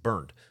where it gets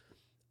burned,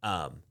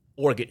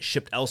 or it gets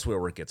shipped elsewhere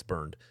where it gets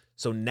burned.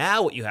 So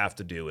now what you have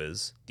to do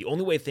is, the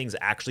only way things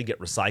actually get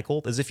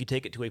recycled is if you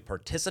take it to a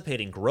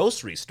participating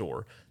grocery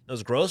store.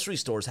 Those grocery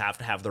stores have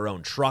to have their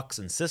own trucks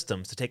and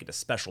systems to take it to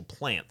special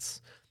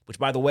plants, which,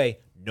 by the way,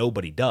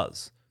 nobody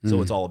does. So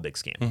it's all a big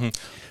scam.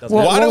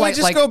 Well, Why don't we like-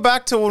 just go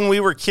back to when we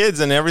were kids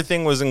and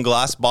everything was in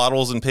glass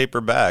bottles and paper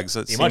bags?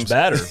 That Be much seems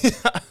better.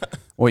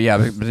 Well, yeah,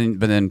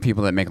 but then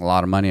people that make a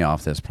lot of money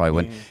off this probably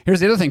wouldn't. Here's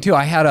the other thing, too.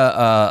 I had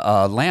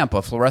a lamp,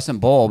 a fluorescent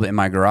bulb in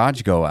my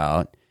garage go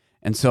out.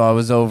 And so I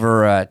was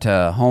over at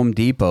Home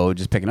Depot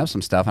just picking up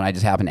some stuff, and I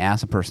just happened to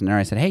ask a person there.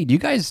 I said, hey, do you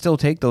guys still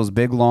take those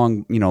big,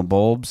 long,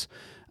 bulbs,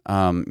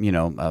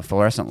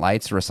 fluorescent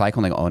lights to recycle?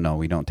 And they go, oh, no,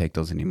 we don't take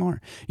those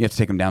anymore. You have to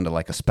take them down to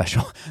like a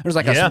special, there's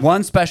like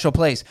one special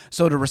place.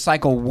 So to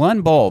recycle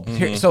one bulb,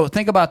 here, so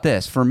think about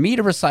this. For me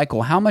to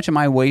recycle, how much am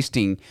I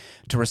wasting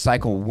to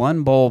recycle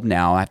one bulb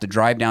now? I have to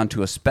drive down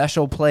to a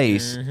special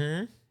place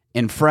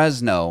in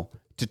Fresno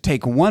to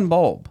take one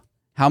bulb.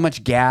 How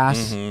much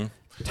gas,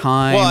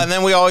 time? Well, and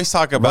then we always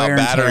talk about wear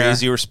and tear.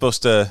 batteries. You were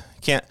supposed to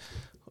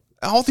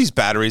all these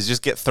batteries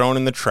just get thrown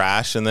in the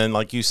trash, and then,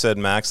 like you said,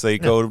 Max, they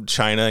go to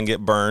China and get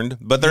burned.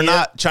 But they're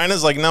not.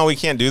 China's like, no, we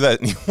can't do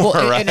that anymore.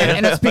 Well, right?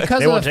 and it's because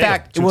They of won't the take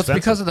fact. them. Too Well, it's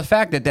because expensive. of the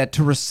fact that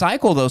to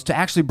recycle those, to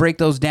actually break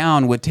those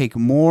down, would take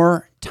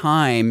more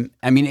time.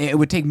 I mean, it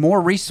would take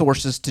more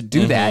resources to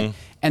do that.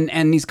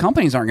 And these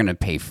companies aren't going to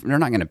pay. They're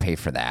not going to pay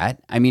for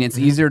that. I mean, it's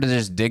easier to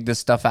just dig this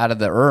stuff out of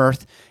the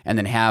earth and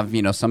then have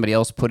somebody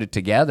else put it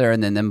together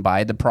and then them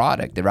buy the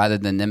product rather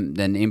than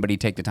anybody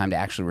take the time to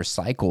actually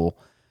recycle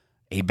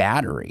a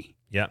battery.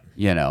 Yeah.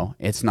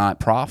 It's not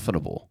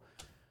profitable.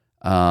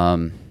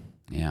 Yeah,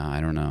 I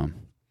don't know.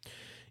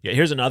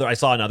 Yeah, I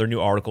saw another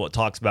new article. It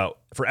talks about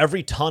for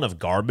every ton of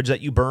garbage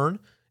that you burn,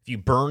 if you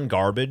burn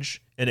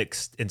garbage and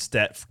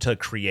instead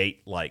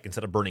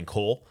of burning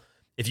coal,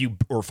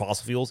 or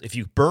fossil fuels, if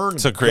you burn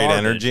To create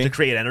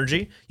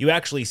energy, you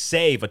actually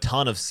save a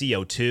ton of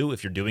CO2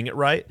 if you're doing it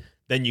right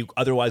than you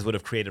otherwise would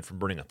have created from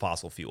burning a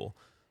fossil fuel.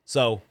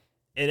 So,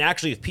 and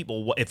actually,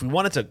 if we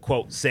wanted to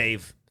quote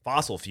save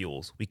fossil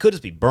fuels, we could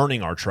just be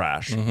burning our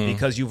trash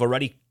because you've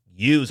already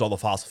used all the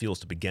fossil fuels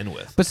to begin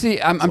with. But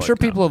see, I'm sure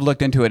people have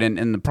looked into it,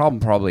 and the problem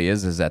probably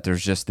is that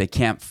they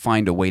can't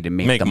find a way to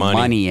make the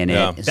money in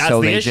Yeah. it. That's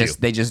So the issue.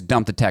 they just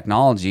dump the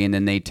technology, and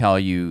then they tell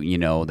you,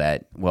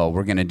 that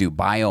we're going to do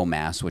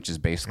biomass, which is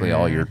basically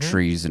all your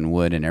trees and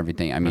wood and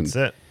everything. I mean, That's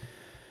it.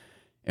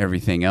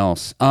 everything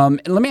else.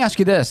 Let me ask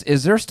you this: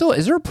 is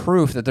there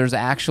proof that there's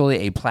actually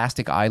a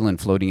plastic island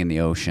floating in the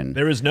ocean?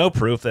 There is no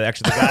proof that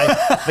actually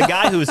the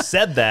guy who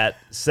said that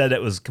said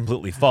it was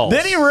completely false.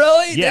 Did he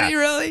really? Yeah. Did he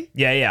really?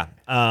 Yeah.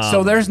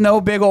 So there's no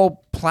big old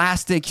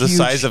plastic. the huge...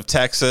 size of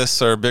Texas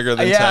or bigger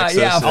than Yeah, Texas.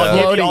 yeah.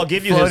 I'll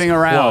give you floating his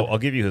around. quote. I'll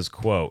give you his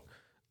quote.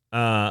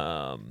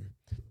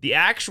 The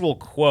actual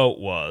quote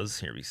was,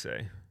 here we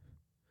say.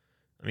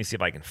 Let me see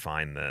if I can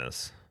find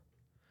this.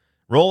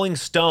 Rolling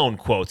Stone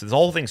quotes. This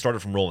whole thing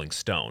started from Rolling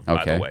Stone,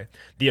 by Okay. the way.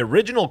 The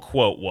original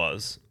quote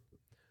was,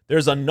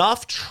 there's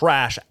enough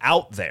trash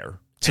out there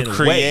to and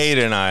create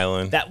waste an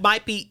island. that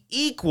might be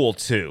equal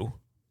to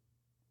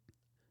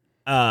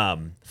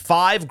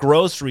 5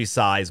 grocery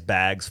size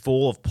bags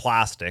full of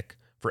plastic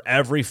for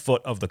every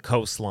foot of the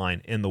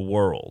coastline in the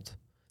world.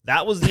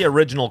 That was the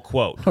original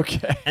quote.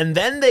 Okay. And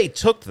then they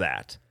took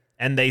that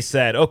and they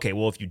said, okay,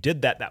 well, if you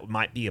did that, that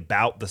might be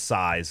about the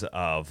size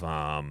of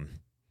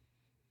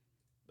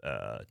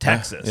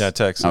Texas. Yeah,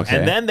 Texas. Okay.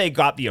 And then they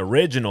got the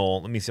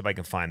original. Let me see if I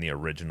can find the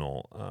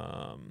original.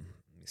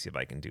 Let me see if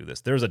I can do this.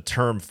 There's a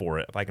term for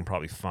it, if I can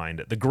probably find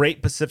it. The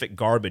Great Pacific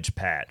Garbage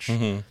Patch.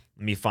 Let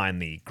me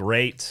find the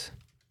Great.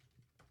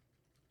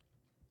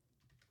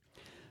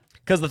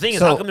 Because the thing is,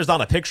 So- how come there's not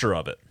a picture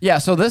of it? Yeah.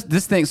 So this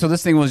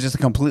thing was just a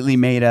completely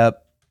made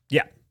up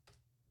Yeah.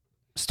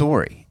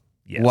 story.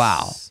 Yes.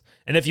 Wow.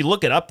 And if you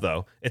look it up,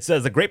 though, it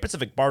says the Great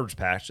Pacific Garbage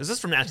Patch. This is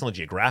from National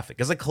Geographic.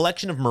 It's a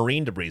collection of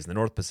marine debris in the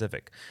North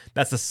Pacific.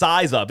 That's the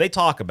size of. They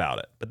talk about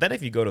it. But then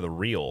if you go to the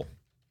real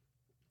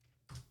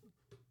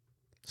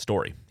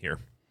story here,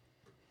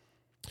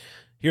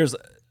 here's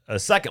a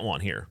second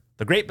one here.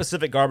 The Great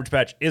Pacific Garbage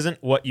Patch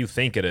isn't what you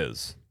think it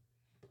is.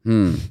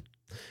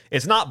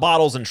 It's not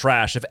bottles and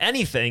trash. If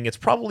anything, it's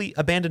probably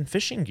abandoned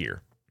fishing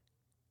gear.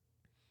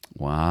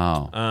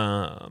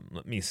 Wow.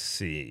 Let me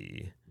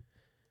see.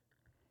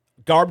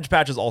 Garbage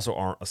patches also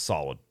aren't a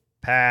solid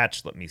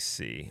patch. Let me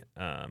see.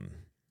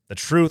 The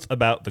truth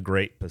about the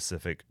Great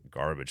Pacific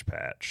Garbage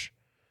Patch.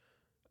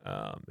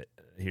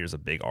 Here's a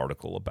big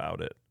article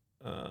about it.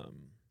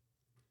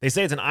 They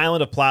say it's an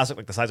island of plastic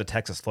like the size of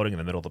Texas floating in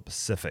the middle of the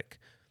Pacific.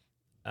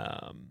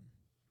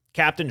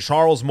 Captain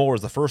Charles Moore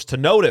is the first to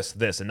notice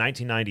this in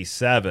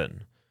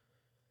 1997.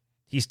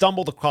 He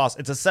stumbled across,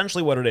 it's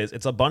essentially what it is.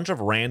 It's a bunch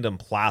of random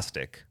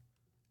plastic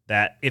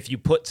that, if you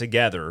put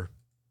together,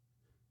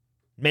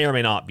 may or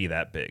may not be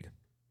that big.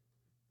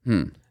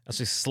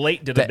 Actually,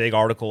 Slate did a big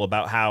article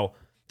about how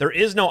there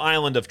is no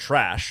island of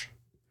trash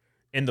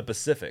in the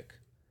Pacific,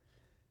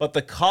 but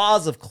the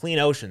cause of clean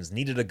oceans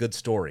needed a good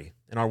story,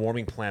 and our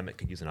warming planet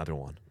could use another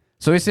one.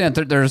 So he's saying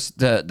that there's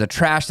the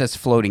trash that's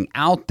floating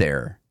out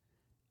there,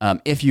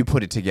 if you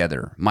put it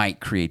together, might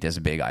create this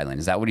big island.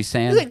 Is that what he's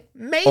saying?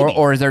 Maybe.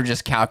 Or is there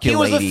just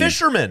calculating? He was a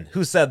fisherman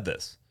who said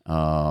this.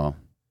 Oh.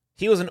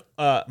 He was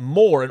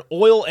Moore, an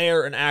oil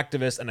heir, an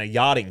activist, and a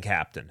yachting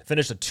captain.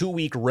 Finished a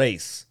 2-week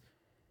race.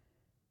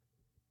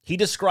 He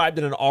described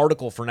in an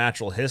article for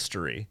Natural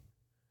History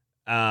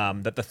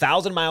that the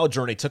 1,000-mile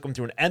journey took him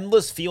through an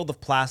endless field of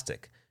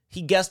plastic.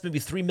 He guessed maybe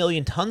 3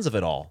 million tons of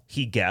it all,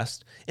 he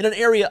guessed, in an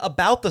area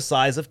about the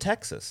size of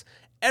Texas.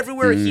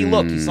 Everywhere he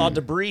looked, he saw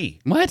debris.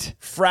 What?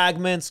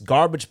 Fragments,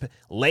 garbage.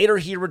 Later,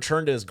 he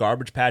returned to his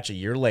garbage patch a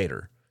year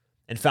later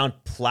and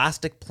found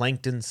plastic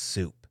plankton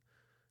soup.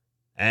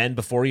 And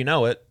before you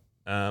know it,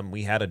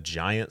 we had a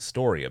giant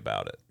story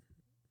about it.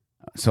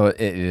 So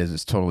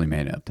it's totally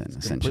made up then,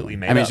 essentially. Completely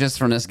made I mean, up. it's just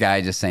from this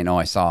guy just saying,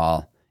 I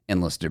saw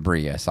endless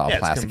debris. I saw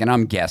plastic. And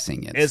I'm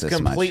guessing it's this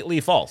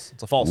completely false.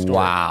 It's a false story.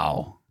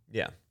 Wow.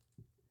 Yeah.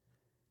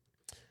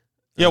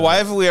 Yeah, why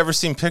haven't we ever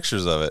seen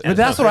pictures of it? But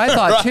that's what I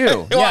thought,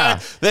 too. Yeah.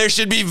 There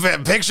should be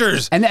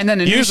pictures. And then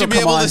the you news should will be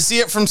come able on. to see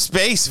it from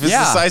space if it's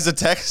the size of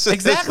Texas.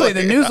 Exactly.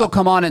 The news will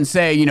come on and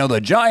say,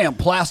 the giant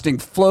plastic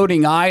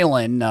floating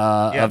island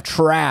of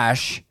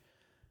trash.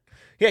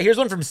 Yeah, here's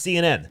one from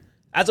CNN.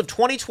 As of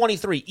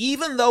 2023,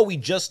 even though we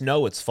just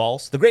know it's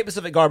false, the Great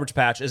Pacific Garbage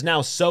Patch is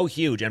now so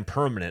huge and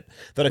permanent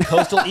that a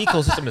coastal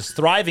ecosystem is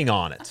thriving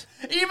on it.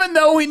 Even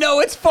though we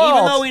know it's false.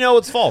 Even though we know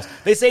it's false.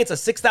 They say it's a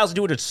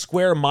 6,200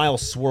 square mile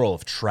swirl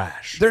of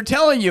trash. They're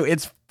telling you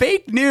it's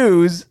fake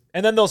news.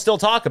 And then they'll still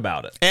talk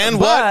about it. And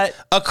what?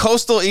 A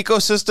coastal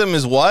ecosystem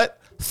is what?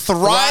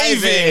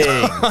 Thriving.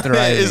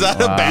 Is that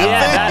a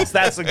bad thing?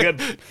 That's a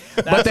good...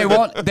 But they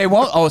won't.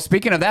 Oh,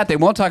 speaking of that, they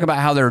won't talk about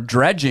how they're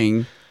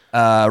dredging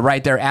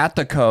right there at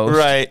the coast,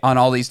 right, on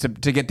all these to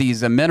get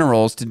these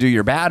minerals to do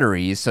your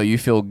batteries, so you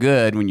feel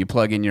good when you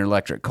plug in your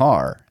electric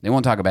car. They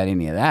won't talk about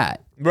any of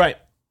that, right?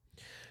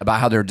 About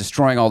how they're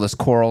destroying all this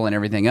coral and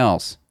everything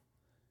else.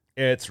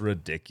 It's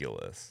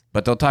ridiculous.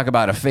 But they'll talk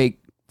about a fake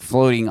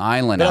floating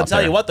island. But I'll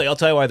tell you what, though. I'll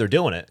tell you why they're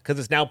doing it, because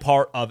it's now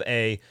part of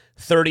a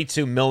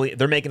 $32 million.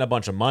 They're making a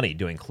bunch of money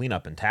doing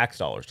cleanup and tax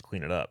dollars to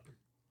clean it up.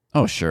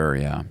 Oh, sure,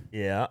 yeah.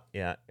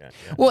 Yeah.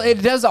 Well,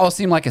 it does all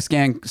seem like a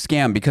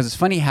scam because it's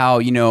funny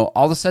how,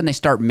 all of a sudden they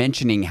start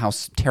mentioning how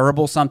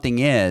terrible something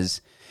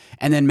is,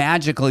 and then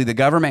magically the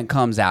government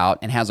comes out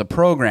and has a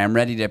program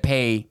ready to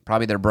pay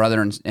probably their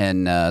brother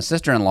and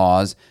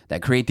sister-in-laws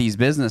that create these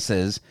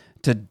businesses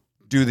to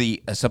do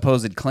the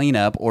supposed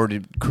cleanup or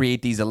to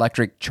create these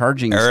electric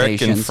charging Eric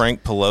stations. and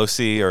Frank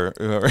Pelosi or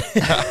whoever.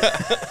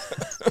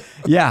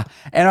 Yeah.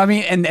 And I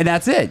mean, and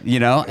that's it,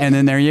 and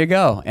then there you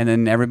go. And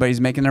then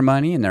everybody's making their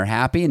money and they're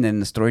happy, and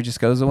then the story just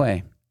goes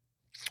away.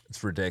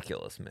 It's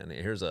ridiculous, man.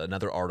 Here's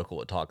another article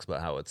that talks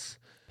about how it's...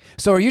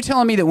 So are you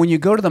telling me that when you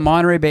go to the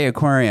Monterey Bay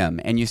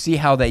Aquarium and you see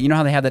how they,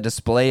 how they have that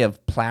display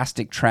of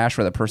plastic trash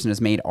where the person has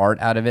made art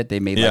out of it? They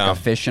made like a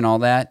fish and all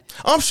that.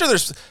 I'm sure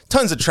there's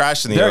tons of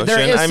trash in the ocean.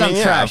 There is some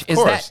trash. Of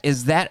course.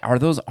 Are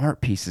those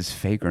art pieces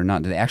fake or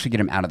not? Do they actually get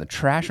them out of the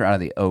trash or out of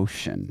the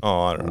ocean?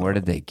 Oh, I don't know. Where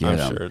did they get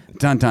them? Sure.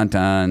 Dun, dun,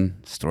 dun.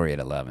 Story at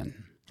 11.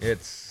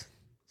 It's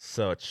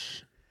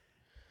such...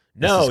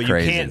 No, you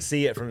crazy. can't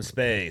see it from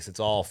space. It's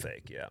all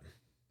fake, yeah.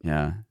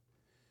 Yeah.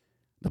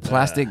 The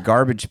plastic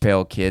garbage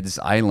pail kids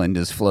island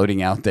is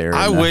floating out there.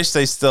 I wish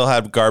they still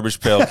had garbage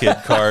pail kid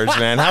cards,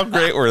 man. How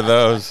great were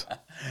those?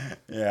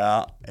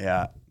 Yeah.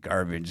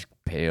 Garbage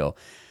pail.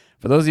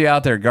 For those of you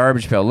out there,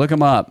 garbage pail, look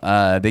them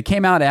up. They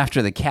came out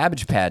after the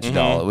Cabbage Patch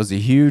doll. It was a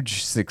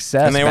huge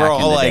success. And they were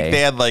all they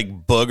had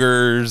like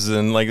boogers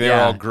and like they were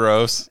all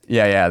gross.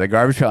 Yeah. The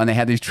garbage pail, and they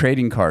had these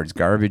trading cards,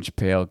 garbage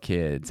pail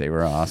kids. They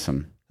were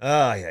awesome.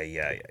 Oh,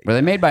 yeah. Were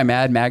they made by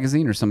Mad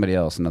Magazine or somebody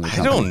else? Another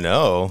company? I don't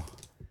know.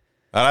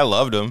 I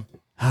loved them.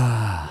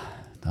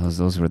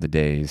 Those were the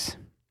days.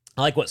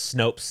 I like what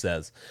Snopes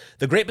says.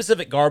 The Great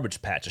Pacific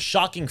Garbage Patch, a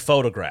shocking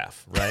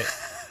photograph, right?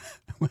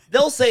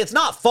 They'll say it's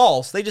not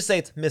false. They just say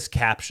it's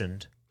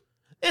miscaptioned.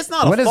 It's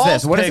not What a is false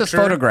this? What is picture.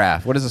 this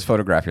photograph? What is this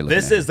photograph you're looking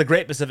at? This is the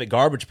Great Pacific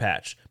Garbage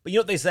Patch. But you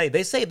know what they say?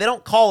 They say they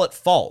don't call it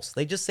false.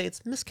 They just say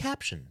it's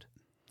miscaptioned.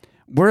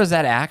 Where is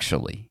that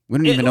actually? We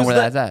don't even know where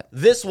that's at.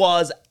 This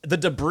was the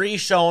debris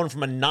shown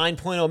from a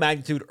 9.0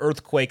 magnitude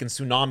earthquake and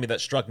tsunami that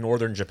struck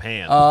northern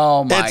Japan.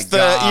 Oh my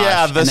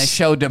gosh. And they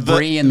show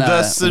debris in the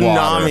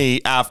tsunami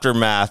water.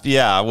 aftermath.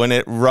 Yeah, when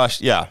it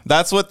rushed. Yeah,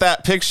 that's what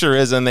that picture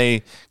is, and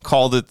they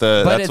called it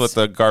that's what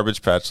the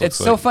garbage patch looks like. It's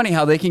so funny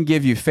how they can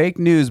give you fake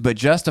news but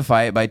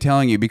justify it by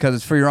telling you because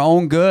it's for your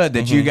own good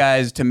that you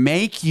guys, to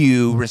make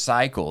you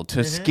recycle,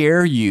 to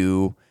scare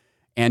you,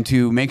 and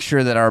to make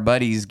sure that our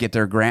buddies get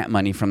their grant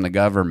money from the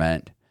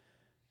government.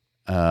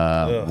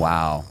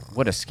 Wow,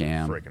 what a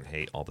scam! Freaking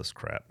hate all this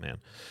crap, man.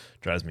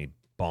 Drives me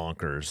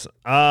bonkers.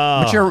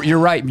 But you're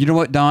right. You know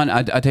what, Don?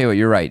 I tell you what,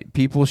 you're right.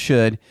 People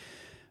should.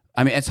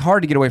 I mean, it's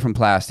hard to get away from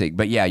plastic,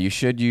 but yeah, you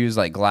should use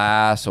like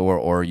glass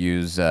or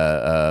use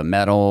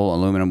metal,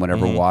 aluminum,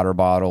 whatever, water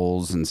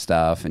bottles and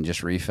stuff, and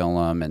just refill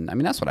them. And I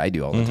mean, that's what I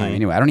do all the time.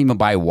 Anyway, I don't even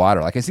buy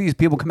water. Like I see these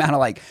people come out of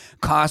like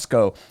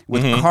Costco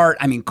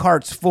with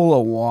carts full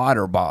of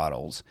water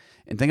bottles,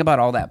 and think about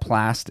all that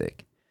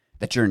plastic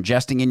that you're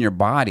ingesting in your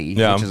body,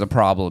 which is a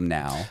problem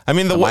now. I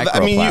mean, the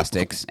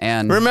microplastics.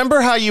 And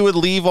remember how you would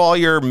leave all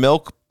your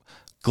milk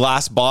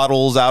glass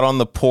bottles out on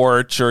the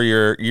porch, or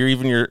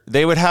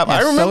they would have.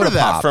 I remember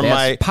that from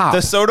the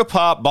soda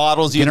pop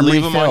bottles. You'd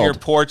leave them on your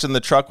porch, and the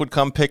truck would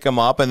come pick them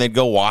up, and they'd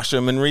go wash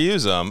them and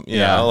reuse them. You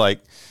know, like.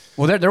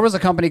 Well, there was a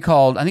company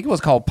called, I think it was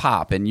called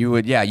Pop, and you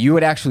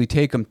would actually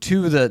take them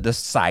to the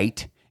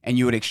site. And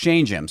you would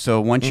exchange them.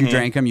 So once you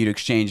drank them, you'd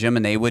exchange them,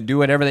 and they would do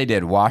whatever they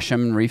did, wash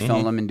them and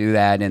refill them and do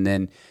that. And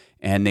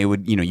they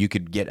would, you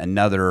could get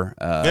another.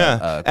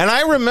 And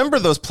I remember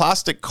those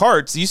plastic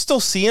carts. You still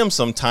see them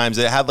sometimes.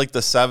 It had like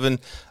the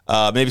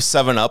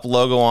 7-Up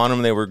logo on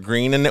them. They were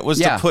green, and it was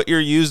to put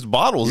your used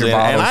bottles in.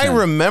 And I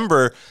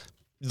remember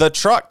the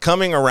truck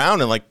coming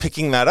around and like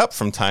picking that up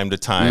from time to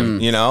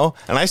time, And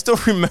I still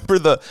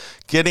remember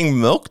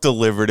getting milk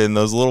delivered in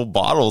those little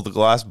bottles, the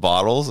glass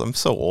bottles. I'm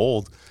so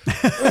old.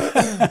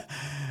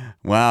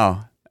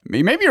 Wow.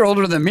 Maybe you're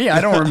older than me. I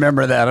don't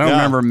remember that. I don't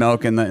remember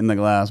milk in the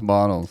glass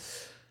bottles.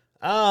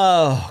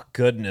 Oh,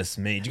 goodness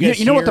me.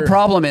 You know what the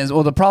problem is?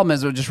 Well, the problem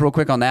is, just real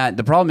quick on that,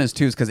 the problem is,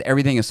 too, is because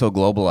everything is so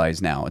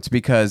globalized now. It's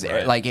because,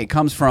 like, it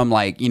comes from,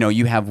 like,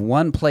 you have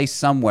one place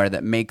somewhere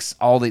that makes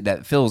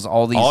that fills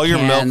all these all cans.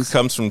 Your milk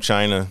comes from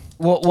China.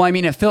 Well, I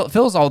mean, it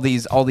fills all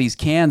these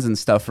cans and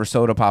stuff for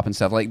soda pop and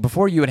stuff. Like,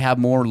 before, you would have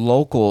more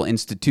local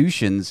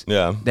institutions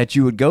that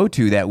you would go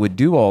to that would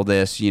do all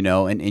this,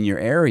 in your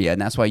area.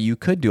 And that's why you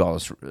could do all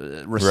this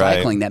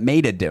recycling that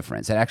made a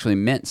difference. It actually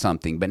meant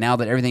something. But now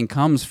that everything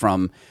comes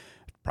from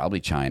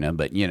probably China,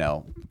 but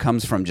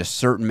comes from just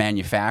certain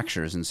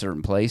manufacturers in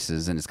certain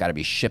places, and it's got to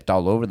be shipped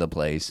all over the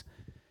place.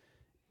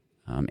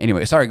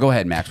 Anyway, sorry, go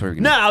ahead, Max.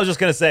 I was just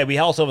gonna say we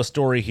also have a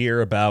story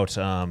here about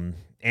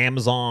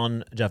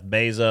Amazon, Jeff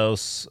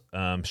Bezos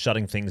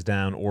shutting things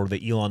down, or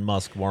the Elon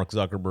Musk, Mark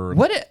Zuckerberg.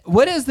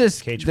 What is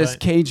this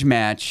cage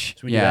match?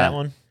 Should we do that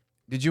one?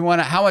 Did you want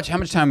to? How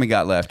much time we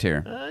got left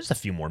here? Just a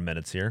few more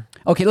minutes here.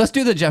 Okay, let's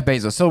do the Jeff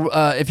Bezos. So,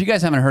 if you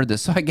guys haven't heard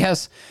this, so I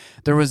guess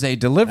there was a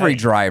delivery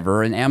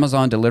driver, an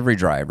Amazon delivery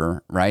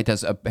driver, right?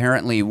 That's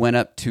apparently went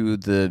up to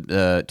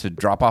to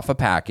drop off a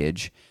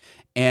package,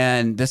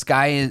 and this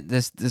guy,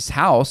 this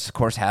house, of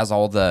course, has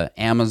all the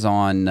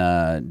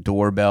Amazon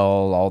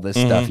doorbell, all this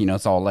stuff.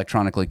 It's all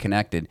electronically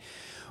connected.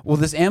 Well,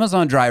 this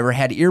Amazon driver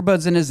had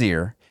earbuds in his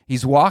ear.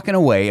 He's walking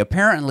away.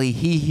 Apparently,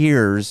 he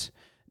hears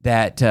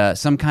that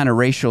some kind of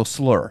racial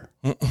slur,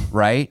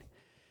 right?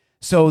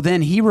 So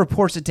then he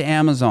reports it to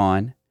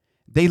Amazon.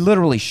 They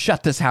literally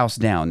shut this house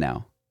down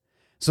now.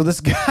 So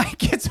this guy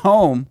gets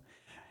home.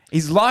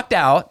 He's locked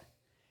out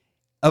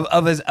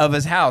of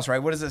his house, right?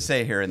 What does it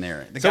say here and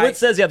there? It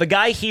says, the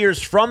guy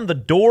hears from the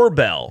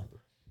doorbell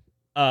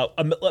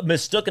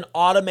mistook an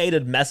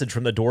automated message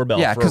from the doorbell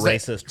for a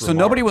racist So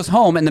nobody was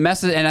home, and the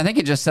message, and I think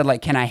it just said,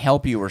 like, can I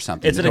help you or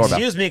something? It's an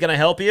excuse me, can I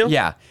help you?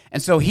 Yeah.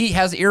 And so he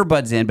has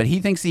earbuds in, but he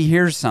thinks he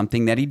hears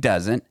something that he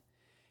doesn't,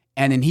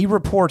 and then he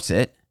reports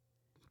it.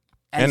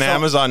 And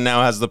Amazon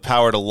now has the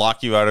power to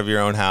lock you out of your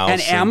own house.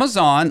 And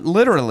Amazon,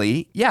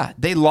 literally,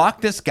 they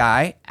locked this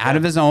guy out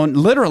of his own.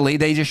 Literally,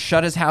 they just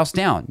shut his house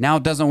down. Now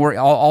it doesn't work.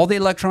 All the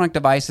electronic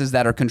devices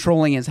that are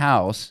controlling his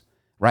house,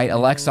 right?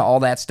 Alexa, all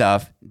that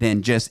stuff,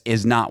 then just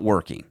is not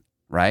working,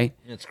 right?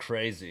 It's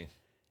crazy.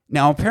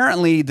 Now,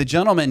 apparently, the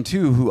gentleman,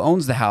 too, who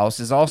owns the house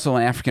is also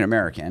an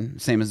African-American,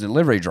 same as the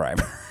delivery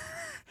driver.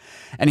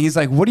 And he's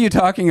like, what are you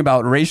talking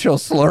about, racial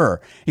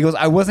slur? He goes,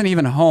 I wasn't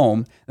even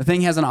home. The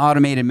thing has an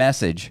automated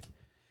message.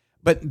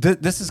 But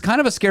this is kind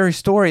of a scary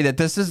story that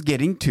this is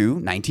getting to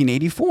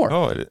 1984.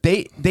 Oh,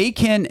 they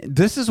can.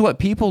 This is what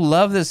people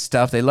love. This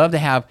stuff they love to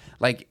have.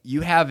 Like you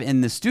have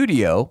in the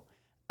studio.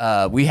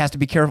 We have to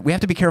be careful. We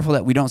have to be careful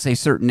that we don't say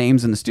certain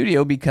names in the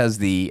studio because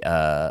the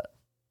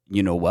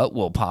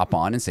will pop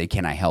on and say,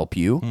 "Can I help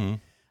you?"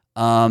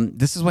 Mm-hmm.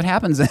 This is what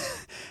happens.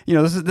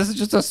 This is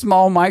just a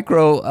small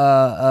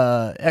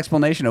micro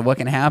explanation of what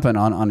can happen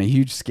on a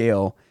huge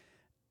scale.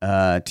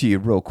 To you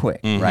real quick,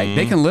 right?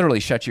 They can literally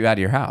shut you out of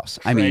your house.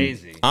 Crazy.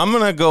 I mean, I'm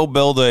going to go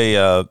build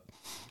a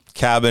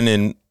cabin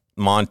in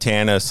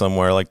Montana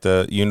somewhere like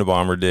the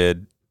Unabomber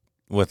did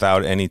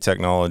without any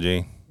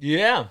technology.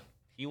 Yeah.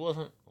 He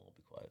wasn't. I'll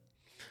be quiet.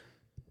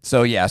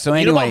 So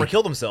anyway. Unabomber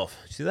killed himself.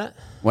 Did you see that?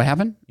 What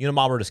happened?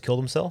 Unabomber just killed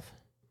himself.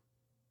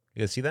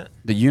 You guys see that?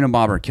 The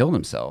Unabomber killed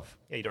himself.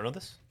 Yeah, you don't know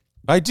this?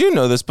 I do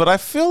know this, but I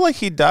feel like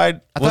he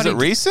died. Was it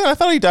recent? I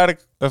thought he died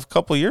a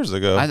couple years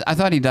ago. I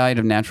thought he died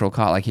of natural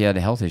cause, like he had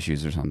health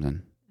issues or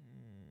something.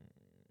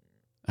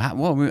 How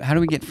do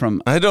we get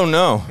from... I don't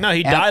know. No,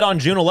 he died on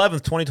June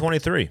 11th,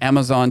 2023.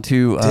 Amazon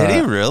to... Did he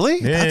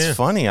really? Yeah, That's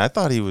funny. I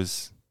thought he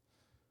was...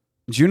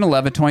 June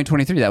 11th,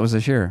 2023. That was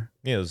this year.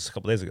 Yeah, it was a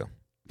couple days ago.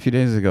 A few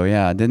days ago,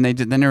 yeah.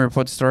 Didn't they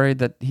report the story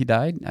that he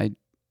died?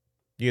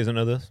 You guys don't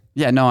know this?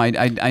 Yeah, no,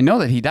 I know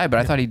that he died, but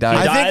I thought he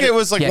died. I think it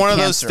was like He had one of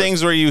those cancer.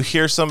 things where you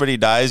hear somebody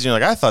dies and you're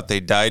like, I thought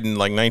they died in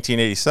like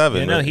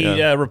 1987. Yeah,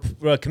 no,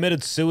 But, he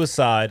committed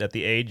suicide at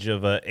the age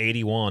of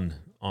 81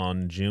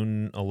 on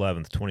June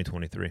 11th,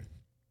 2023.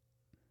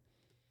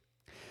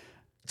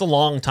 It's a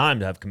long time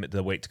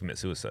to wait to commit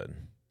suicide.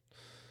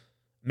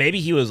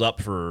 Maybe he was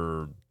up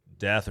for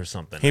death or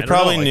something. He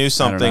probably knew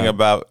something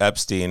about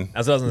Epstein.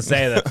 That's what I was going to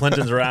say. The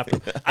Clintons are after.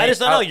 I just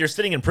don't know. You're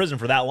sitting in prison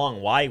for that long.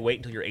 Why wait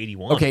until you're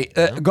 81? Okay,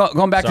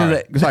 going back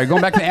to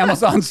the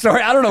Amazon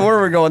story. I don't know where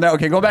we're going there.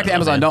 Okay, going back to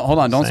Amazon. man. Hold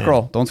on. Don't Same.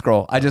 scroll. Don't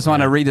scroll. I just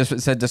want to read this.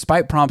 It said,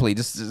 despite promptly,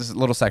 just this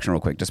little section real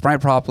quick. Despite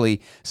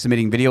promptly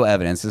submitting video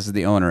evidence, this is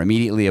the owner,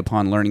 immediately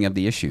upon learning of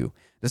the issue.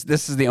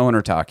 This is the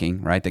owner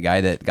talking, right? The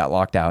guy that got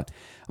locked out.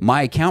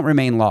 My account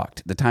remained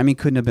locked. The timing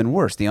couldn't have been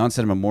worse. The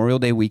onset of Memorial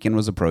Day weekend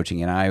was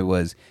approaching, and I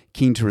was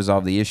keen to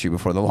resolve the issue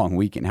before the long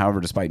weekend.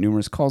 However, despite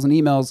numerous calls and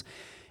emails,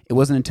 it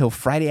wasn't until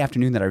Friday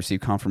afternoon that I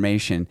received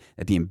confirmation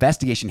that the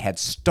investigation had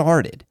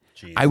started.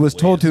 I was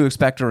told to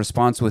expect a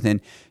response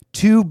within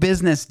 2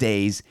 business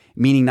days,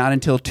 meaning not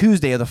until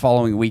Tuesday of the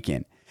following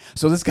weekend.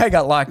 So this guy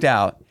got locked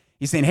out.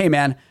 He's saying, hey,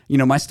 man,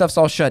 my stuff's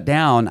all shut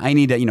down. I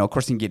need to, of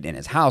course, he can get in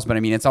his house, but I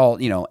mean, it's all,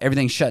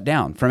 everything's shut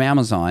down from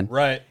Amazon.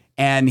 Right.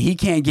 And he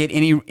can't get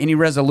any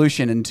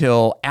resolution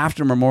until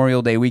after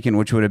Memorial Day weekend,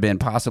 which would have been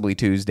possibly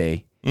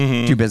Tuesday,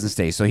 2 business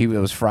days. So it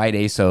was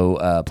Friday,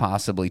 so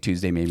possibly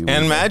Tuesday, maybe.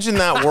 And imagine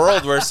that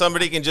world where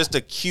somebody can just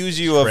accuse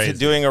you of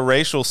doing a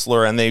racial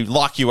slur and they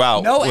lock you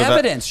out. No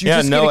evidence. You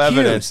just no get accused.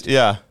 evidence.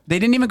 Yeah. They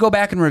didn't even go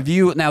back and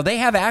review. Now, they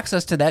have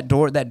access to that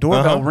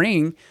doorbell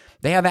ring.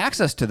 They have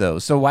access to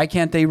those. So why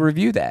can't they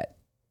review that?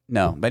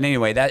 No. But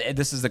anyway,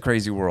 this is the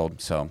crazy world.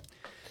 So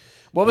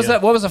what was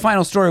that? What was the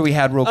final story we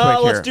had real quick here?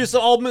 Let's do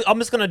so. I'm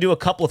just going to do a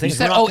couple of things. You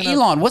said,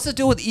 Elon. What's it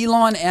do with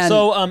Elon and...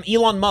 So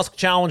Elon Musk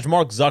challenged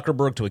Mark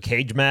Zuckerberg to a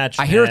cage match.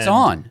 I hear it's and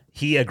on.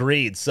 He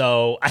agreed.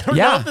 So I don't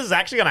know if this is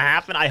actually going to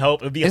happen. I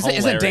hope. It would be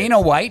hilarious. Isn't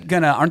Dana White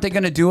aren't they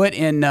going to do it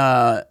in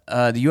the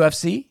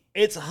UFC?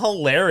 It's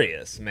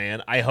hilarious,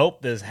 man. I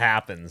hope this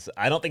happens.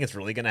 I don't think it's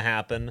really going to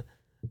happen.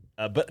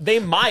 But they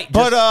might.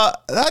 But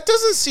that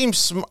doesn't seem...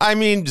 I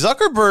mean,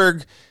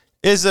 Zuckerberg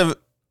is a...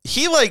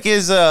 He's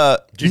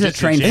a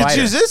trained fighter.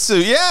 Jiu-jitsu.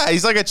 Yeah,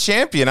 he's like a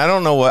champion. I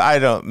don't know what...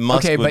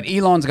 Okay, but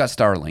Elon's got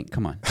Starlink.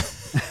 Come on.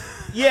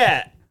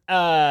 Yeah.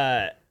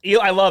 I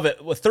love it.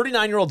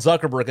 39-year-old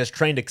Zuckerberg has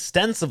trained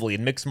extensively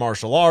in mixed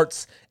martial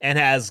arts and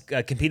has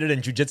competed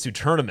in jiu-jitsu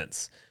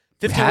tournaments.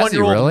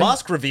 51-year-old really?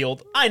 Musk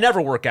revealed, I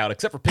never work out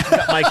except for picking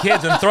up my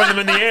kids and throwing them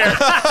in the air.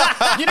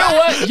 You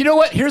know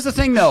what? Here's the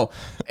thing, though.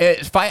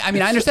 I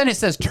understand it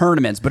says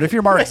tournaments, but if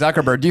you're Mark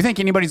Zuckerberg, do you think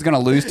anybody's going to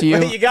lose to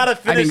you? You got to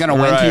finish. going to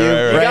win to you?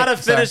 Right. You got to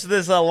finish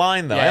this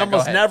line, though. Yeah, I go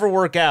almost ahead. never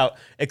work out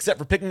except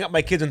for picking up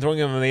my kids and throwing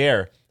them in the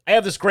air. I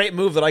have this great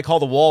move that I call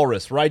the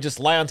walrus, where I just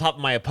lie on top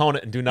of my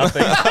opponent and do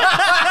nothing.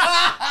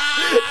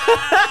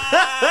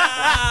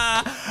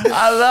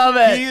 I love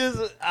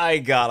it. I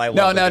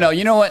love it. No.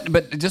 You know what?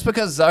 But just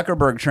because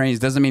Zuckerberg trains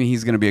doesn't mean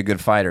he's going to be a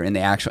good fighter in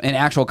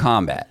actual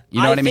combat.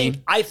 You know what I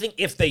mean? I think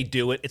if they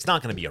do it, it's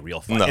not going to be a real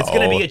fight. No. It's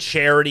going to be a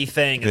charity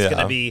thing. It's Yeah.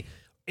 going to be...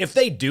 If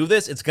they do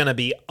this, it's going to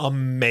be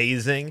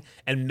amazing,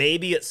 and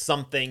maybe it's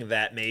something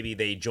that maybe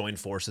they join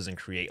forces and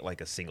create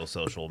like a single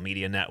social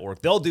media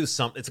network. They'll do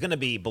something. It's going to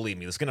be, believe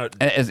me, it's going to...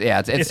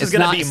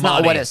 It's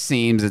not what it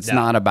seems. It's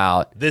not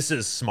about... This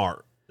is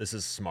smart.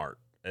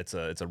 It's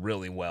a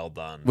really well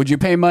done. Would you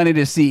pay money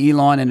to see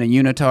Elon in a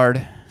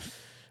unitard?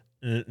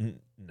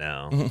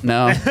 No.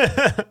 No.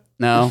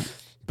 No.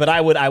 But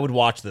I would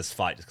watch this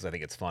fight just because I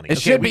think it's funny. It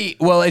should be,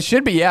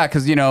 yeah,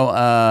 because,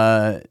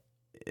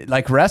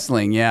 like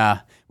wrestling,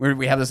 yeah.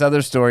 We have this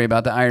other story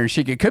about the Iron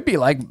Sheik. It could be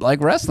like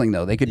wrestling,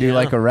 though. They could do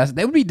like a wrestling.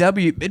 They would be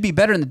it'd be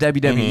better in the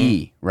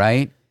WWE,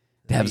 right?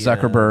 To have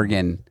Zuckerberg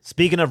and...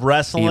 Speaking of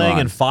wrestling Elon.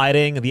 and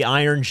fighting, the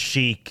Iron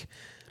Sheik,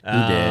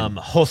 did?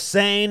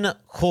 Hossein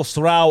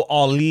Khosrow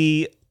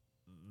Ali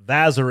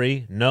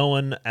Vaziri,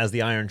 known as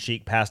the Iron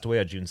Sheik, passed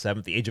away on June 7th,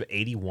 at the age of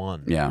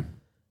 81. Yeah.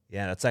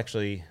 Yeah, that's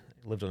actually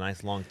lived a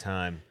nice long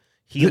time.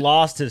 He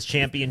lost his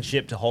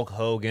championship to Hulk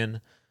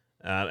Hogan,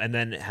 and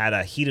then had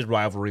a heated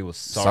rivalry with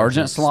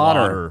Sergeant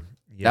Slaughter.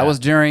 Yeah. That was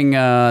during,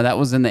 that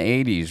was in the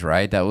 80s,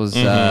 right? That was,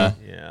 yeah.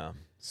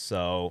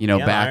 So,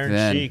 back Iron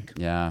then. Sheik.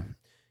 Yeah.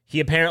 He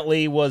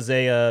apparently was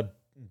a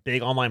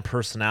big online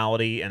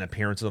personality and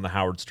appearances on the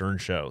Howard Stern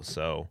show.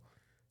 So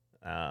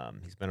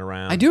he's been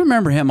around. I do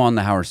remember him on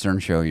the Howard Stern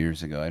show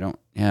years ago.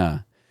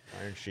 Iron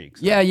Sheik.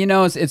 So. Yeah,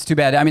 it's too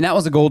bad. I mean, that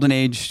was a golden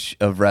age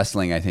of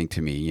wrestling, I think,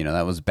 to me.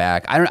 That was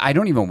back. I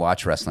don't even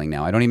watch wrestling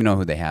now. I don't even know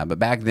who they have. But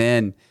back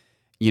then,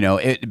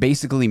 it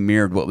basically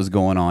mirrored what was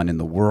going on in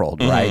the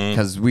world, right?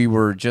 Because we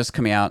were just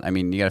coming out. I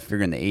mean, you got to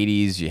figure in the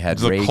 80s, you had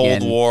The Reagan.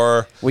 Cold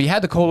War. Well, you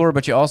had the Cold War,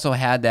 but you also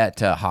had that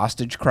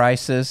hostage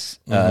crisis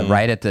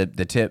right at the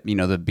tip,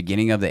 the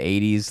beginning of the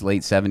 80s,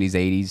 late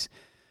 70s,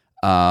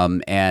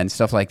 80s, and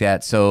stuff like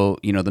that. So,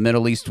 the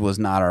Middle East was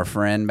not our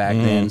friend back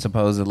then,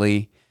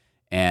 supposedly.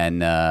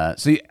 And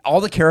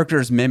all the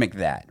characters mimic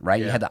that,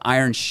 right? You had the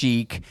Iron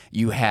Sheik.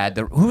 You had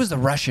who was the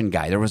Russian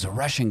guy? There was a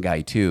Russian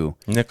guy too.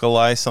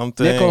 Nikolai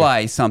something.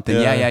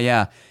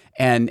 Yeah.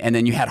 And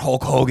then you had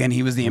Hulk Hogan.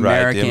 He was the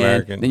American. Right, the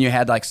American. Then you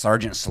had like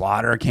Sergeant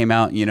Slaughter came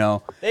out.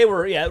 They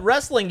were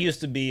wrestling used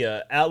to be.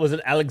 Was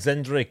it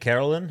Alexandre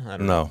Karelin? I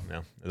don't know.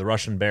 No, the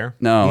Russian Bear.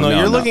 No,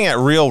 you're looking at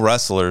real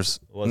wrestlers,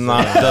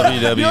 not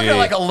WWE. You're looking at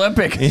like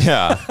Olympic.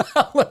 Yeah.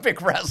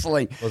 Olympic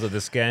wrestling. Was it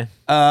this guy?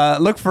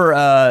 Look for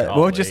what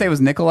would you say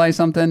was Nikolai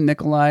something?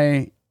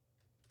 Nikolai.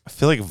 I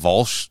feel like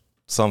Volsh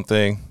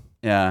something.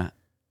 Yeah.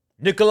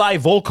 Nikolai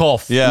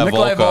Volkov. Yeah,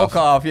 Nikolai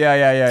Volkov.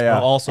 Yeah.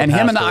 Also and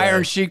him and the passed away.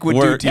 Iron Sheik would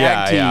do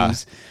tag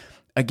teams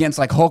against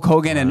like Hulk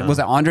Hogan and was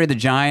it Andre the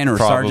Giant or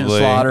Sergeant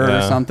Slaughter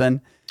or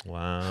something?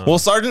 Wow. Well,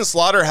 Sergeant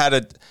Slaughter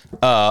had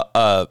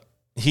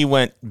he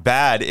went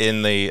bad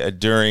in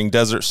during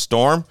Desert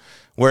Storm,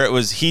 where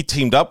he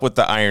teamed up with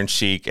the Iron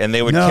Sheik and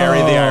they would carry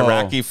the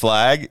Iraqi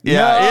flag.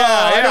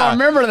 I don't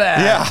remember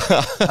that. Yeah.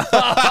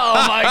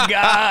 Oh my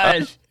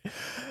gosh.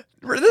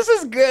 This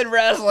is good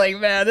wrestling,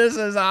 man. This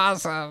is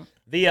awesome.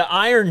 The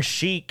Iron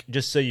Sheik,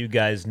 just so you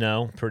guys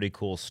know, pretty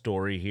cool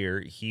story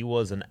here. He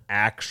was an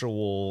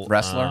actual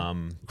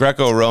wrestler,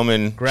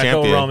 Greco-Roman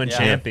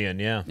champion.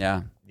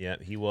 Yeah,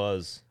 he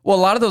was. Well, a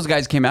lot of those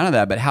guys came out of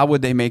that, but how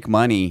would they make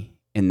money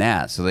in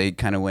that? So they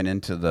kind of went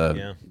into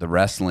the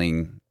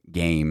wrestling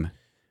game.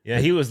 Yeah,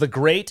 he was the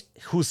great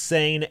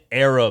Hussein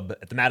Arab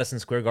at the Madison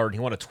Square Garden.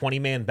 He won a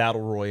 20-man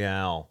battle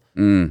royale.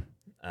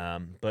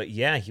 But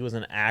yeah, he was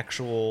an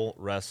actual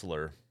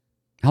wrestler.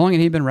 How long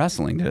had he been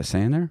wrestling? Did it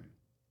say in there?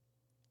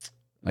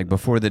 Like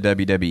before the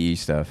WWE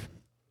stuff?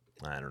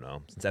 I don't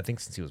know.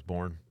 Since he was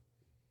born.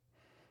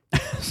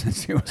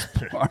 Since he was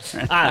born.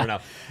 I don't know.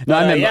 No,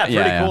 I mean,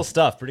 pretty cool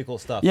stuff. Pretty cool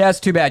stuff. Yeah, it's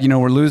too bad.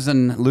 We're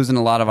losing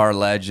a lot of our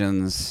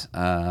legends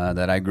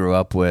that I grew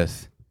up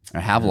with, or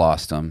have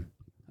lost them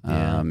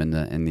in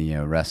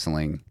the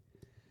wrestling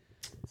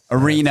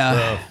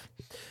arena.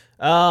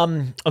 Okay,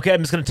 I'm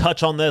just going to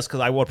touch on this because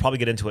I will probably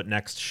get into it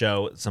next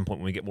show at some point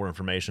when we get more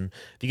information.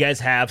 If you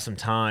guys have some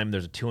time,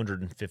 there's a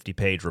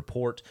 250-page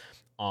report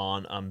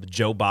on the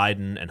Joe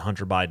Biden and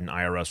Hunter Biden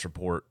IRS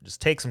report. Just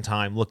take some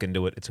time, look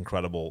into it. It's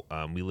incredible.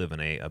 We live in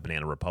a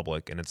banana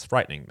republic, and it's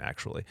frightening,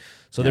 actually.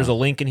 So there's a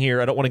link in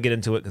here. I don't want to get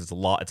into it because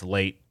it's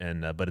late,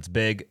 but it's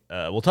big.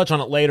 We'll touch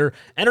on it later.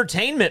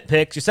 Entertainment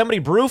picks, Yosemite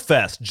Brew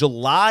Fest,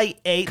 July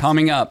 8th.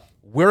 Coming up.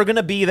 We're going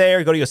to be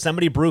there. Go to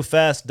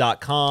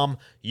YosemiteBrewFest.com.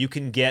 You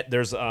can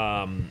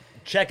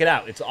check it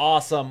out. It's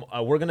awesome.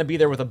 We're going to be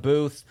there with a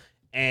booth,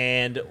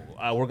 and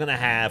we're going to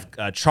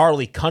have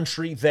Charlie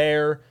Country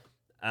there.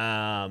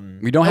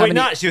 We don't have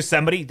not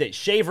Yosemite.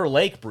 Shaver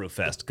Lake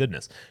Brewfest.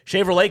 Goodness.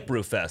 Shaver Lake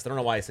Brewfest. I don't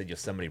know why I said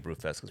Yosemite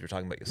Brewfest because we're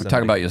talking about Yosemite. We're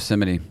talking about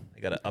Yosemite. I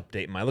got to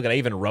update my look. I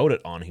even wrote it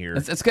on here.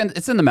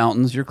 It's in the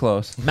mountains. You're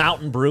close.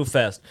 Mountain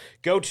Brewfest.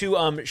 Go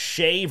to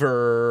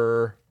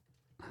Shaver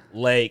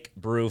Lake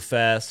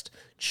Brewfest.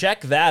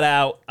 Check that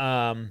out.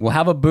 We'll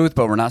have a booth,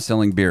 but we're not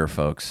selling beer,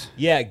 folks.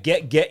 Yeah,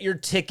 get your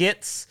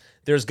tickets.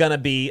 There's going to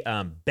be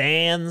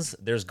bands.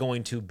 There's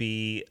going to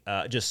be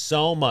just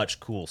so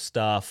much cool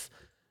stuff.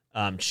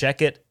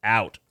 Check it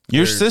out.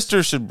 Your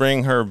sister should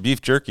bring her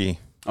beef jerky.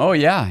 Oh,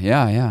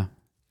 yeah.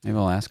 Maybe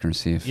I'll ask her and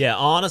see if... Yeah,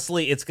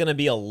 honestly, it's going to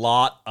be a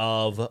lot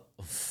of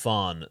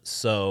fun.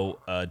 So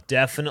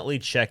definitely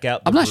check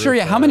out the I'm not sure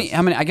yet. How many,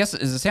 I guess,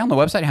 does it say on the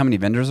website how many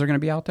vendors are going to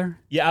be out there?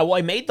 Yeah, well,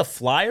 I made the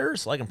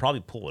flyers, so I can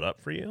probably pull it up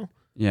for you.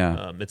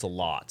 Yeah. It's a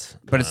lot.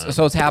 But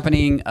it's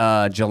happening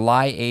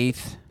July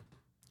 8th.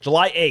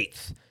 July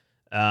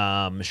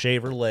 8th.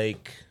 Shaver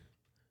Lake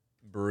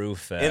Brew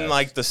Fest. In,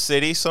 like, the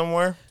city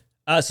somewhere?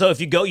 So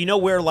if you go,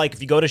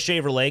 if you go to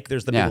Shaver Lake,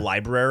 there's the big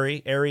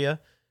library area.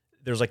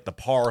 There's like the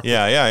park.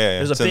 Yeah.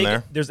 There's it's a big,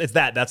 in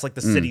there. That's like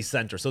the city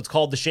center. So it's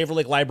called the Shaver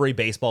Lake Library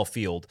Baseball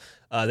Field.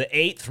 The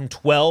 8th from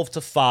 12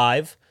 to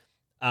 5.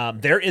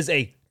 There is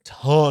a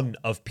ton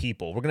of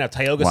people. We're going to have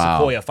Tioga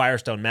Sequoia,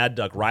 Firestone, Mad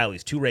Duck,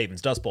 Riley's, Two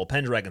Ravens, Dust Bowl,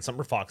 Pendragon,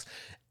 Summer Fox,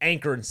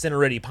 Anchor,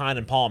 Incinerity, Pine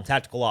and Palm,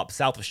 Tactical Ops,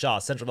 South of Shaw,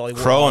 Central Valley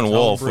Crow and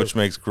Wolf, which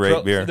makes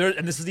great beer.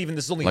 And this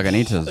is only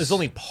Lagunitas. This is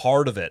only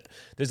part of it.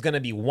 There's going to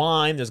be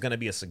wine. There's going to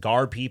be a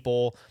cigar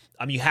people.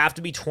 You have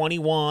to be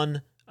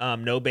 21.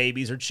 No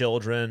babies or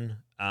children.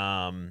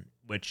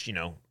 Which I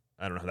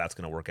don't know how that's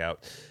going to work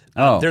out.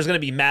 There's going to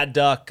be Mad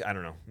Duck. I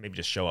don't know. Maybe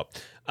just show up.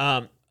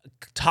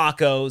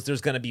 Tacos.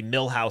 There's going to be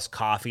Millhouse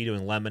Coffee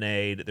doing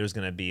lemonade. There's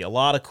going to be a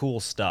lot of cool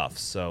stuff.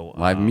 So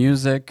live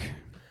music.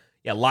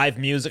 Yeah, live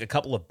music. A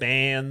couple of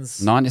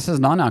bands. It says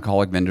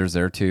non-alcoholic vendors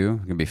there too.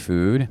 It could be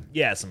food.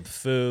 Yeah, some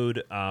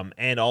food.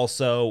 And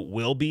also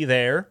we'll be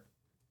there.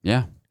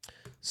 Yeah.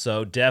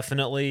 So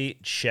definitely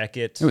check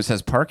it. It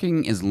says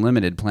parking is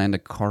limited. Plan to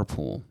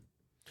carpool.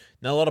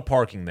 Not a lot of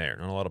parking there.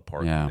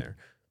 There.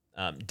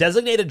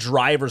 Designated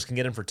drivers can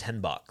get in for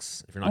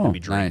 $10 if you're not going to be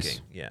drinking.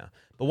 Nice. Yeah.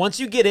 But once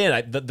you get in,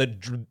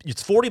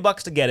 it's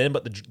 $40 to get in,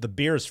 but the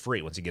beer is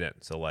free once you get in.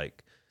 So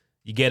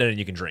you get in and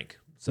you can drink.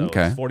 So it's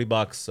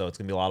 $40, so it's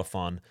gonna be a lot of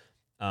fun.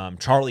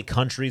 Charlie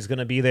Country is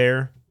gonna be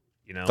there.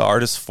 The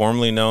artist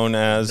formerly known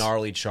as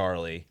Gnarly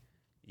Charlie.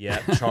 Yeah,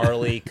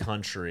 Charlie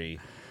Country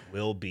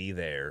will be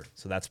there.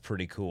 So that's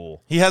pretty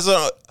cool. He has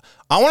a.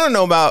 I want to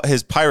know about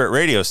his pirate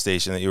radio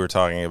station that you were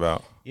talking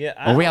about. Yeah.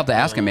 Well, we have to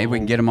ask him. Maybe we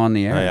can get him on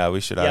the air. Oh, yeah,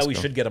 we should ask Yeah, we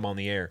him. should get him on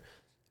the air.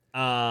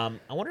 I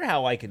wonder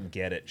how I can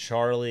get it.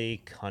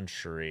 Charlie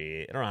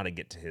Country. I don't know how to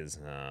get to his.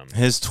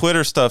 His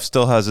Twitter stuff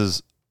still has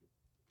his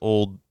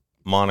old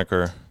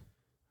moniker,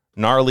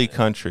 Gnarly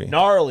Country.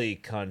 Gnarly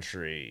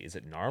Country. Is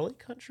it Gnarly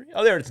Country?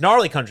 Oh, there. It's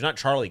Gnarly Country, not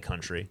Charlie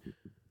Country.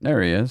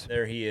 There he is.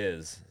 There he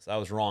is. So I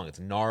was wrong. It's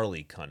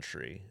Gnarly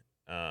Country.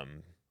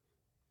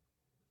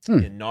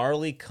 In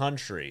Gnarly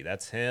Country.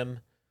 That's him.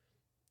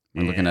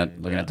 We're looking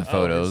at the his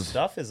photos.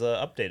 stuff is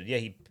updated. Yeah,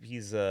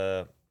 he's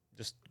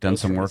just Done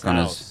goes some through work on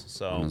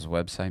his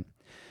website.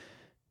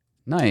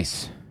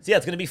 Nice. So yeah,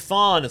 it's gonna be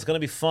fun. It's gonna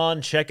be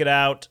fun. Check it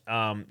out.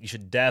 You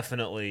should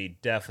definitely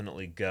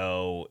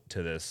go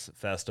to this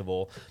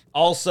festival.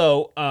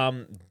 Also,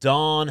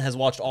 Dawn has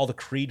watched all the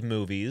Creed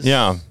movies.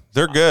 Yeah,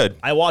 they're good.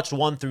 I watched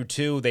 1 through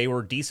 2. They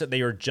were decent.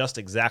 They were just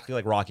exactly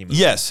like Rocky movies.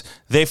 Yes,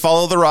 they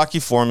follow the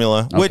Rocky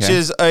formula, which Okay.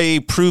 is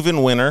a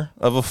proven winner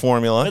of a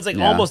formula. It's like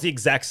Yeah. almost the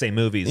exact same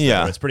movies. though.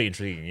 Yeah. It's pretty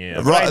intriguing.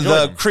 Yeah, But I enjoyed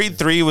The them. Creed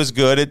 3 was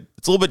good.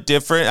 It's a little bit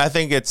different. I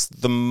think it's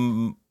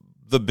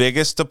the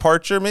biggest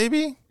departure,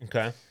 maybe.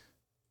 Okay.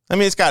 I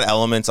mean, it's got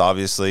elements,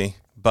 obviously,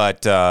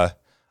 but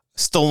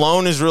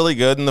Stallone is really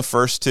good in the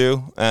first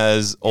two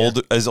as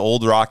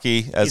old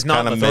Rocky, as He's not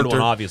kind in of the third mentor.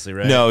 one, obviously,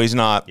 right? No, he's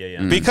not.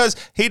 Yeah. Because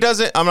he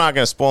doesn't. I'm not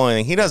going to spoil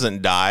anything. He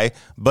doesn't die,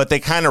 but they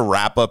kind of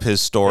wrap up his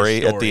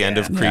story at the end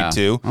of Creed Yeah.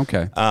 2.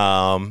 Okay.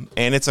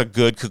 And it's a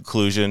good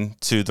conclusion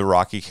to the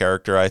Rocky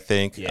character, I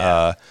think.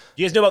 Yeah.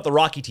 You guys know about the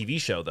Rocky TV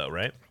show, though,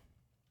 right?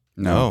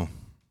 No.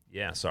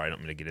 Yeah, sorry, I don't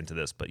mean to get into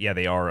this, but yeah,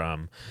 they are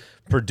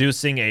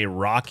producing a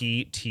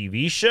Rocky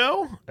TV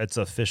show. It's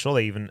official.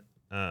 They even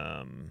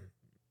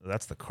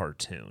that's the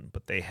cartoon,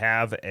 but they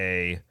have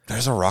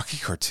There's a Rocky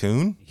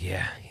cartoon?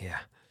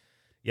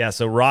 yeah.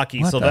 So Rocky,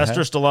 What the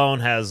Sylvester heck?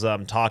 Stallone has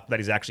talked that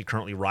he's actually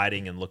currently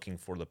writing and looking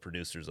for the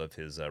producers of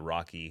his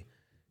Rocky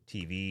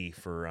TV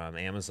for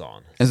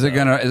Amazon. Is it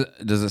gonna?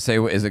 Does it say?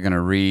 Is it gonna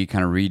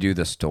redo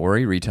the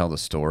story, retell the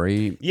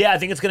story? Yeah, I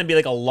think it's going to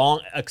be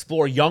like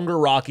explore younger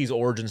Rocky's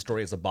origin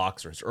story as a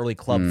boxer, his early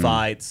club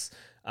fights,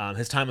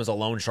 his time as a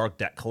loan shark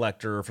debt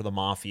collector for the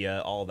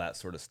mafia, all that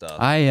sort of stuff.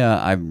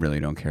 I really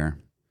don't care.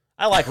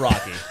 I like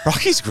Rocky.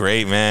 Rocky's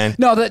great, man.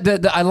 No,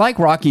 I like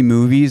Rocky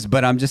movies,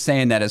 but I'm just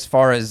saying that as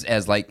far as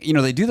like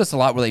they do this a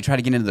lot where they try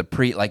to get into the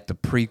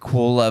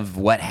prequel of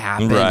what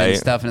happened Right. and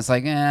stuff, and it's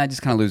like I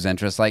just kind of lose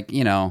interest. Like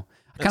I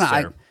That's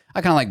fair.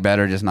 kind of like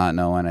better just not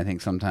knowing. I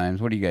think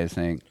sometimes. What do you guys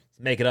think?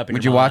 Make it up in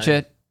Would your you watch mind.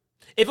 it?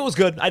 If it was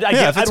good, I'd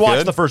if it's watch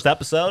good. the first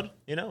episode,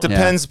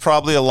 Depends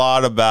probably a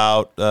lot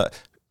about.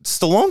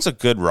 Stallone's a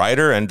good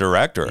writer and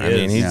director. I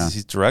mean,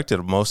 he's directed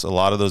a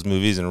lot of those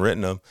movies and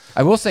written them.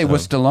 I will say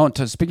with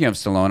Stallone. Speaking of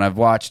Stallone, I've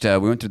watched. We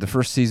went through the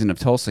first season of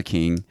Tulsa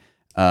King.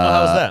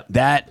 how was that?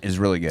 That is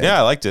really good. Yeah,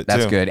 I liked it,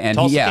 That's too. good. And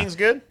Tulsa King's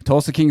good?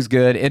 Tulsa King's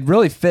good. It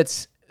really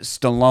fits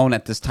Stallone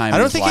at this time. I in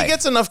don't his think life. he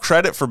gets enough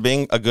credit for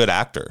being a good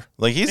actor.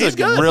 Like he's a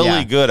good. really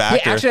Yeah. good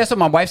actor. Actually, that's what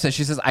my wife says.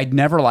 She says, I'd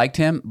never liked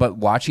him, but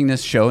watching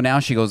this show now,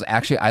 she goes,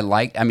 actually,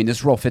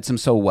 this role fits him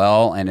so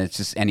well, and it's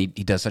just, and he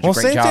does such a great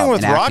same job. thing with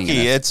in acting in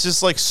Rocky. it. It's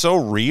just like so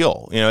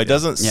real. It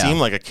doesn't Yeah. seem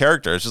like a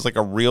character. It's just like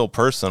a real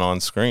person on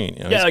screen.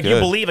 Yeah, he's like you good.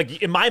 believe,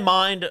 like in my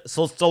mind,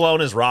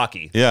 Stallone is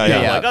Rocky. Yeah, You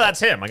know, yeah. Like, oh,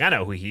 that's him. Like I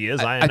know who he is.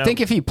 I know. think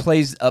if he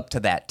plays up to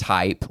that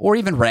type, or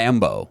even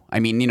Rambo, I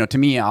mean, to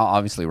me,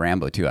 obviously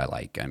Rambo too, I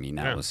like. I mean,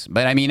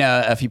 but I mean,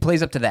 if he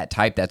plays up to that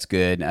type, that's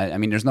good. I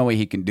mean, there's no way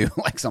he can do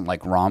like something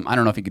like I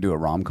don't know if he could do a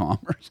rom-com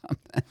or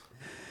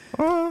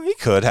something. He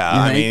could have.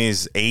 You I think? mean,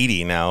 he's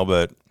 80 now,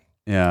 but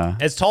Yeah.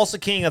 It's Tulsa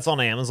King. That's on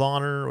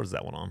Amazon, or what is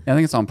that one on? I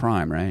think it's on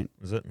Prime, right?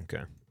 Is it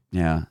okay?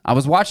 Yeah. I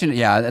was watching it.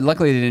 Yeah.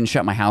 Luckily, they didn't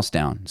shut my house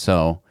down,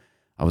 so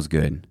I was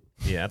good.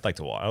 Yeah, I'd like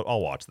to watch.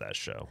 I'll watch that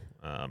show.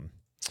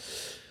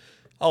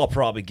 I'll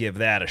probably give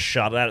that a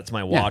shot. Add it to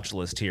my watch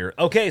list here.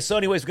 Okay, so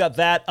anyways, we got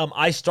that.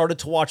 I started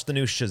to watch the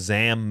new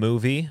Shazam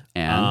movie.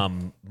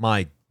 And?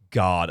 My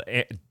God,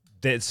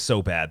 it's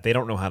so bad. They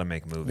don't know how to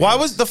make movies. why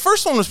was the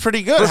first one was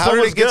pretty good? First How one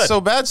did was it get good. so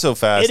bad so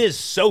fast? It is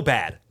so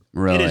bad.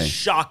 Really? It is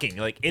shocking.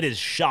 Like it is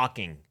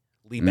shockingly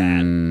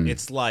bad.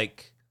 It's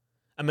like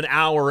I'm an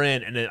hour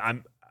in, and then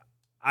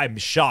I'm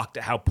shocked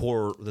at how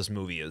poor this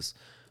movie is.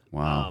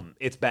 Wow.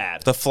 It's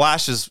bad. The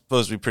Flash is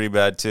supposed to be pretty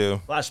bad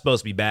too. Flash's supposed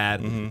to be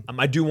bad.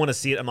 I do want to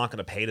see it. I'm not going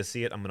to pay to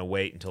see it. I'm going to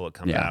wait until it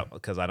comes Yeah. out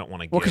because I don't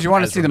want to. Well, 'cause you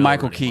wanna see the Miller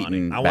Michael any money.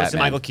 Keaton I want to see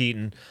Batman. Michael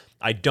Keaton.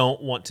 I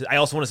don't want to. I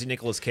also want to see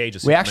Nicolas Cage.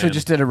 As We actually Superman.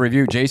 just did a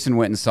review. Jason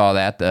went and saw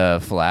that, the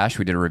Flash.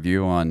 We did a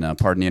review on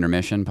Pardon the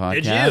Intermission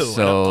podcast. Did you?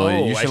 So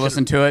Oh, you I should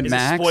listen to it, Is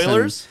Max.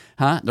 spoilers?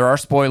 There are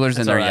spoilers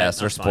in That's there, all right. yes.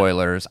 There's That's fine.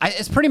 spoilers.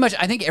 It's pretty much,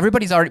 I think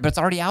everybody's already, but it's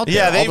already out there.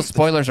 Yeah, All the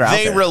spoilers are out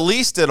They there.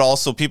 released it all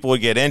so people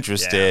would get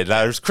interested.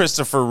 There's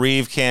Christopher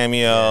Reeve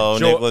cameo,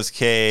 Nicolas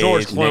Cage.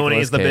 George Clooney's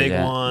Nicolas the Cage, big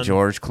yeah. one.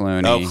 George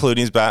Clooney. Oh,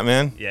 Clooney's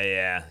Batman.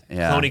 Yeah.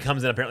 Yeah. Clooney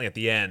comes in apparently at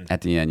the end. At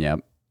the end,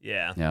 yep.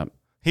 Yeah. Yep.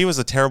 He was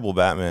a terrible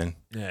Batman.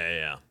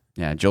 Yeah.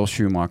 Yeah, Joel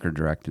Schumacher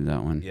directed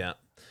that one. Yeah.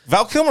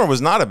 Val Kilmer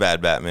was not a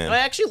bad Batman. I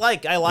actually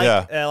like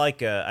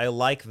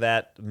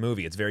that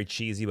movie. It's very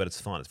cheesy, but it's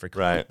fun. It's very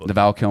comic book. The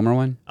Val Kilmer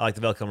one? I like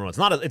the Val Kilmer one. It's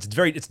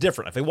it's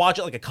different. If I watch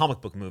it like a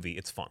comic book movie,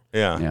 it's fun.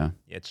 Yeah. Yeah.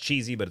 Yeah, it's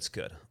cheesy, but it's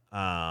good.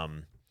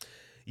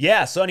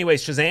 Yeah. So,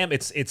 anyways, Shazam.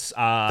 It's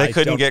They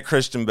couldn't get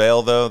Christian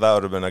Bale though. That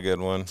would have been a good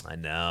one. I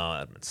know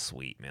that'd been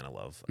sweet, man. I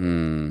love.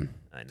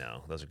 I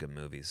know those are good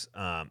movies.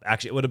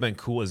 Actually, it would have been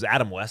cool. Is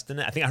Adam West in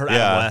it? I think I heard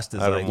Adam West is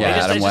like. Yeah,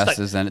 Adam West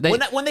is in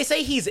it. When they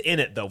say he's in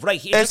it though, right?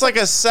 It's like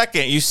a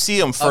second. You see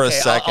him for a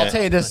second. I'll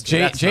tell you this.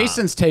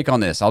 Jason's take on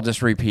this. I'll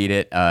just repeat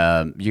it.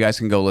 You guys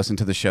can go listen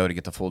to the show to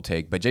get the full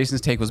take. But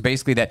Jason's take was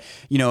basically that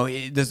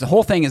the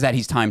whole thing is that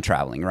he's time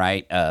traveling,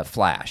 right?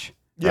 Flash.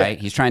 Yeah. Right,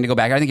 he's trying to go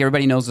back. I think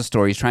everybody knows the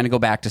story. He's trying to go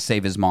back to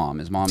save his mom.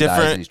 His mom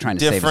dies, and he's trying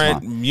to save his mom.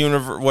 Different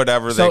universe,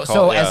 whatever they call it.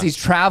 So as he's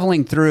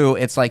traveling through,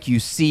 it's like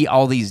you see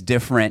all these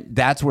different.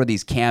 That's where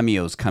these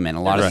cameos come in.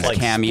 A lot of these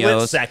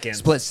cameos,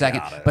 split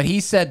second. But he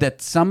said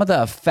that some of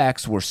the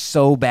effects were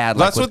so bad.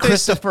 Like with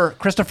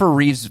Christopher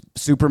Reeve's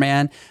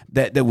Superman,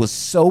 that was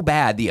so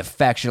bad. The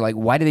effects, you're like,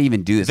 why did they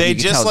even do this? They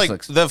just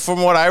like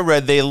from what I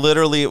read, they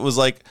literally it was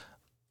like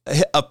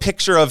a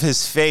picture of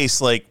his face,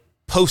 like.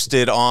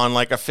 Posted on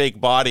like a fake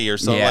body or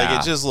something. Like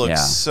it just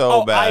looks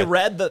so bad. I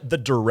read the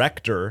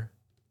director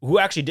who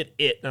actually did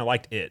it, and I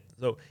liked it.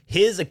 So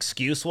his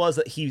excuse was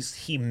that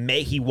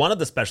he wanted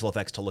the special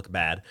effects to look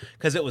bad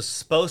because it was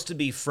supposed to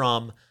be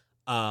from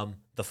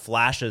the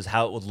flashes,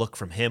 how it would look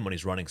from him when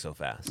he's running so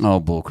fast. Oh,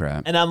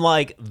 bullcrap! And I'm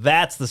like,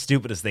 that's the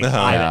stupidest thing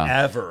I've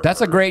ever. That's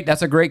a great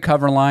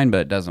cover line, but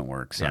it doesn't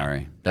work.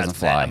 Sorry, doesn't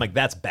fly. Bad. I'm like,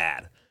 that's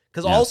bad.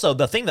 Because also,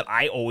 the thing that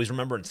I always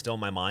remember and still in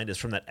my mind is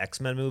from that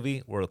X-Men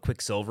movie where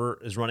Quicksilver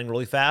is running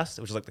really fast,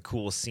 which is like the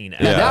coolest scene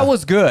ever. Yeah, that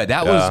was good.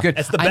 That was good.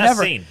 It's the best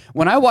scene.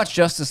 When I watched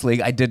Justice League,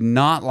 I did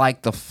not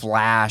like the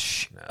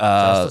Flash,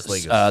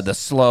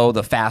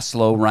 the fast,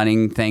 slow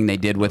running thing they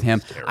did with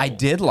him. I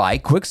did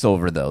like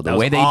Quicksilver, though. The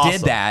way they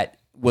did that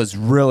was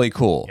really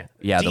cool.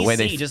 Yeah, DC the way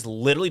they just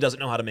literally doesn't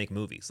know how to make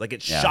movies. Like,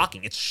 it's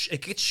shocking.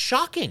 It's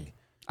shocking.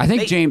 I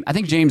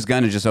think James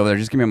Gunn is just over there.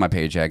 Just give me my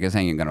paycheck. This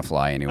ain't gonna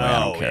fly anyway. I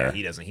don't care. Yeah,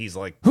 he doesn't. He's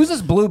like, who's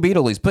this Blue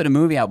Beetle? He's putting a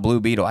movie out.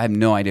 Blue Beetle. I have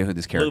no idea who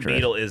this character is. Blue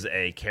Beetle is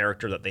a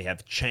character that they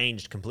have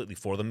changed completely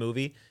for the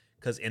movie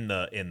because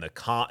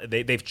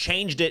they've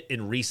changed it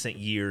in recent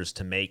years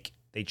to make.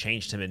 They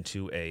changed him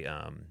into a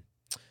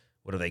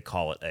what do they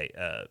call it?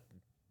 A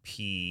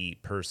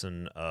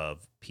person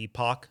of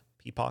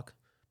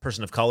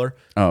color.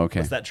 Oh,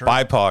 okay. What's that term?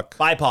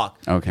 BIPOC.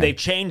 Okay. They've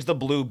changed the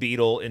Blue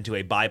Beetle into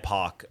a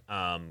BIPOC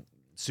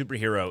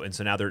superhero, and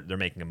so now they're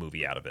making a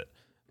movie out of it.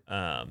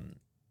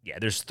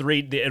 There's three.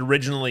 It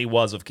originally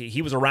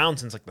he was around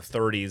since like the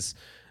 30s.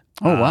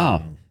 Oh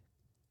wow.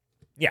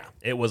 Yeah,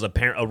 it was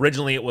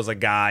originally it was a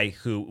guy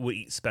who would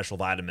eat special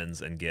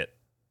vitamins and get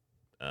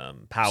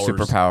powers,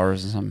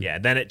 superpowers, or something. Yeah,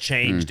 then it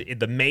changed.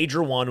 The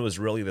major one was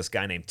really this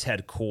guy named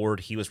Ted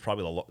Kord. He was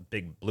probably the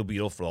big Blue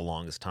Beetle for the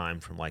longest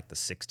time, from like the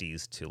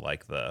 60s to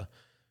like the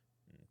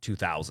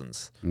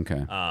 2000s.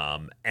 Okay.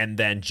 And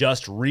then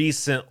just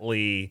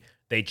recently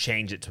they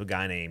changed it to a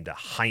guy named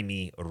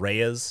Jaime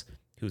Reyes,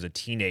 who's a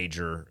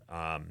teenager.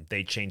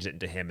 They changed it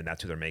into him, and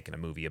that's who they're making a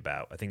movie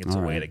about. I think it's a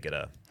way to get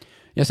a...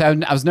 Yes, I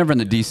was never in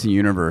the DC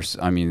universe.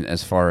 I mean,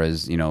 as far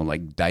as,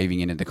 like diving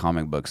into the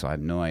comic books, so I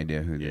have no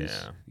idea who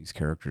these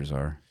characters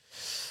are.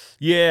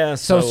 Yeah,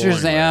 so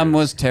Shazam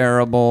was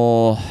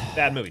terrible.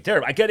 Bad movie,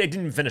 terrible. I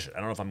didn't finish it. I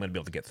don't know if I'm going to be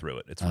able to get through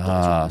it. It's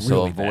really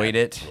so avoid bad.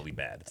 it. It's really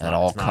bad. It's at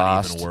all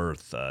costs. Not even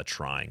worth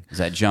trying. Is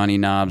that Johnny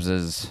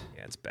Knobs's?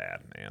 Yeah, it's bad,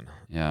 man.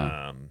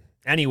 Yeah.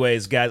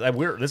 Anyways, guys,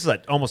 this is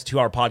an almost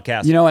 2-hour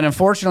podcast. And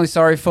unfortunately,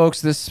 sorry,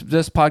 folks, this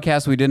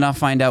podcast, we did not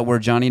find out where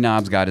Johnny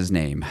Knobs got his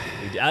name.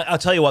 I'll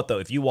tell you what, though.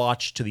 If you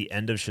watch to the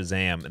end of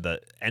Shazam, the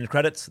end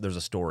credits, there's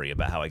a story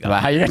about how I got it.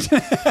 So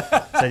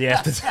you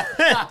have to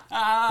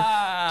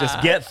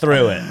just get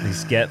through it.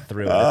 Just get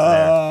through it. It's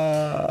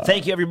there.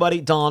 Thank you,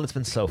 everybody. Dawn, it's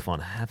been so fun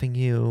having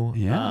you.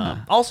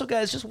 Yeah. Also,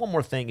 guys, just one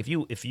more thing. If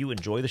you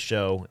enjoy the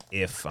show,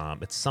 if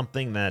it's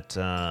something that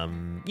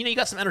you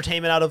got some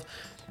entertainment out of,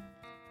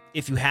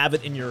 if you have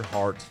it in your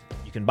heart,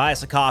 you can buy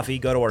us a coffee.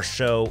 Go to our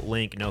show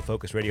link,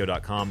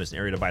 nofocusradio.com. There's an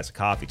area to buy us a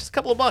coffee. Just a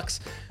couple of bucks.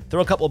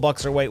 Throw a couple of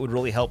bucks our way. It would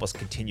really help us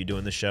continue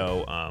doing the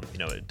show.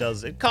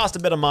 It costs a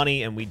bit of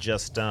money, and we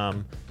just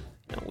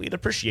we'd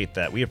appreciate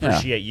that. We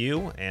appreciate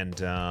you, and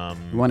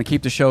we want to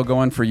keep the show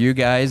going for you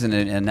guys,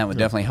 and that would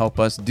definitely help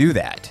us do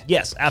that.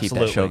 Yes,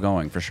 absolutely. Keep that show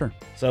going for sure.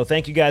 So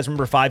thank you guys.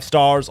 Remember, 5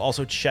 stars.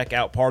 Also check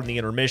out Pardon the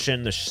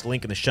Intermission. The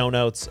link in the show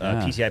notes.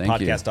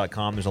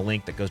 PCIpodcast.com. There's a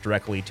link that goes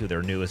directly to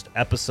their newest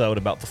episode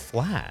about The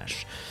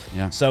Flash.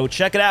 Yeah. So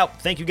check it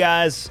out. Thank you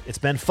guys. It's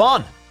been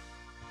fun.